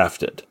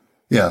drafted.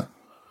 Yeah,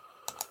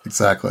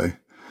 exactly.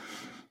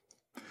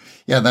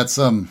 Yeah, that's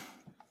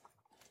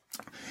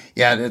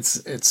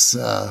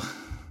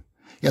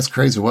it's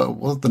crazy.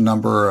 What the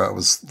number I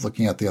was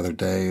looking at the other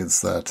day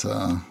is that,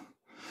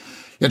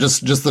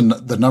 just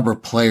the number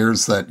of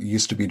players that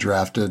used to be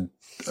drafted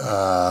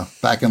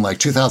back in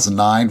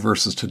 2009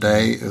 versus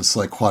today is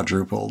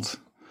quadrupled.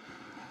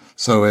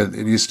 So it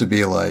used to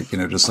be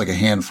just a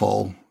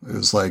handful. It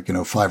was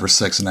 5 or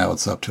 6, and now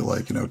it's up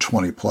to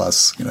 20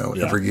 plus,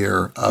 every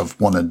year of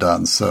one and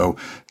done. So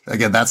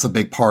again, that's a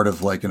big part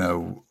of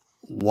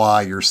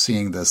why you're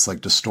seeing this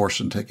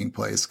distortion taking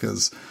place,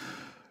 because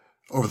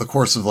over the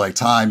course of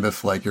time,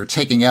 if you're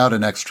taking out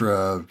an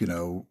extra,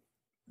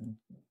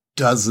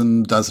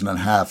 dozen and a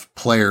half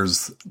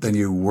players than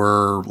you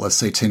were, let's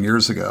say 10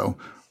 years ago,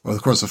 over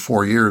the course of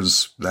 4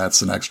 years,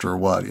 that's an extra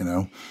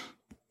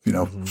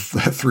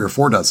 3 or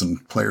 4 dozen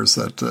players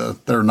that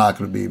they're not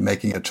going to be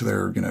making it to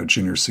their,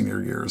 junior,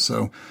 senior year.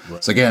 So,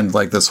 So again,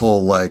 this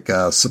whole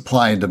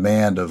supply and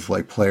demand of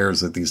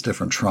players at these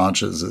different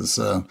tranches is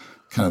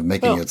kind of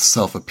making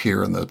itself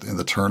appear in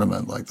the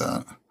tournament like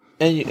that.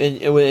 And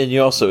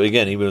you also,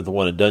 again, even with the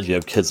one and done, you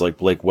have kids like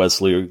Blake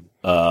Wesley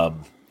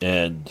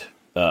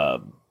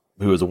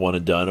who is a one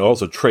and done.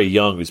 Also, Trae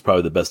Young, who's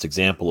probably the best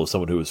example of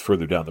someone who is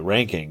further down the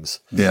rankings.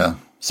 Yeah.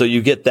 So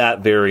you get that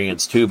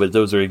variance too, but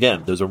those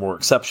are more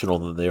exceptional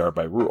than they are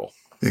by rule.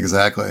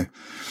 Exactly.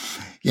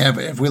 Yeah,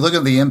 but if we look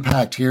at the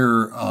impact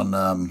here on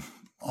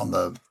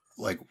the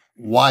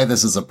why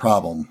this is a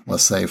problem,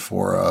 let's say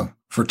for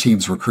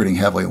teams recruiting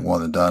heavily in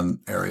one and done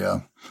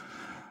area,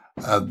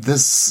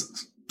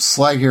 this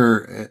slide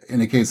here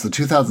indicates the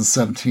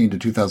 2017 to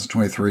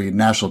 2023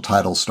 national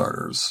title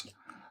starters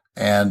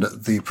and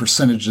the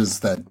percentages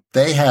that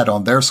they had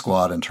on their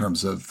squad in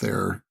terms of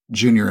their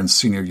junior and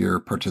senior year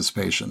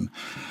participation.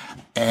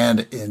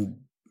 And in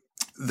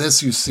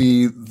this, you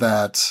see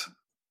that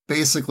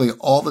basically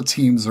all the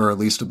teams are at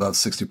least above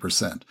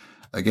 60%.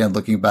 Again,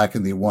 looking back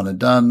in the one and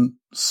done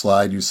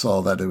slide, you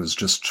saw that it was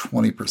just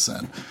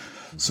 20%.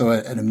 So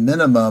at a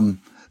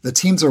minimum, the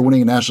teams that are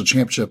winning a national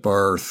championship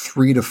are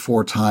 3 to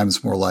 4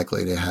 times more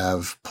likely to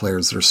have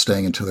players that are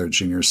staying until their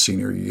junior,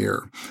 senior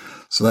year.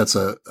 So that's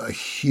a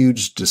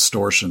huge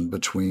distortion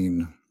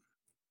between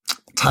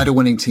title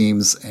winning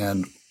teams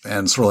and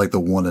sort of the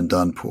one and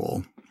done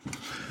pool.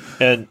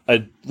 And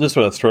I just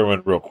want to throw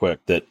in real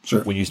quick that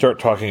Sure. When you start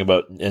talking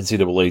about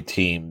NCAA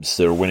teams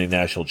that are winning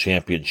national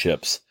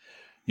championships,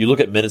 you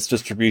look at minutes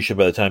distribution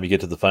by the time you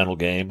get to the final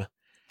game,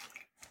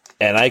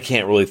 and I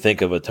can't really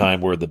think of a time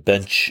where the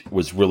bench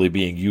was really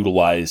being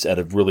utilized at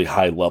a really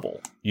high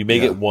level. You may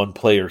get one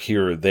player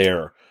here or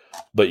there,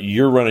 but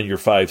you're running your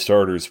 5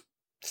 starters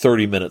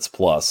 30 minutes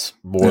plus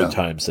more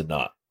times than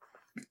not.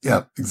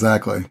 Yeah,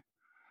 exactly.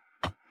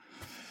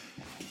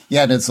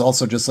 Yeah, and it's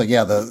also just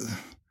the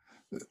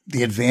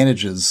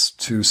advantages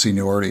to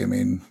seniority. I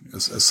mean,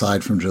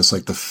 aside from just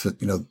the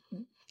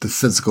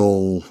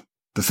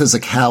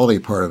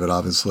physicality part of it,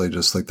 obviously,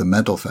 just the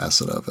mental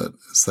facet of it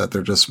is that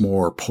they're just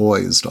more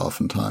poised.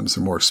 Oftentimes,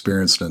 they're more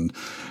experienced, and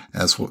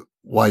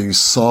why you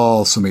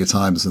saw so many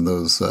times in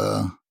those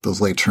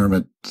late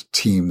tournament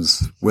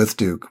teams with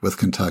Duke, with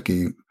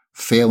Kentucky,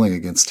 failing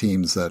against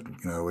teams that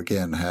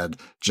again had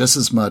just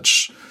as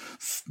much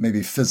maybe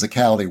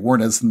physicality,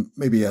 weren't as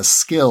maybe as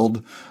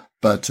skilled,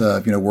 but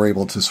we're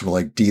able to sort of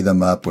like D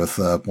them up with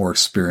more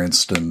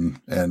experienced and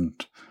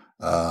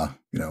at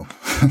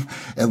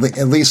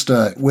least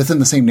within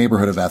the same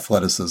neighborhood of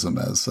athleticism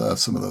as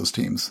some of those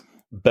teams.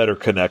 Better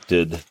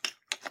connected,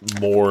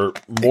 more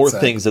Exactly.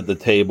 things at the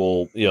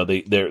table.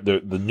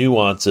 The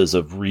nuances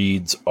of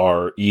reads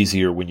are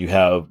easier when you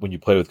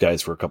play with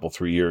guys for a couple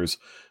 3 years.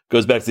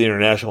 Goes back to the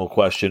international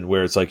question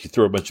where it's like you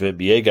throw a bunch of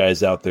NBA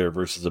guys out there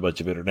versus a bunch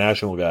of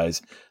international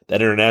guys.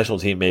 That international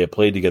team may have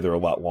played together a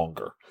lot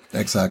longer.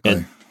 Exactly.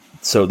 And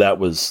so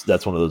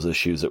that's one of those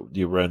issues that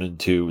you run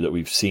into that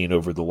we've seen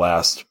over the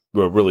last,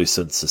 really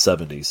since the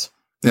 70s.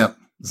 Yeah,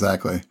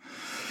 exactly.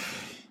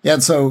 Yeah.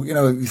 And so,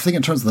 if you think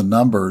in terms of the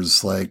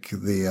numbers, like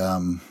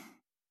the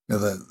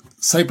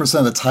 70%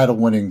 of the title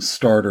winning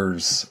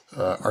starters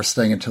are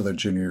staying until their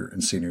junior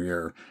and senior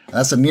year. And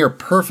that's a near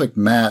perfect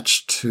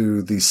match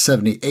to the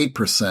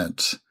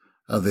 78%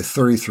 of the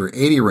 30 through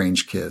 80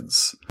 range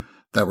kids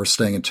that were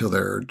staying until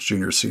their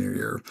junior, senior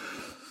year.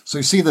 So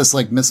you see this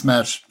like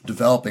mismatch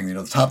developing.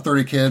 The top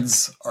 30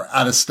 kids are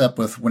out of step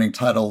with winning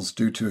titles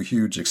due to a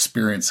huge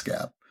experience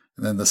gap.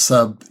 And then the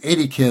sub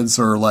 80 kids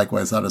are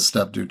likewise out of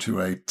step due to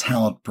a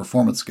talent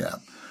performance gap.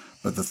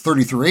 But the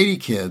 30 through 80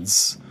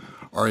 kids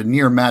are a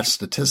near match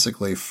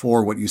statistically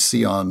for what you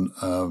see on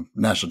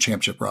national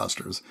championship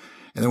rosters.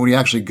 And then when you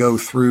actually go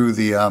through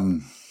the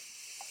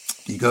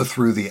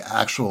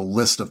actual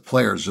list of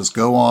players, just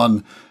go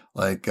on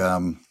like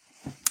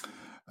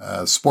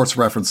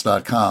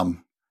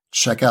sportsreference.com,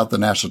 check out the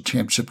national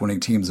championship winning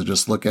teams and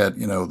just look at,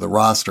 the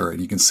roster, and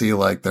you can see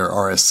like their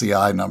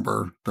RSCI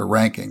number, their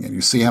ranking, and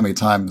you see how many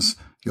times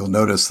you'll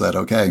notice that,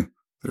 okay,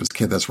 there's a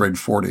kid that's rated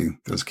 40,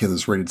 there's a kid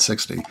that's rated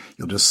 60.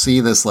 You'll just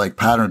see this like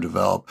pattern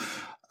develop.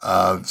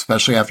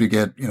 Especially after you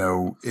get,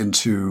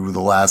 into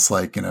the last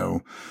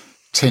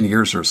 10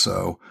 years or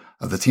so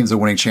of the teams that are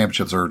winning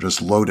championships are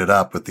just loaded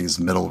up with these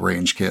middle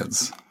range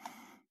kids.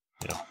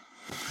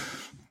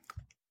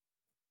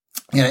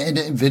 Yeah.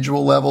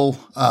 Individual level,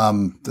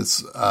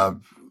 this, what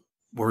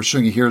we're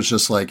showing you here is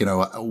just like,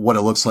 what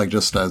it looks like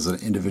just as an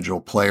individual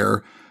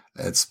player.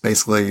 It's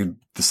basically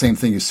the same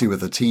thing you see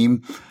with a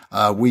team.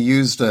 We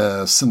used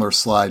a similar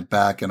slide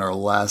back in our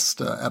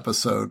last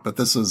episode, but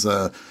this is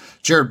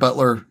Jared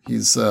Butler.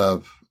 He's,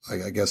 I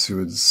guess you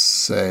would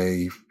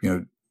say,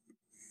 kind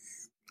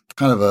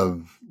of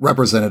a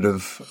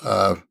representative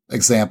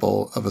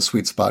example of a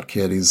sweet spot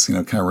kid. He's,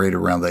 kind of rated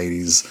around the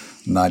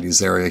 80s,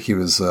 90s area. He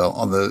was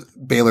on the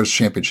Baylor's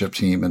championship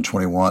team in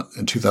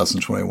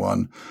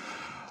 2021.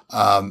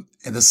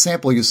 In the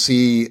sample, you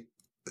see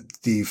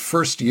the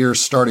first year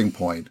starting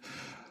point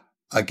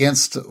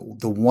against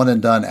the one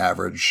and done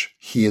average.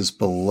 He is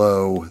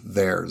below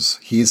theirs.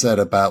 He's at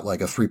about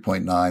like a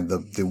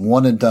 3.9. The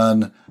one and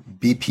done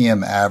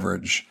BPM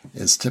average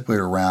is typically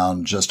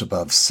around just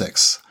above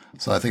 6.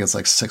 So I think it's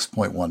like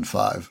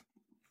 6.15.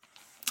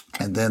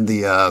 And then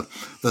the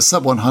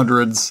sub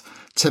 100s,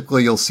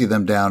 typically you'll see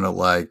them down at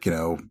like,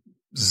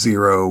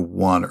 0,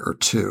 1, or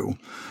 2.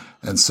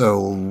 And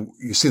so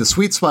you see the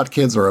sweet spot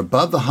kids are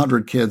above the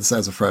 100 kids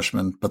as a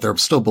freshman, but they're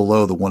still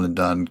below the one and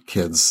done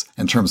kids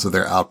in terms of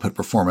their output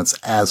performance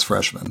as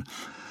freshmen.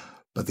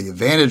 But the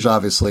advantage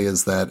obviously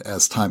is that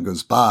as time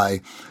goes by,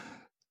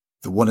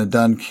 the one and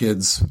done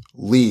kids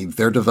leave.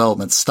 Their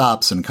development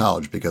stops in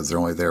college because they're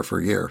only there for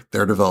a year.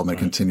 Their development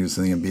continues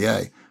in the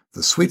NBA.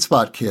 The sweet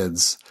spot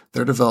kids,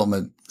 their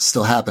development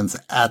still happens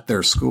at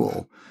their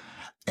school.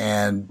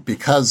 And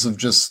because of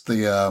just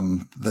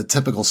the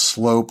typical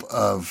slope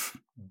of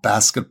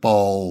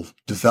basketball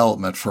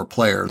development for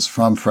players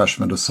from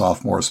freshman to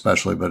sophomore,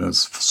 especially, but as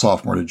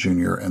sophomore to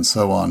junior and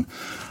so on.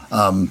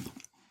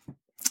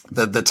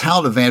 The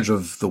talent advantage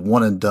of the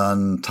one and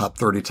done top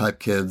 30 type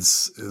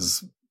kids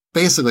is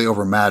basically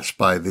overmatched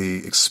by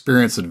the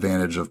experience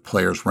advantage of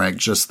players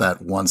ranked just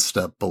that one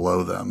step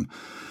below them.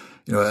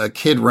 A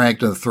kid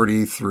ranked in the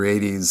 30 through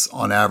 80s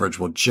on average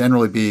will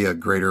generally be a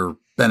greater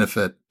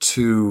benefit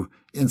to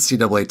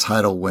NCAA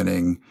title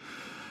winning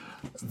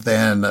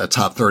than a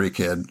top 30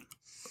 kid.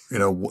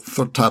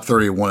 Top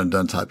 30 one and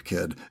done type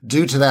kid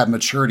due to that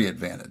maturity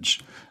advantage.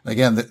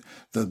 Again,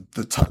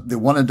 the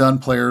one and done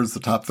players,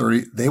 the top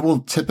 30, they will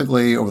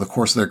typically over the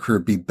course of their career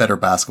be better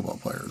basketball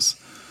players.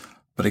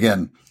 But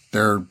again,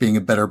 they're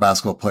being better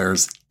basketball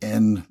players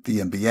in the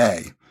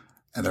NBA,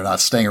 and they're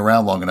not staying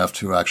around long enough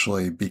to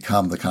actually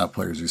become the kind of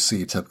players you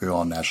see typically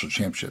on national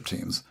championship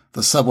teams.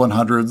 The sub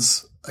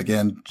 100s,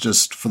 again,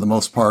 just for the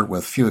most part,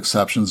 with few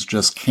exceptions,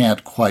 just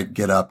can't quite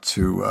get up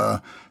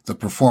to the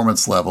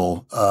performance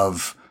level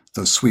of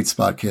those sweet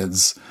spot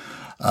kids,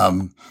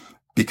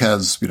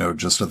 because,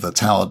 just of the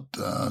talent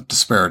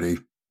disparity,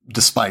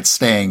 despite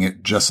staying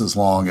just as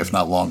long, if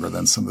not longer,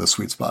 than some of the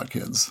sweet spot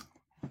kids.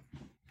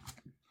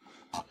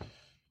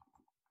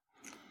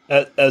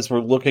 As we're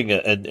looking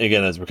at, and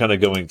again, as we're kind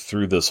of going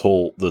through this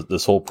whole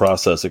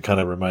process, it kind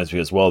of reminds me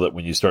as well that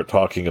when you start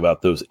talking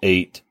about those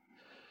 8,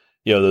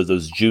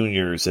 those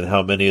juniors and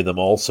how many of them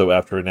also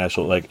after a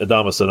national, like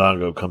Adama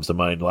Sanango comes to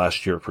mind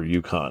last year for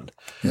UConn,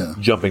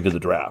 jumping to the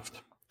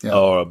draft.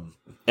 Yeah.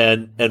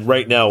 And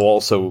right now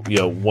also,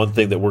 one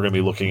thing that we're going to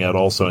be looking at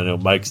also, I know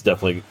Mike's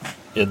definitely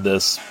in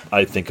this,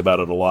 I think about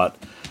it a lot,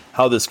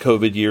 how this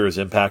COVID year is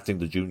impacting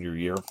the junior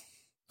year.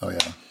 Oh,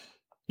 yeah.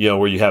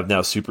 Where you have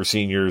now super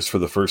seniors for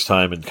the first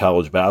time in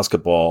college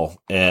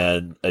basketball.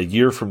 And a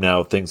year from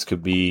now, things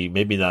could be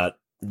maybe not,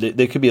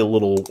 they could be a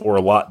little or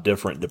a lot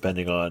different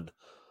depending on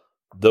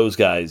those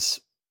guys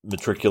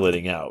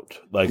matriculating out.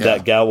 Like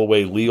that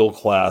Galloway Leal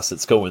class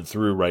that's going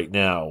through right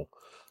now,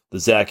 the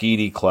Zach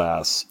Edey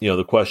class,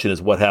 the question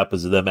is what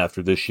happens to them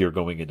after this year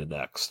going into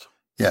next.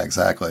 Yeah,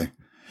 exactly.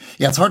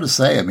 Yeah, it's hard to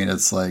say. I mean,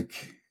 it's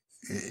like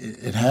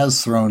it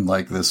has thrown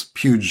like this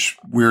huge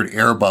weird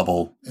air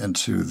bubble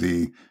into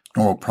the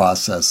normal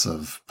process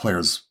of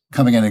players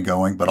coming in and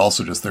going, but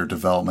also just their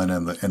development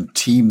and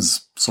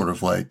teams sort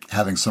of like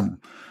having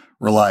some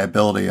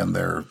reliability in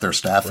their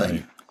staffing.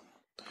 Right.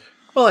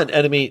 Well, and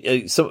I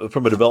mean,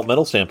 from a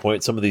developmental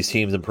standpoint, some of these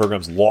teams and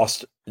programs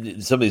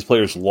some of these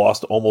players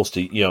lost almost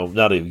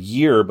not a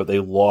year, but they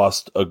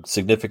lost a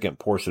significant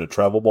portion of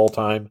travel ball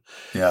time.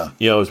 Yeah.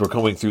 As we're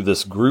coming through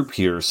this group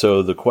here.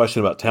 So the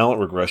question about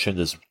talent regression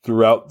is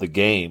throughout the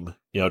game.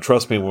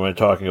 Trust me, when we're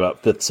talking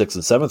about 5th, 6th,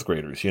 and 7th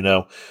graders,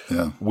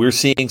 we're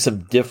seeing some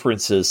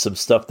differences, some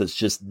stuff that's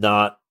just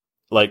not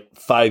like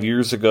 5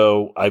 years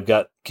ago. I've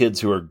got kids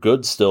who are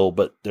good still,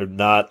 but they're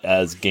not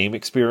as game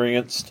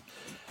experienced.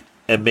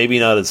 And maybe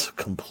not as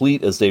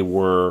complete as they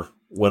were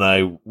when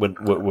I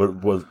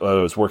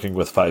was working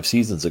with 5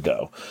 seasons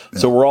ago. Yeah.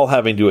 So we're all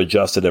having to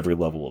adjust at every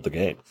level of the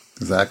game.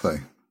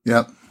 Exactly.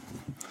 Yep.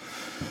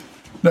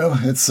 No,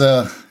 it's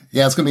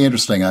it's going to be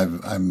interesting.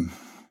 I'm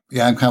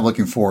kind of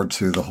looking forward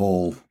to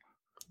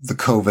the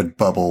COVID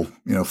bubble,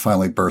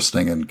 finally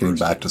bursting and getting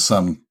back to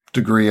some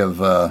degree of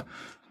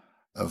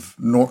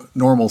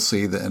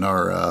normalcy in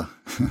our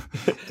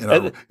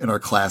in our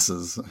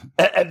classes,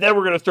 and then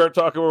we're going to start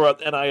talking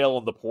about NIL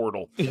and the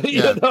portal.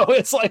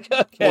 It's like,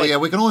 okay. Well, yeah,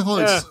 we can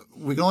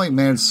only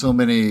manage so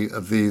many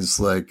of these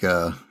like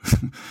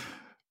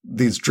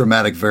these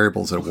dramatic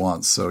variables at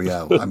once. So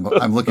yeah,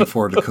 I'm looking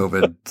forward to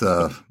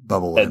COVID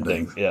bubble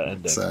ending. Yeah,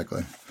 ending.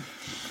 Exactly.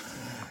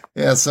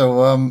 Yeah.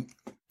 So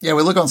we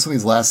look on some of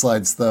these last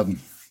slides.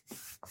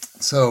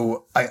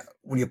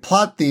 When you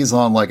plot these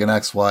on like an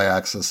XY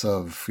axis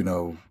of,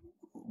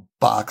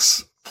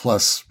 box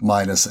plus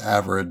minus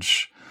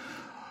average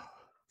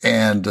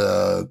and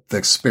the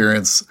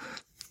experience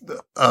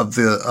of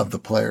the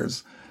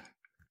players,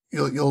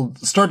 you'll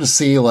start to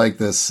see like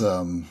this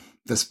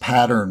this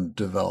pattern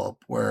develop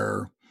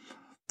where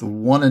the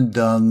one and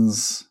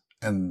dones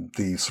and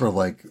the sort of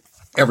like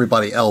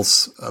everybody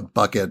else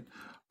bucket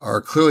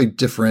are clearly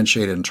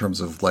differentiated in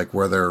terms of like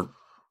where they're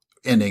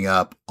ending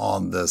up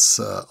on this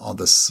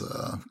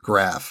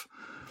graph.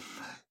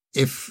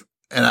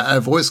 And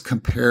I've always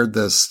compared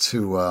this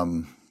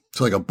to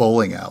like a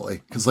bowling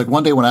alley, because like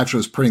one day when I actually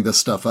was putting this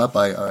stuff up,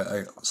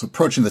 I was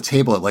approaching the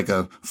table at like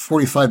a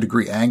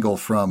 45-degree angle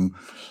from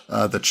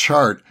the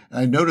chart, and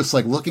I noticed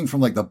like looking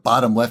from like the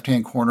bottom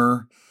left-hand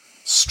corner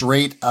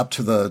straight up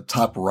to the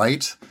top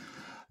right,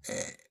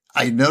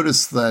 I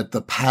noticed that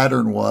the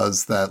pattern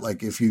was that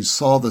like if you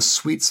saw the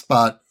sweet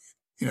spot,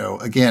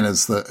 again,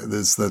 is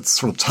the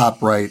sort of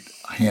top right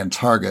hand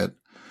target.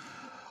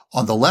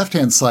 On the left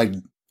hand side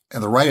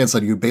and the right hand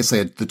side, you basically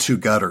had the two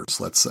gutters,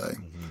 let's say.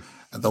 Mm-hmm.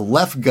 And the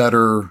left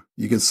gutter,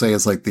 you could say,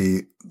 is like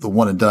the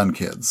one and done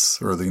kids,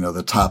 or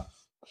the top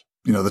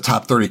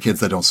 30 kids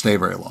that don't stay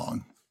very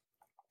long.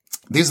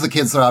 These are the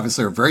kids that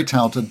obviously are very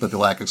talented, but they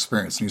lack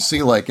experience. And you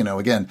see, like,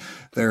 again,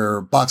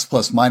 their box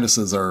plus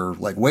minuses are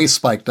like way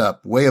spiked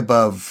up, way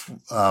above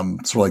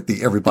sort of like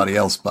the everybody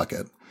else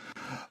bucket.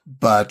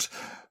 But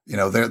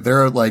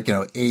they're like,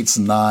 8s,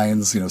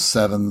 9s,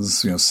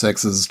 7s,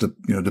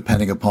 6s,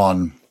 depending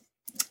upon,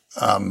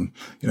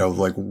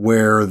 like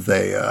where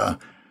they,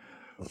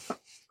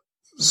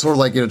 sort of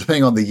like,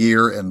 depending on the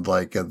year and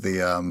like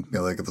the,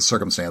 like the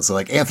circumstance. So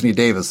like Anthony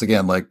Davis,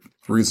 again, like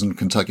the reason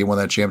Kentucky won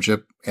that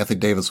championship, Anthony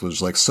Davis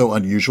was like so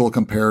unusual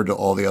compared to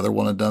all the other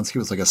one and dones. He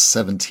was like a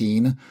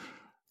 17.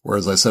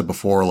 Whereas I said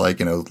before, like,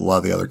 a lot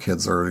of the other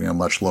kids are,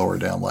 much lower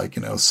down, like,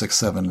 6,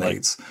 7,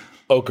 8s.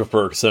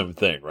 Okafor, same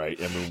thing, right?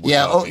 I mean,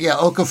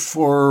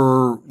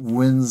 Okafor,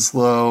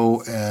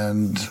 Winslow,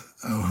 and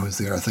who was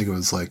there? I think it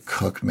was like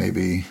Cook,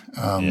 maybe.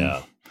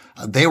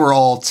 They were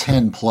all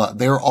 10 plus.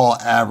 They were all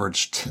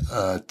averaged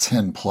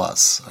 10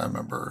 plus. I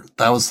remember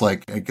that was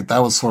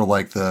sort of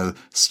like the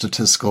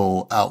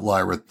statistical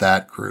outlier with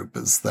that group,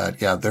 is that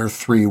their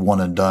 3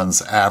 one and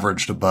dones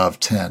averaged above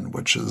 10,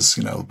 which is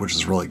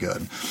really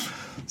good.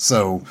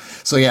 So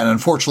and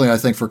unfortunately, I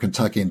think for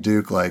Kentucky and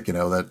Duke, like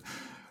that.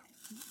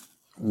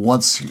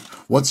 Once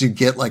you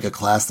get like a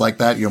class like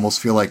that, you almost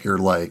feel like you're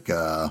like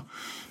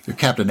you're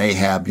Captain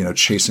Ahab,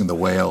 chasing the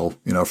whale,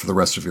 for the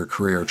rest of your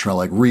career, trying to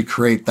like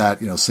recreate that,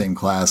 same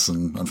class.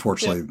 And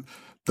unfortunately,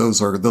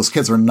 those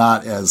kids are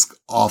not as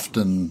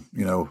often,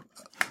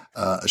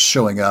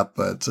 showing up,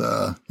 but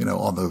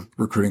on the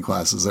recruiting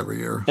classes every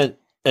year.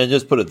 And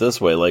just put it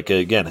this way, like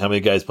again, how many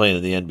guys playing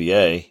in the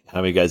NBA?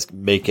 How many guys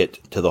make it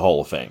to the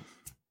Hall of Fame?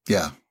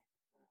 Yeah.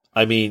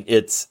 I mean,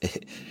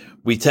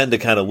 we tend to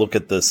kind of look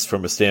at this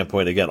from a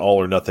standpoint, again, all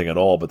or nothing at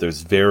all, but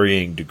there's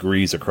varying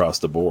degrees across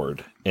the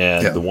board.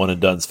 And the one and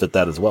dones fit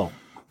that as well.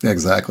 Yeah,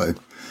 exactly.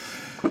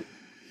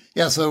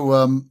 Yeah. So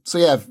I'm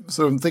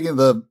thinking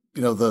the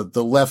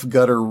left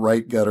gutter,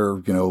 right gutter,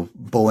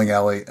 bowling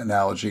alley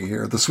analogy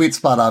here. The sweet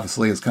spot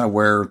obviously is kind of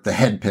where the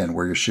head pin,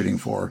 where you're shooting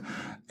for.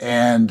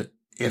 And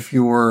if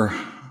you're,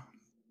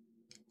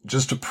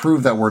 just to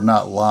prove that we're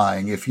not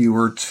lying, if you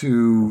were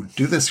to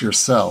do this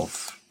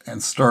yourself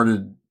and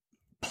started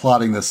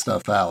plotting this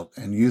stuff out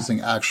and using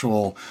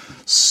actual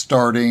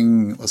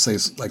starting, let's say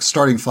like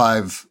starting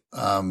five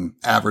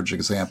average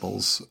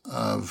examples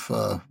of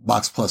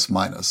box plus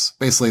minus,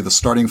 basically the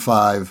starting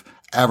five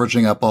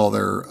averaging up all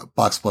their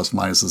box plus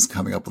minuses,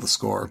 coming up with a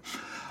score.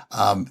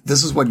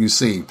 This is what you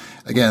see.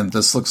 Again,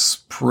 this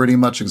looks pretty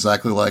much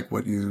exactly like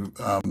what you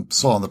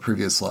saw on the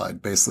previous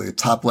slide. Basically, the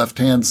top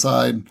left-hand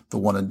side, the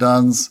one and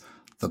dones,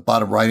 the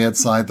bottom right-hand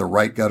side, the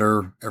right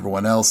gutter,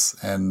 everyone else,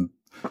 and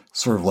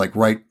sort of like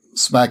right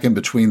smack in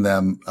between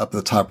them up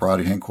the top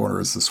right-hand corner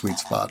is the sweet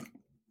spot.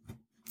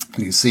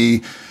 And you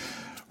see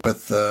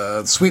with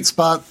the sweet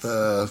spot,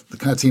 the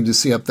kind of teams you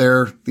see up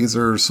there, these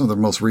are some of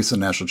the most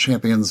recent national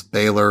champions: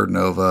 Baylor,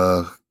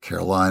 Nova,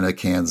 Carolina,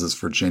 Kansas,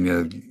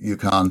 Virginia,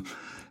 UConn.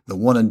 The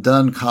one and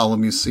done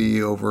column you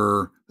see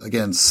over,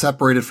 again,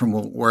 separated from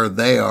where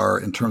they are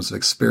in terms of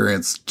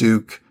experience,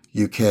 Duke,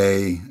 UK,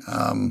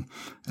 and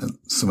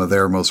some of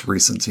their most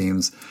recent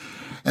teams.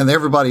 And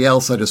everybody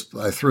else,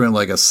 I threw in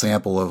like a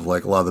sample of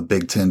like a lot of the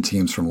Big Ten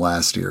teams from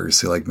last year. You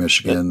see like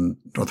Michigan,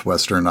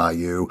 Northwestern,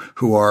 IU,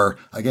 who are,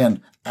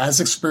 again, as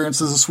experienced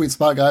as the sweet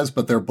spot guys,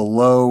 but they're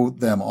below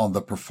them on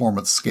the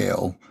performance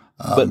scale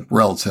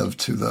relative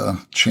to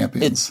the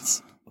champions.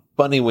 It's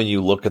funny when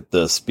you look at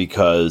this,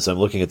 because I'm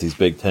looking at these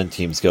Big Ten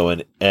teams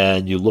going,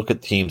 and you look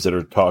at teams that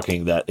are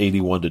talking that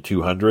 81 to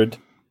 200,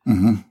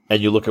 and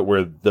you look at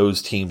where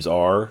those teams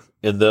are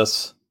in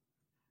this,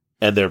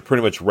 and they're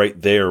pretty much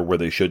right there where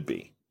they should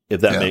be.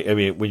 If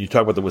that when you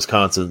talk about the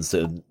Wisconsins,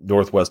 the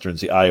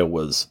Northwesterns, the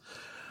Iowas,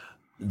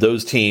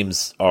 those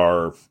teams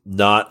are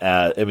not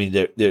at,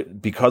 they're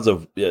because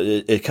of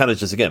it kind of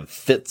just, again,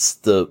 fits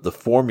the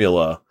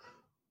formula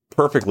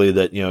perfectly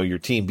that, your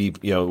team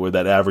where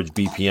that average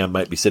BPM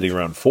might be sitting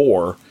around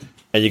 4,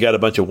 and you got a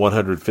bunch of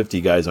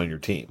 150 guys on your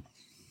team.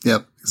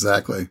 Yep,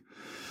 exactly.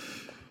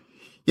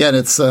 Yeah, and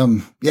it's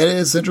it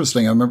is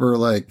interesting. I remember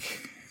when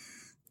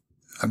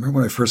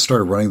I first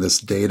started running this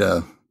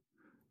data,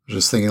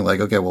 just thinking like,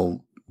 okay,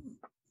 well,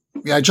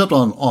 yeah, I jumped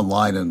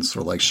online and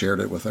sort of like shared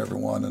it with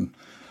everyone. And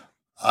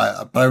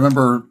but I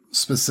remember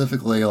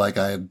specifically, like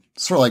I had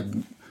sort of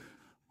like,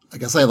 I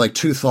guess I had like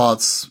two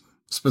thoughts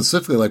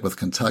specifically, like with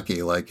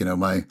Kentucky, like,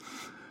 my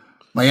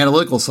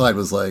analytical side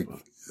was like,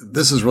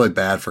 this is really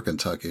bad for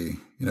Kentucky,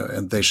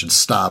 and they should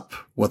stop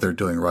what they're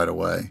doing right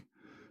away.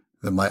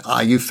 Then my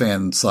IU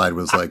fan side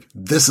was like,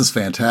 this is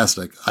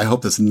fantastic. I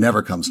hope this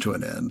never comes to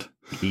an end.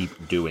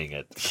 Keep doing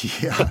it.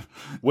 Yeah.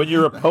 When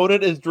your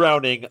opponent is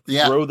drowning,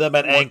 throw them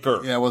an anchor.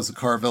 Yeah, it was the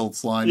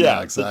Carville's line.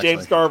 Yeah, exactly. The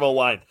James Carville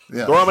line.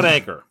 Yeah. Throw them an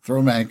anchor. Throw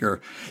them an anchor.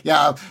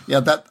 Yeah.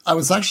 That I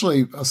was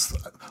actually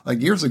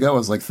like years ago. I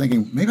was like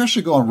thinking maybe I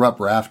should go on Rep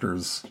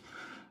Rafters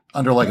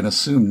under like an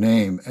assumed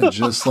name and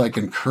just like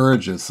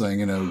encourage it,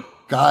 saying,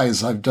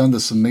 guys, I've done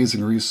this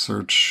amazing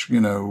research,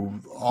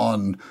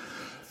 on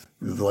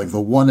like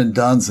the one and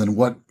dones, and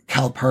what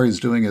Calipari is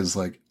doing is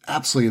like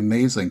absolutely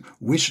amazing.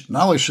 We should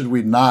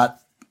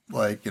not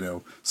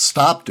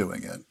stop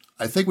doing it.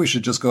 I think we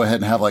should just go ahead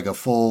and have like a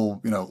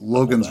full,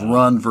 Logan's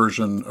Run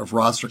version of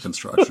roster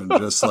construction.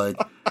 Just like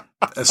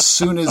as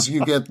soon as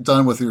you get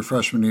done with your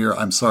freshman year,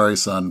 I'm sorry,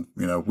 son,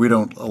 we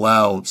don't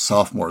allow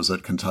sophomores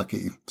at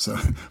Kentucky. So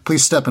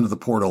please step into the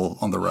portal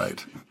on the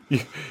right.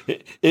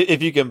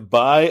 If you can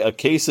buy a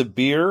case of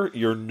beer,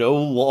 you're no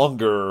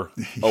longer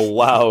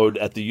allowed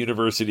at the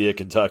University of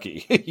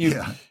Kentucky.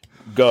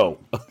 Go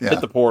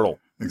hit the portal.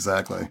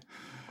 Exactly.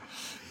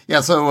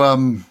 Yeah. So,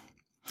 and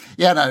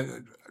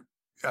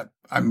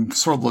I'm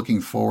sort of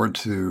looking forward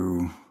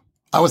to,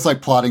 I was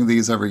like plotting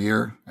these every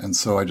year. And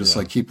so I just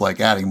keep like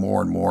adding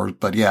more and more,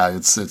 but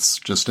it's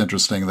just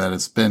interesting that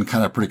it's been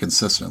kind of pretty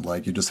consistent.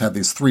 Like you just have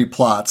these 3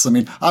 plots.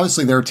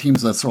 Obviously there are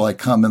teams that sort of like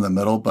come in the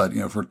middle, but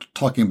if we're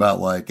talking about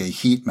like a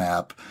heat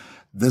map,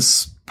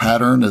 this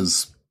pattern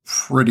is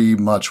pretty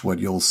much what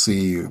you'll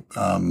see,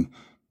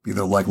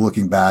 either like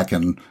looking back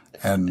and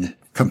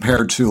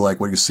compared to like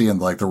what you see in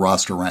like the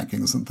roster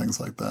rankings and things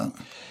like that.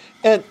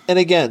 And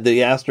again,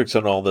 the asterisk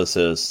on all this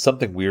is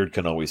something weird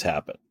can always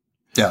happen.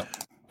 Yeah.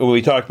 When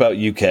we talked about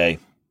UK,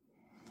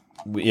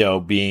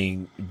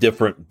 being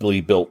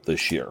differently built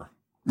this year,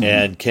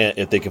 and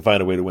if they can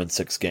find a way to win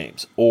 6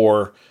 games,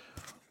 or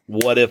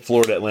what if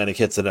Florida Atlantic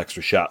hits an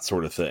extra shot,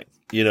 sort of thing.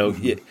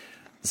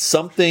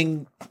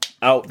 Something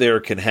out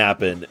there can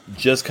happen,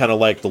 just kind of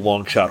like the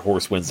long shot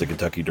horse wins the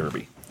Kentucky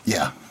Derby.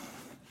 Yeah,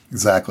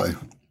 exactly.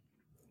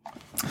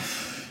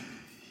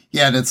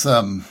 Yeah, and it's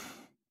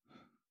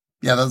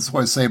that's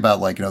what I say about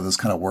like this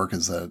kind of work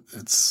is that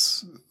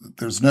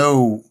there's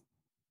no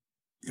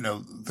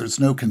there's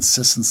no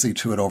consistency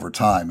to it over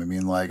time. I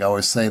mean, like I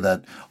always say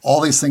that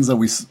all these things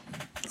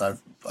that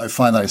I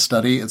find that I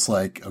study, it's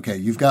like, okay,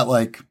 you've got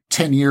like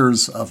 10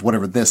 years of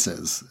whatever this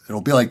is.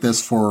 It'll be like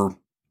this for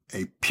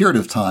a period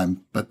of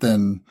time, but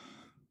then,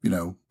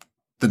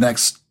 the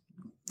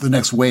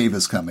next wave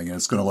is coming and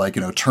it's going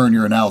to turn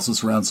your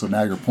analysis around. So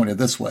now you're pointed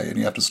this way and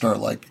you have to start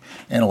like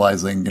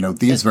analyzing,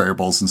 these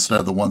variables instead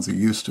of the ones you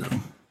used to.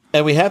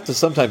 And we have to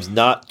sometimes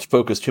not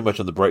focus too much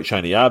on the bright,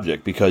 shiny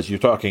object because you're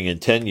talking in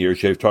 10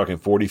 years, you're talking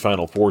 40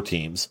 Final Four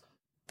teams.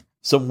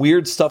 Some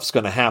weird stuff's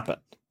going to happen.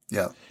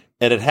 Yeah.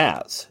 And it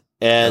has.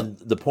 And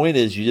the point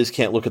is you just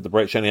can't look at the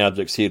bright, shiny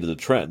object, see it as a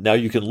trend. Now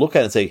you can look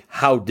at it and say,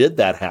 how did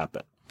that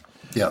happen?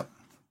 Yeah.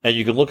 And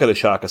you can look at a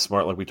Shaka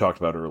Smart like we talked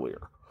about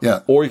earlier.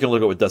 Yeah. Or you can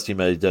look at what Dusty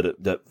May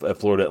did at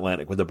Florida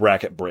Atlantic when the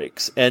bracket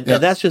breaks. And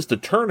that's just a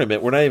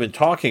tournament. We're not even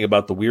talking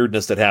about the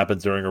weirdness that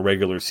happens during a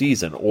regular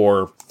season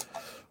or,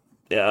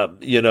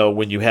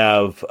 when you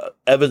have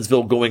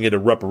Evansville going into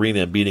Rupp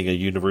Arena and beating a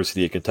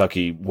University of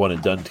Kentucky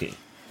one-and-done team.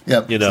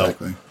 Yep,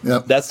 exactly.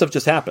 Yep. That stuff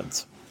just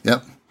happens.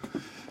 Yep.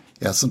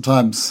 Yeah,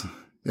 sometimes,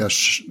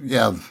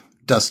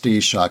 Dusty,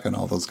 Shaka, and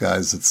all those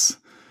guys, it's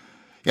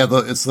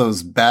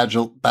those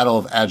Battle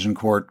of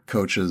Agincourt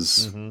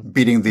coaches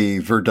beating the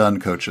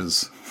Verdun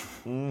coaches.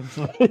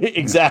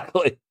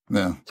 Exactly.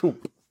 Yeah.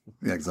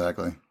 Yeah,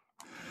 exactly.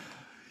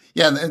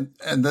 Yeah,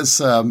 and this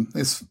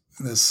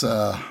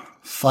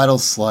Final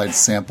Slide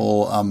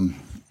sample,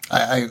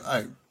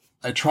 I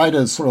try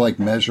to sort of like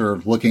measure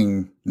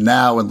looking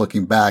now and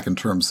looking back in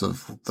terms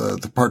of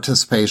the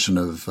participation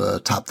of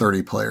top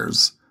 30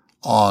 players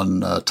on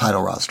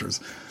title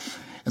rosters.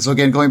 And so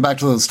again, going back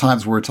to those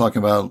times where we're talking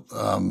about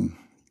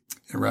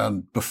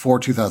around before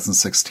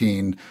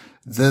 2016,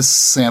 this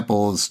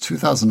sample is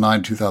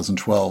 2009,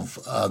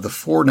 2012. The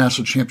 4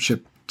 national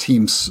championship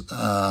teams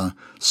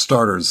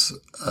starters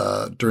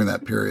during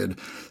that period,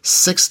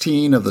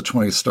 16 of the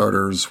 20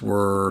 starters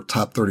were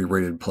top 30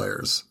 rated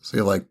players. So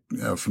you like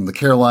from the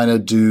Carolina,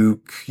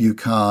 Duke,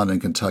 UConn,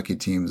 and Kentucky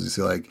teams. You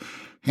see like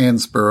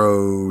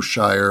Hansborough,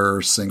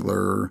 Shire,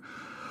 Singler,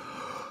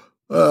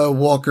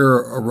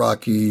 Walker,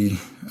 Araki,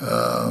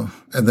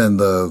 and then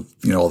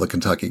all the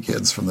Kentucky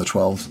kids from the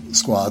 12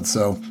 squad.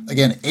 So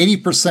again,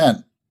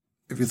 80%,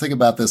 if you think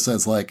about this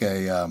as like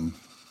a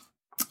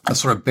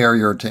sort of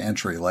barrier to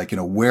entry, like,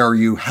 where are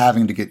you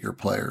having to get your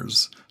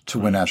players to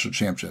win national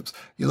championships?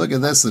 You look at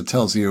this, it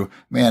tells you,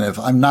 man, if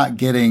I'm not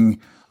getting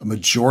a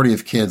majority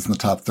of kids in the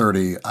top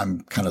 30,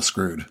 I'm kind of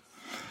screwed.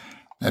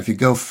 Now, if you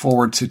go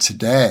forward to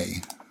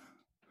today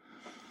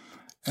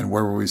and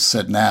where we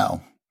sit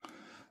now,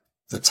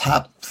 the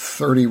top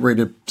 30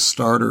 rated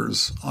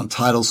starters on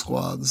title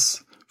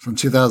squads from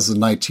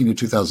 2019 to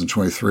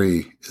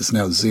 2023 is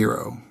now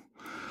 0.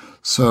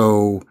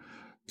 So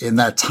in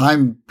that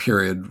time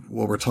period,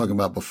 what we're talking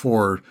about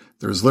before,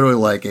 there's literally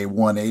like a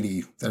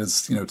 180 that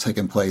is,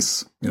 taken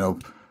place,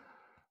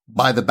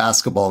 by the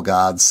basketball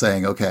gods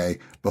saying, okay,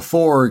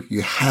 before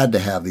you had to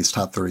have these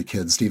top 30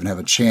 kids to even have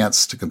a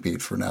chance to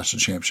compete for a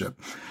national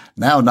championship.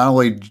 Now, not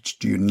only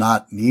do you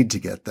not need to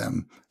get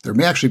them, there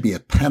may actually be a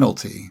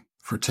penalty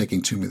for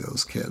taking too many of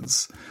those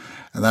kids.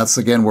 And that's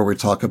again where we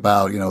talk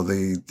about,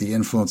 the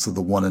influence of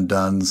the one and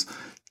dones,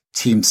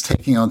 teams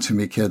taking on too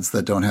many kids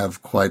that don't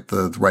have quite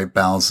the right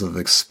balance of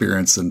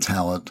experience and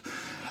talent,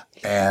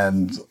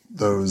 and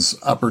those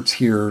upper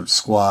tier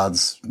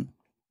squads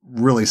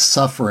really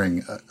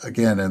suffering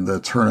again in the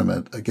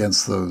tournament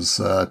against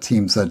those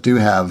teams that do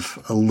have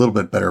a little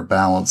bit better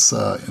balance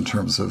in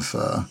terms of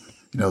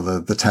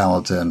the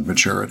talent and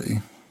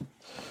maturity.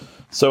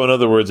 So, in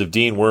other words, if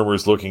Dean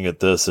Wormer's looking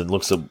at this and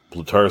looks at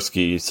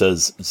Plutarski, he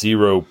says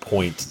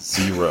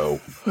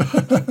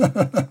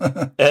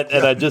 0.0.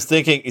 and I'm just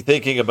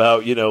thinking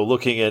about,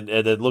 looking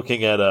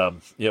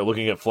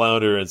at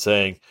Flounder and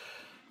saying,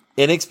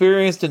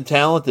 inexperienced and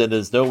talented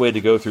is no way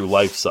to go through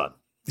life, son.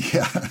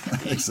 Yeah,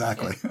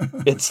 exactly.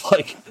 It's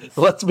like,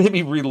 let's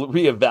maybe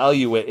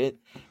reevaluate it.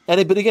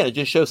 But again, it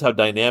just shows how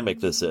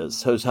dynamic this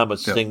is, shows how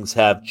much things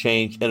have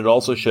changed, and it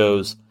also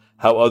shows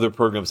how other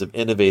programs have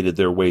innovated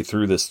their way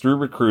through this, through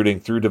recruiting,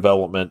 through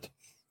development,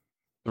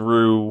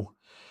 through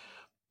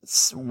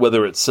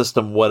whether it's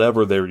system,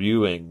 whatever they're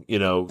doing,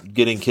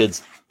 getting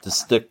kids to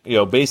stick,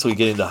 basically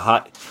getting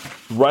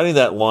riding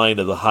that line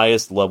of the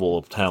highest level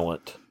of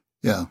talent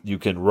you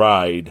can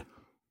ride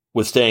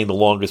with staying the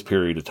longest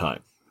period of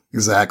time.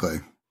 Exactly.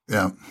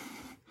 Yeah.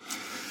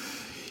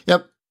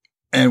 Yep.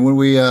 And when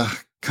we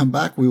come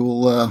back, we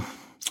will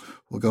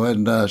we'll go ahead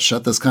and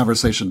shut this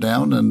conversation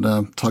down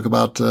and talk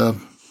about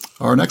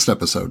our next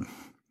episode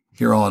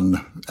here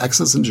on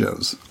X's and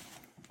Joe's.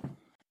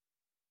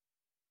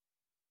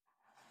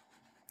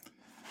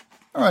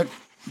 All right.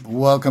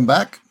 Welcome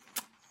back.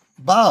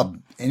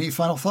 Bob, any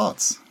final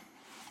thoughts?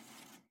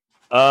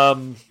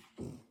 Going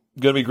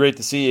to be great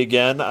to see you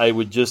again. I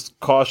would just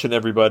caution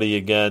everybody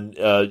again,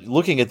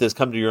 looking at this,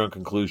 come to your own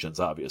conclusions,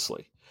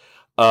 obviously.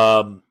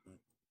 I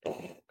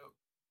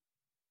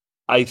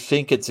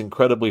think it's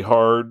incredibly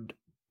hard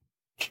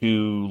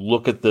to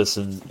look at this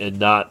and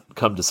not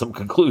come to some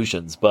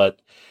conclusions, but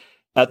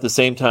at the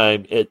same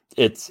time,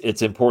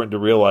 it's important to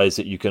realize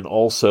that you can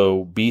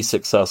also be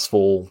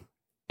successful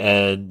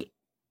and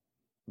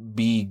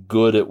be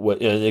good at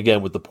what, and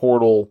again, with the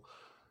portal,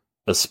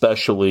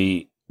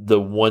 especially the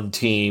one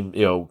team,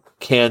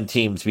 can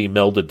teams be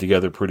melded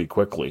together pretty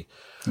quickly?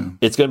 Yeah.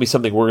 It's going to be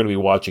something we're going to be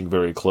watching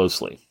very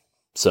closely.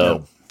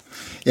 So,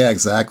 yeah,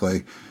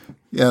 exactly.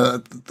 Yeah,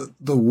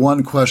 the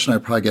one question I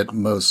probably get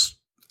most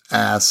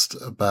asked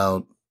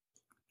about,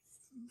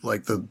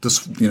 like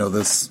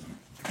this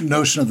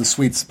notion of the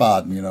sweet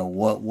spot,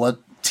 what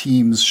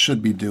teams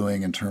should be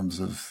doing in terms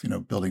of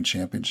building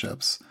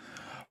championships.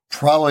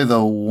 Probably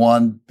the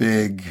one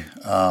big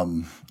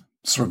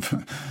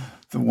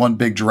the one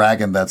big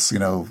dragon that's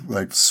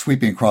like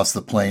sweeping across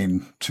the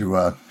plane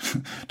to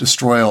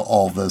destroy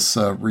all this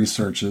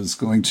research is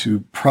going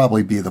to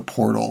probably be the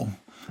portal.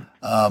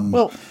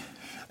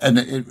 And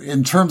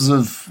in terms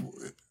of,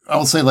 I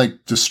won't say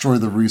like destroy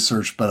the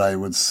research, but I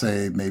would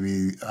say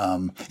maybe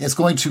it's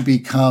going to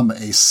become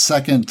a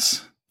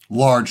second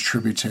large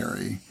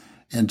tributary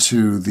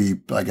into the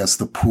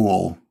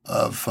pool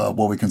of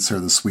what we consider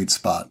the sweet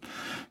spot.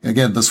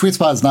 Again, the sweet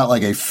spot is not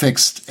like a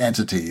fixed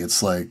entity.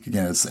 It's like,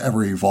 it's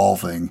ever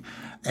evolving,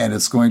 and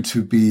it's going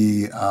to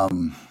be,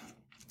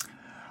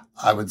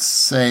 I would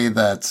say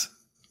that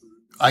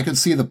I could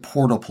see the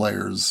portal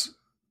players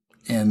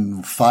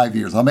in 5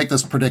 years. I'll make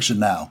this prediction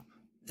now.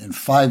 In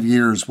 5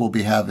 years, we'll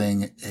be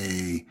having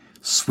a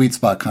sweet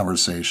spot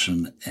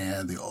conversation,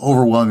 and the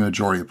overwhelming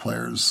majority of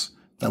players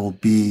that will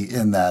be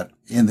in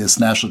this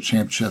national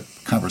championship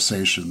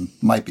conversation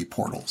might be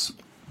portals.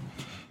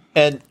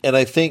 And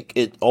I think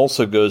it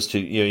also goes to,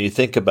 you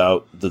think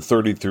about the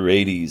 30 through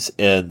 80s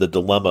and the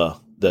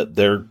dilemma that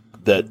they're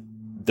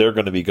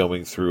going to be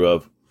going through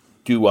of,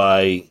 do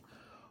I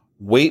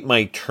wait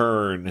my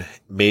turn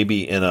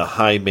maybe in a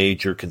high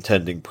major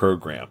contending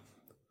program,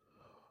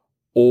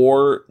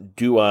 or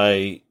do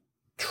I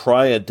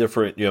try a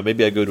different,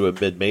 maybe I go to a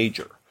mid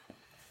major?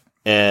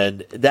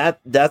 And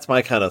that's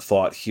my kind of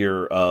thought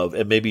here of,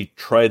 and maybe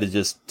try to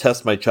just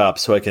test my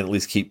chops so I can at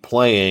least keep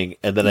playing,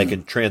 and then I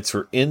can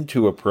transfer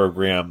into a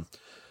program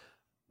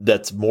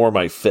that's more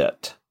my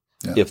fit,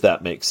 if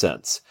that makes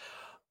sense.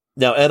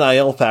 Now,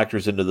 NIL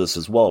factors into this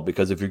as well,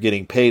 because if you're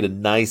getting paid a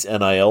nice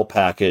NIL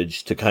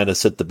package to kind of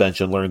sit the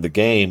bench and learn the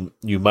game,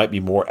 you might be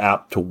more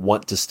apt to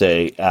want to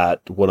stay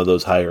at one of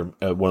those high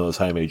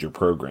major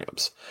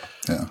programs.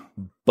 Yeah.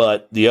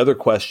 But the other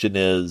question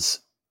is,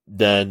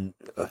 then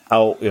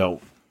how,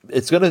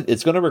 it's going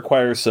to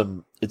require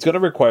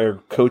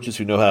coaches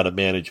who know how to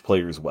manage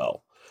players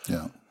well.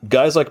 Yeah.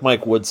 Guys like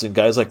Mike Woodson,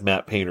 guys like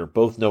Matt Painter,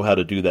 both know how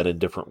to do that in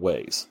different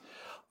ways.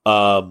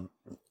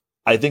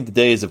 I think the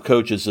days of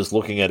coaches just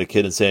looking at a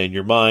kid and saying,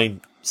 "You're mine,"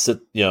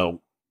 sit, you're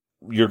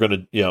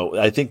going to,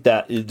 I think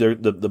that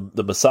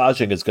the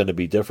massaging is going to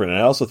be different.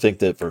 And I also think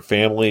that for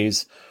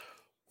families,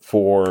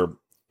 for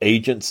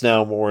agents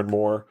now more and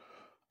more,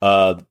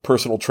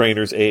 personal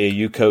trainers,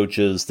 AAU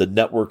coaches, the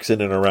networks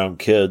in and around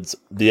kids,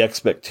 the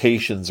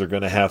expectations are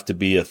going to have to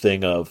be a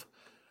thing of,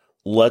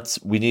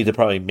 we need to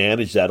probably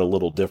manage that a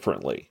little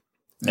differently.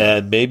 Yeah.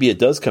 And maybe it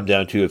does come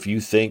down to, if you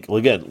think,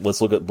 again,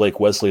 let's look at Blake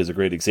Wesley as a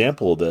great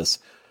example of this.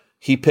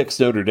 He picks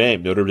Notre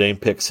Dame. Notre Dame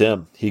picks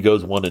him. He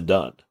goes one and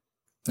done.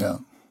 Yeah.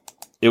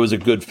 It was a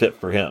good fit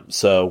for him.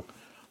 So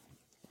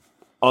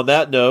on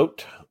that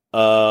note,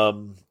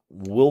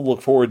 we'll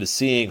look forward to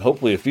seeing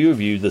hopefully a few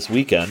of you this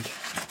weekend.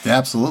 Yeah,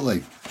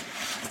 absolutely.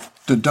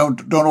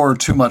 Don't order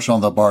too much on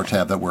the bar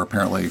tab that we're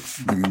apparently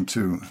going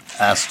to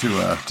ask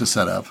to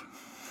set up.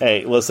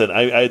 Hey, listen,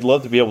 I'd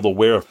love to be able to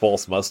wear a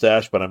false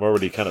mustache, but I'm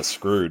already kind of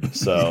screwed.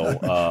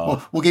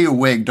 So we'll get you a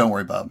wig. Don't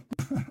worry, Bob.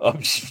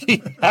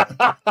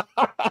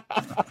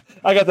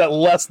 I got that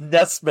Les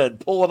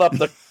Nessman pulling up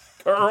the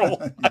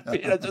curl.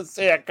 I just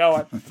see it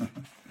going.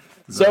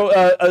 So,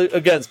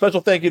 again,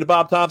 special thank you to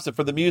Bob Thompson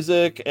for the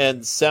music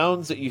and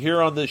sounds that you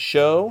hear on this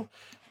show,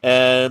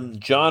 and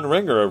John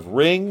Ringer of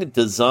Ring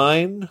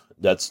Design,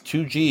 that's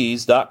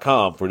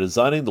 2Gs.com, for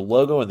designing the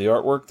logo and the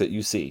artwork that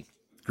you see.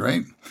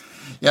 Great.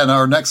 Yeah, in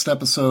our next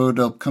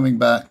episode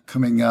coming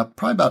up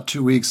probably about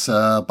 2 weeks,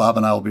 Bob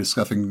and I will be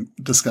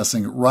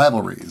discussing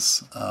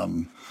rivalries,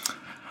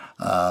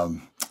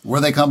 where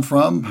they come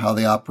from, how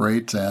they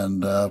operate,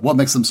 and what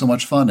makes them so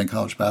much fun in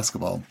college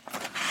basketball.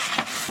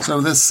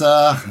 So this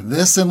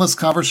endless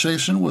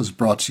conversation was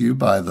brought to you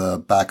by the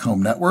Back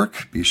Home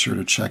Network. Be sure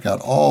to check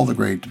out all the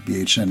great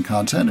BHN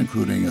content,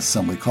 including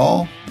Assembly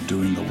Call,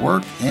 Doing the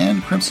Work,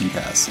 and Crimson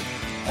Cast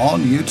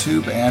on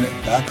YouTube and at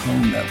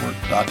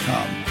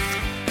backhome.network.com.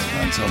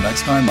 Until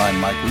next time, I'm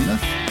Mike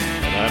Weemuth.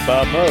 And I'm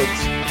Bob Moats.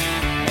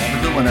 Have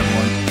a good one,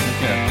 everyone. Take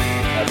care.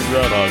 Happy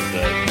Groundhog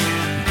Day.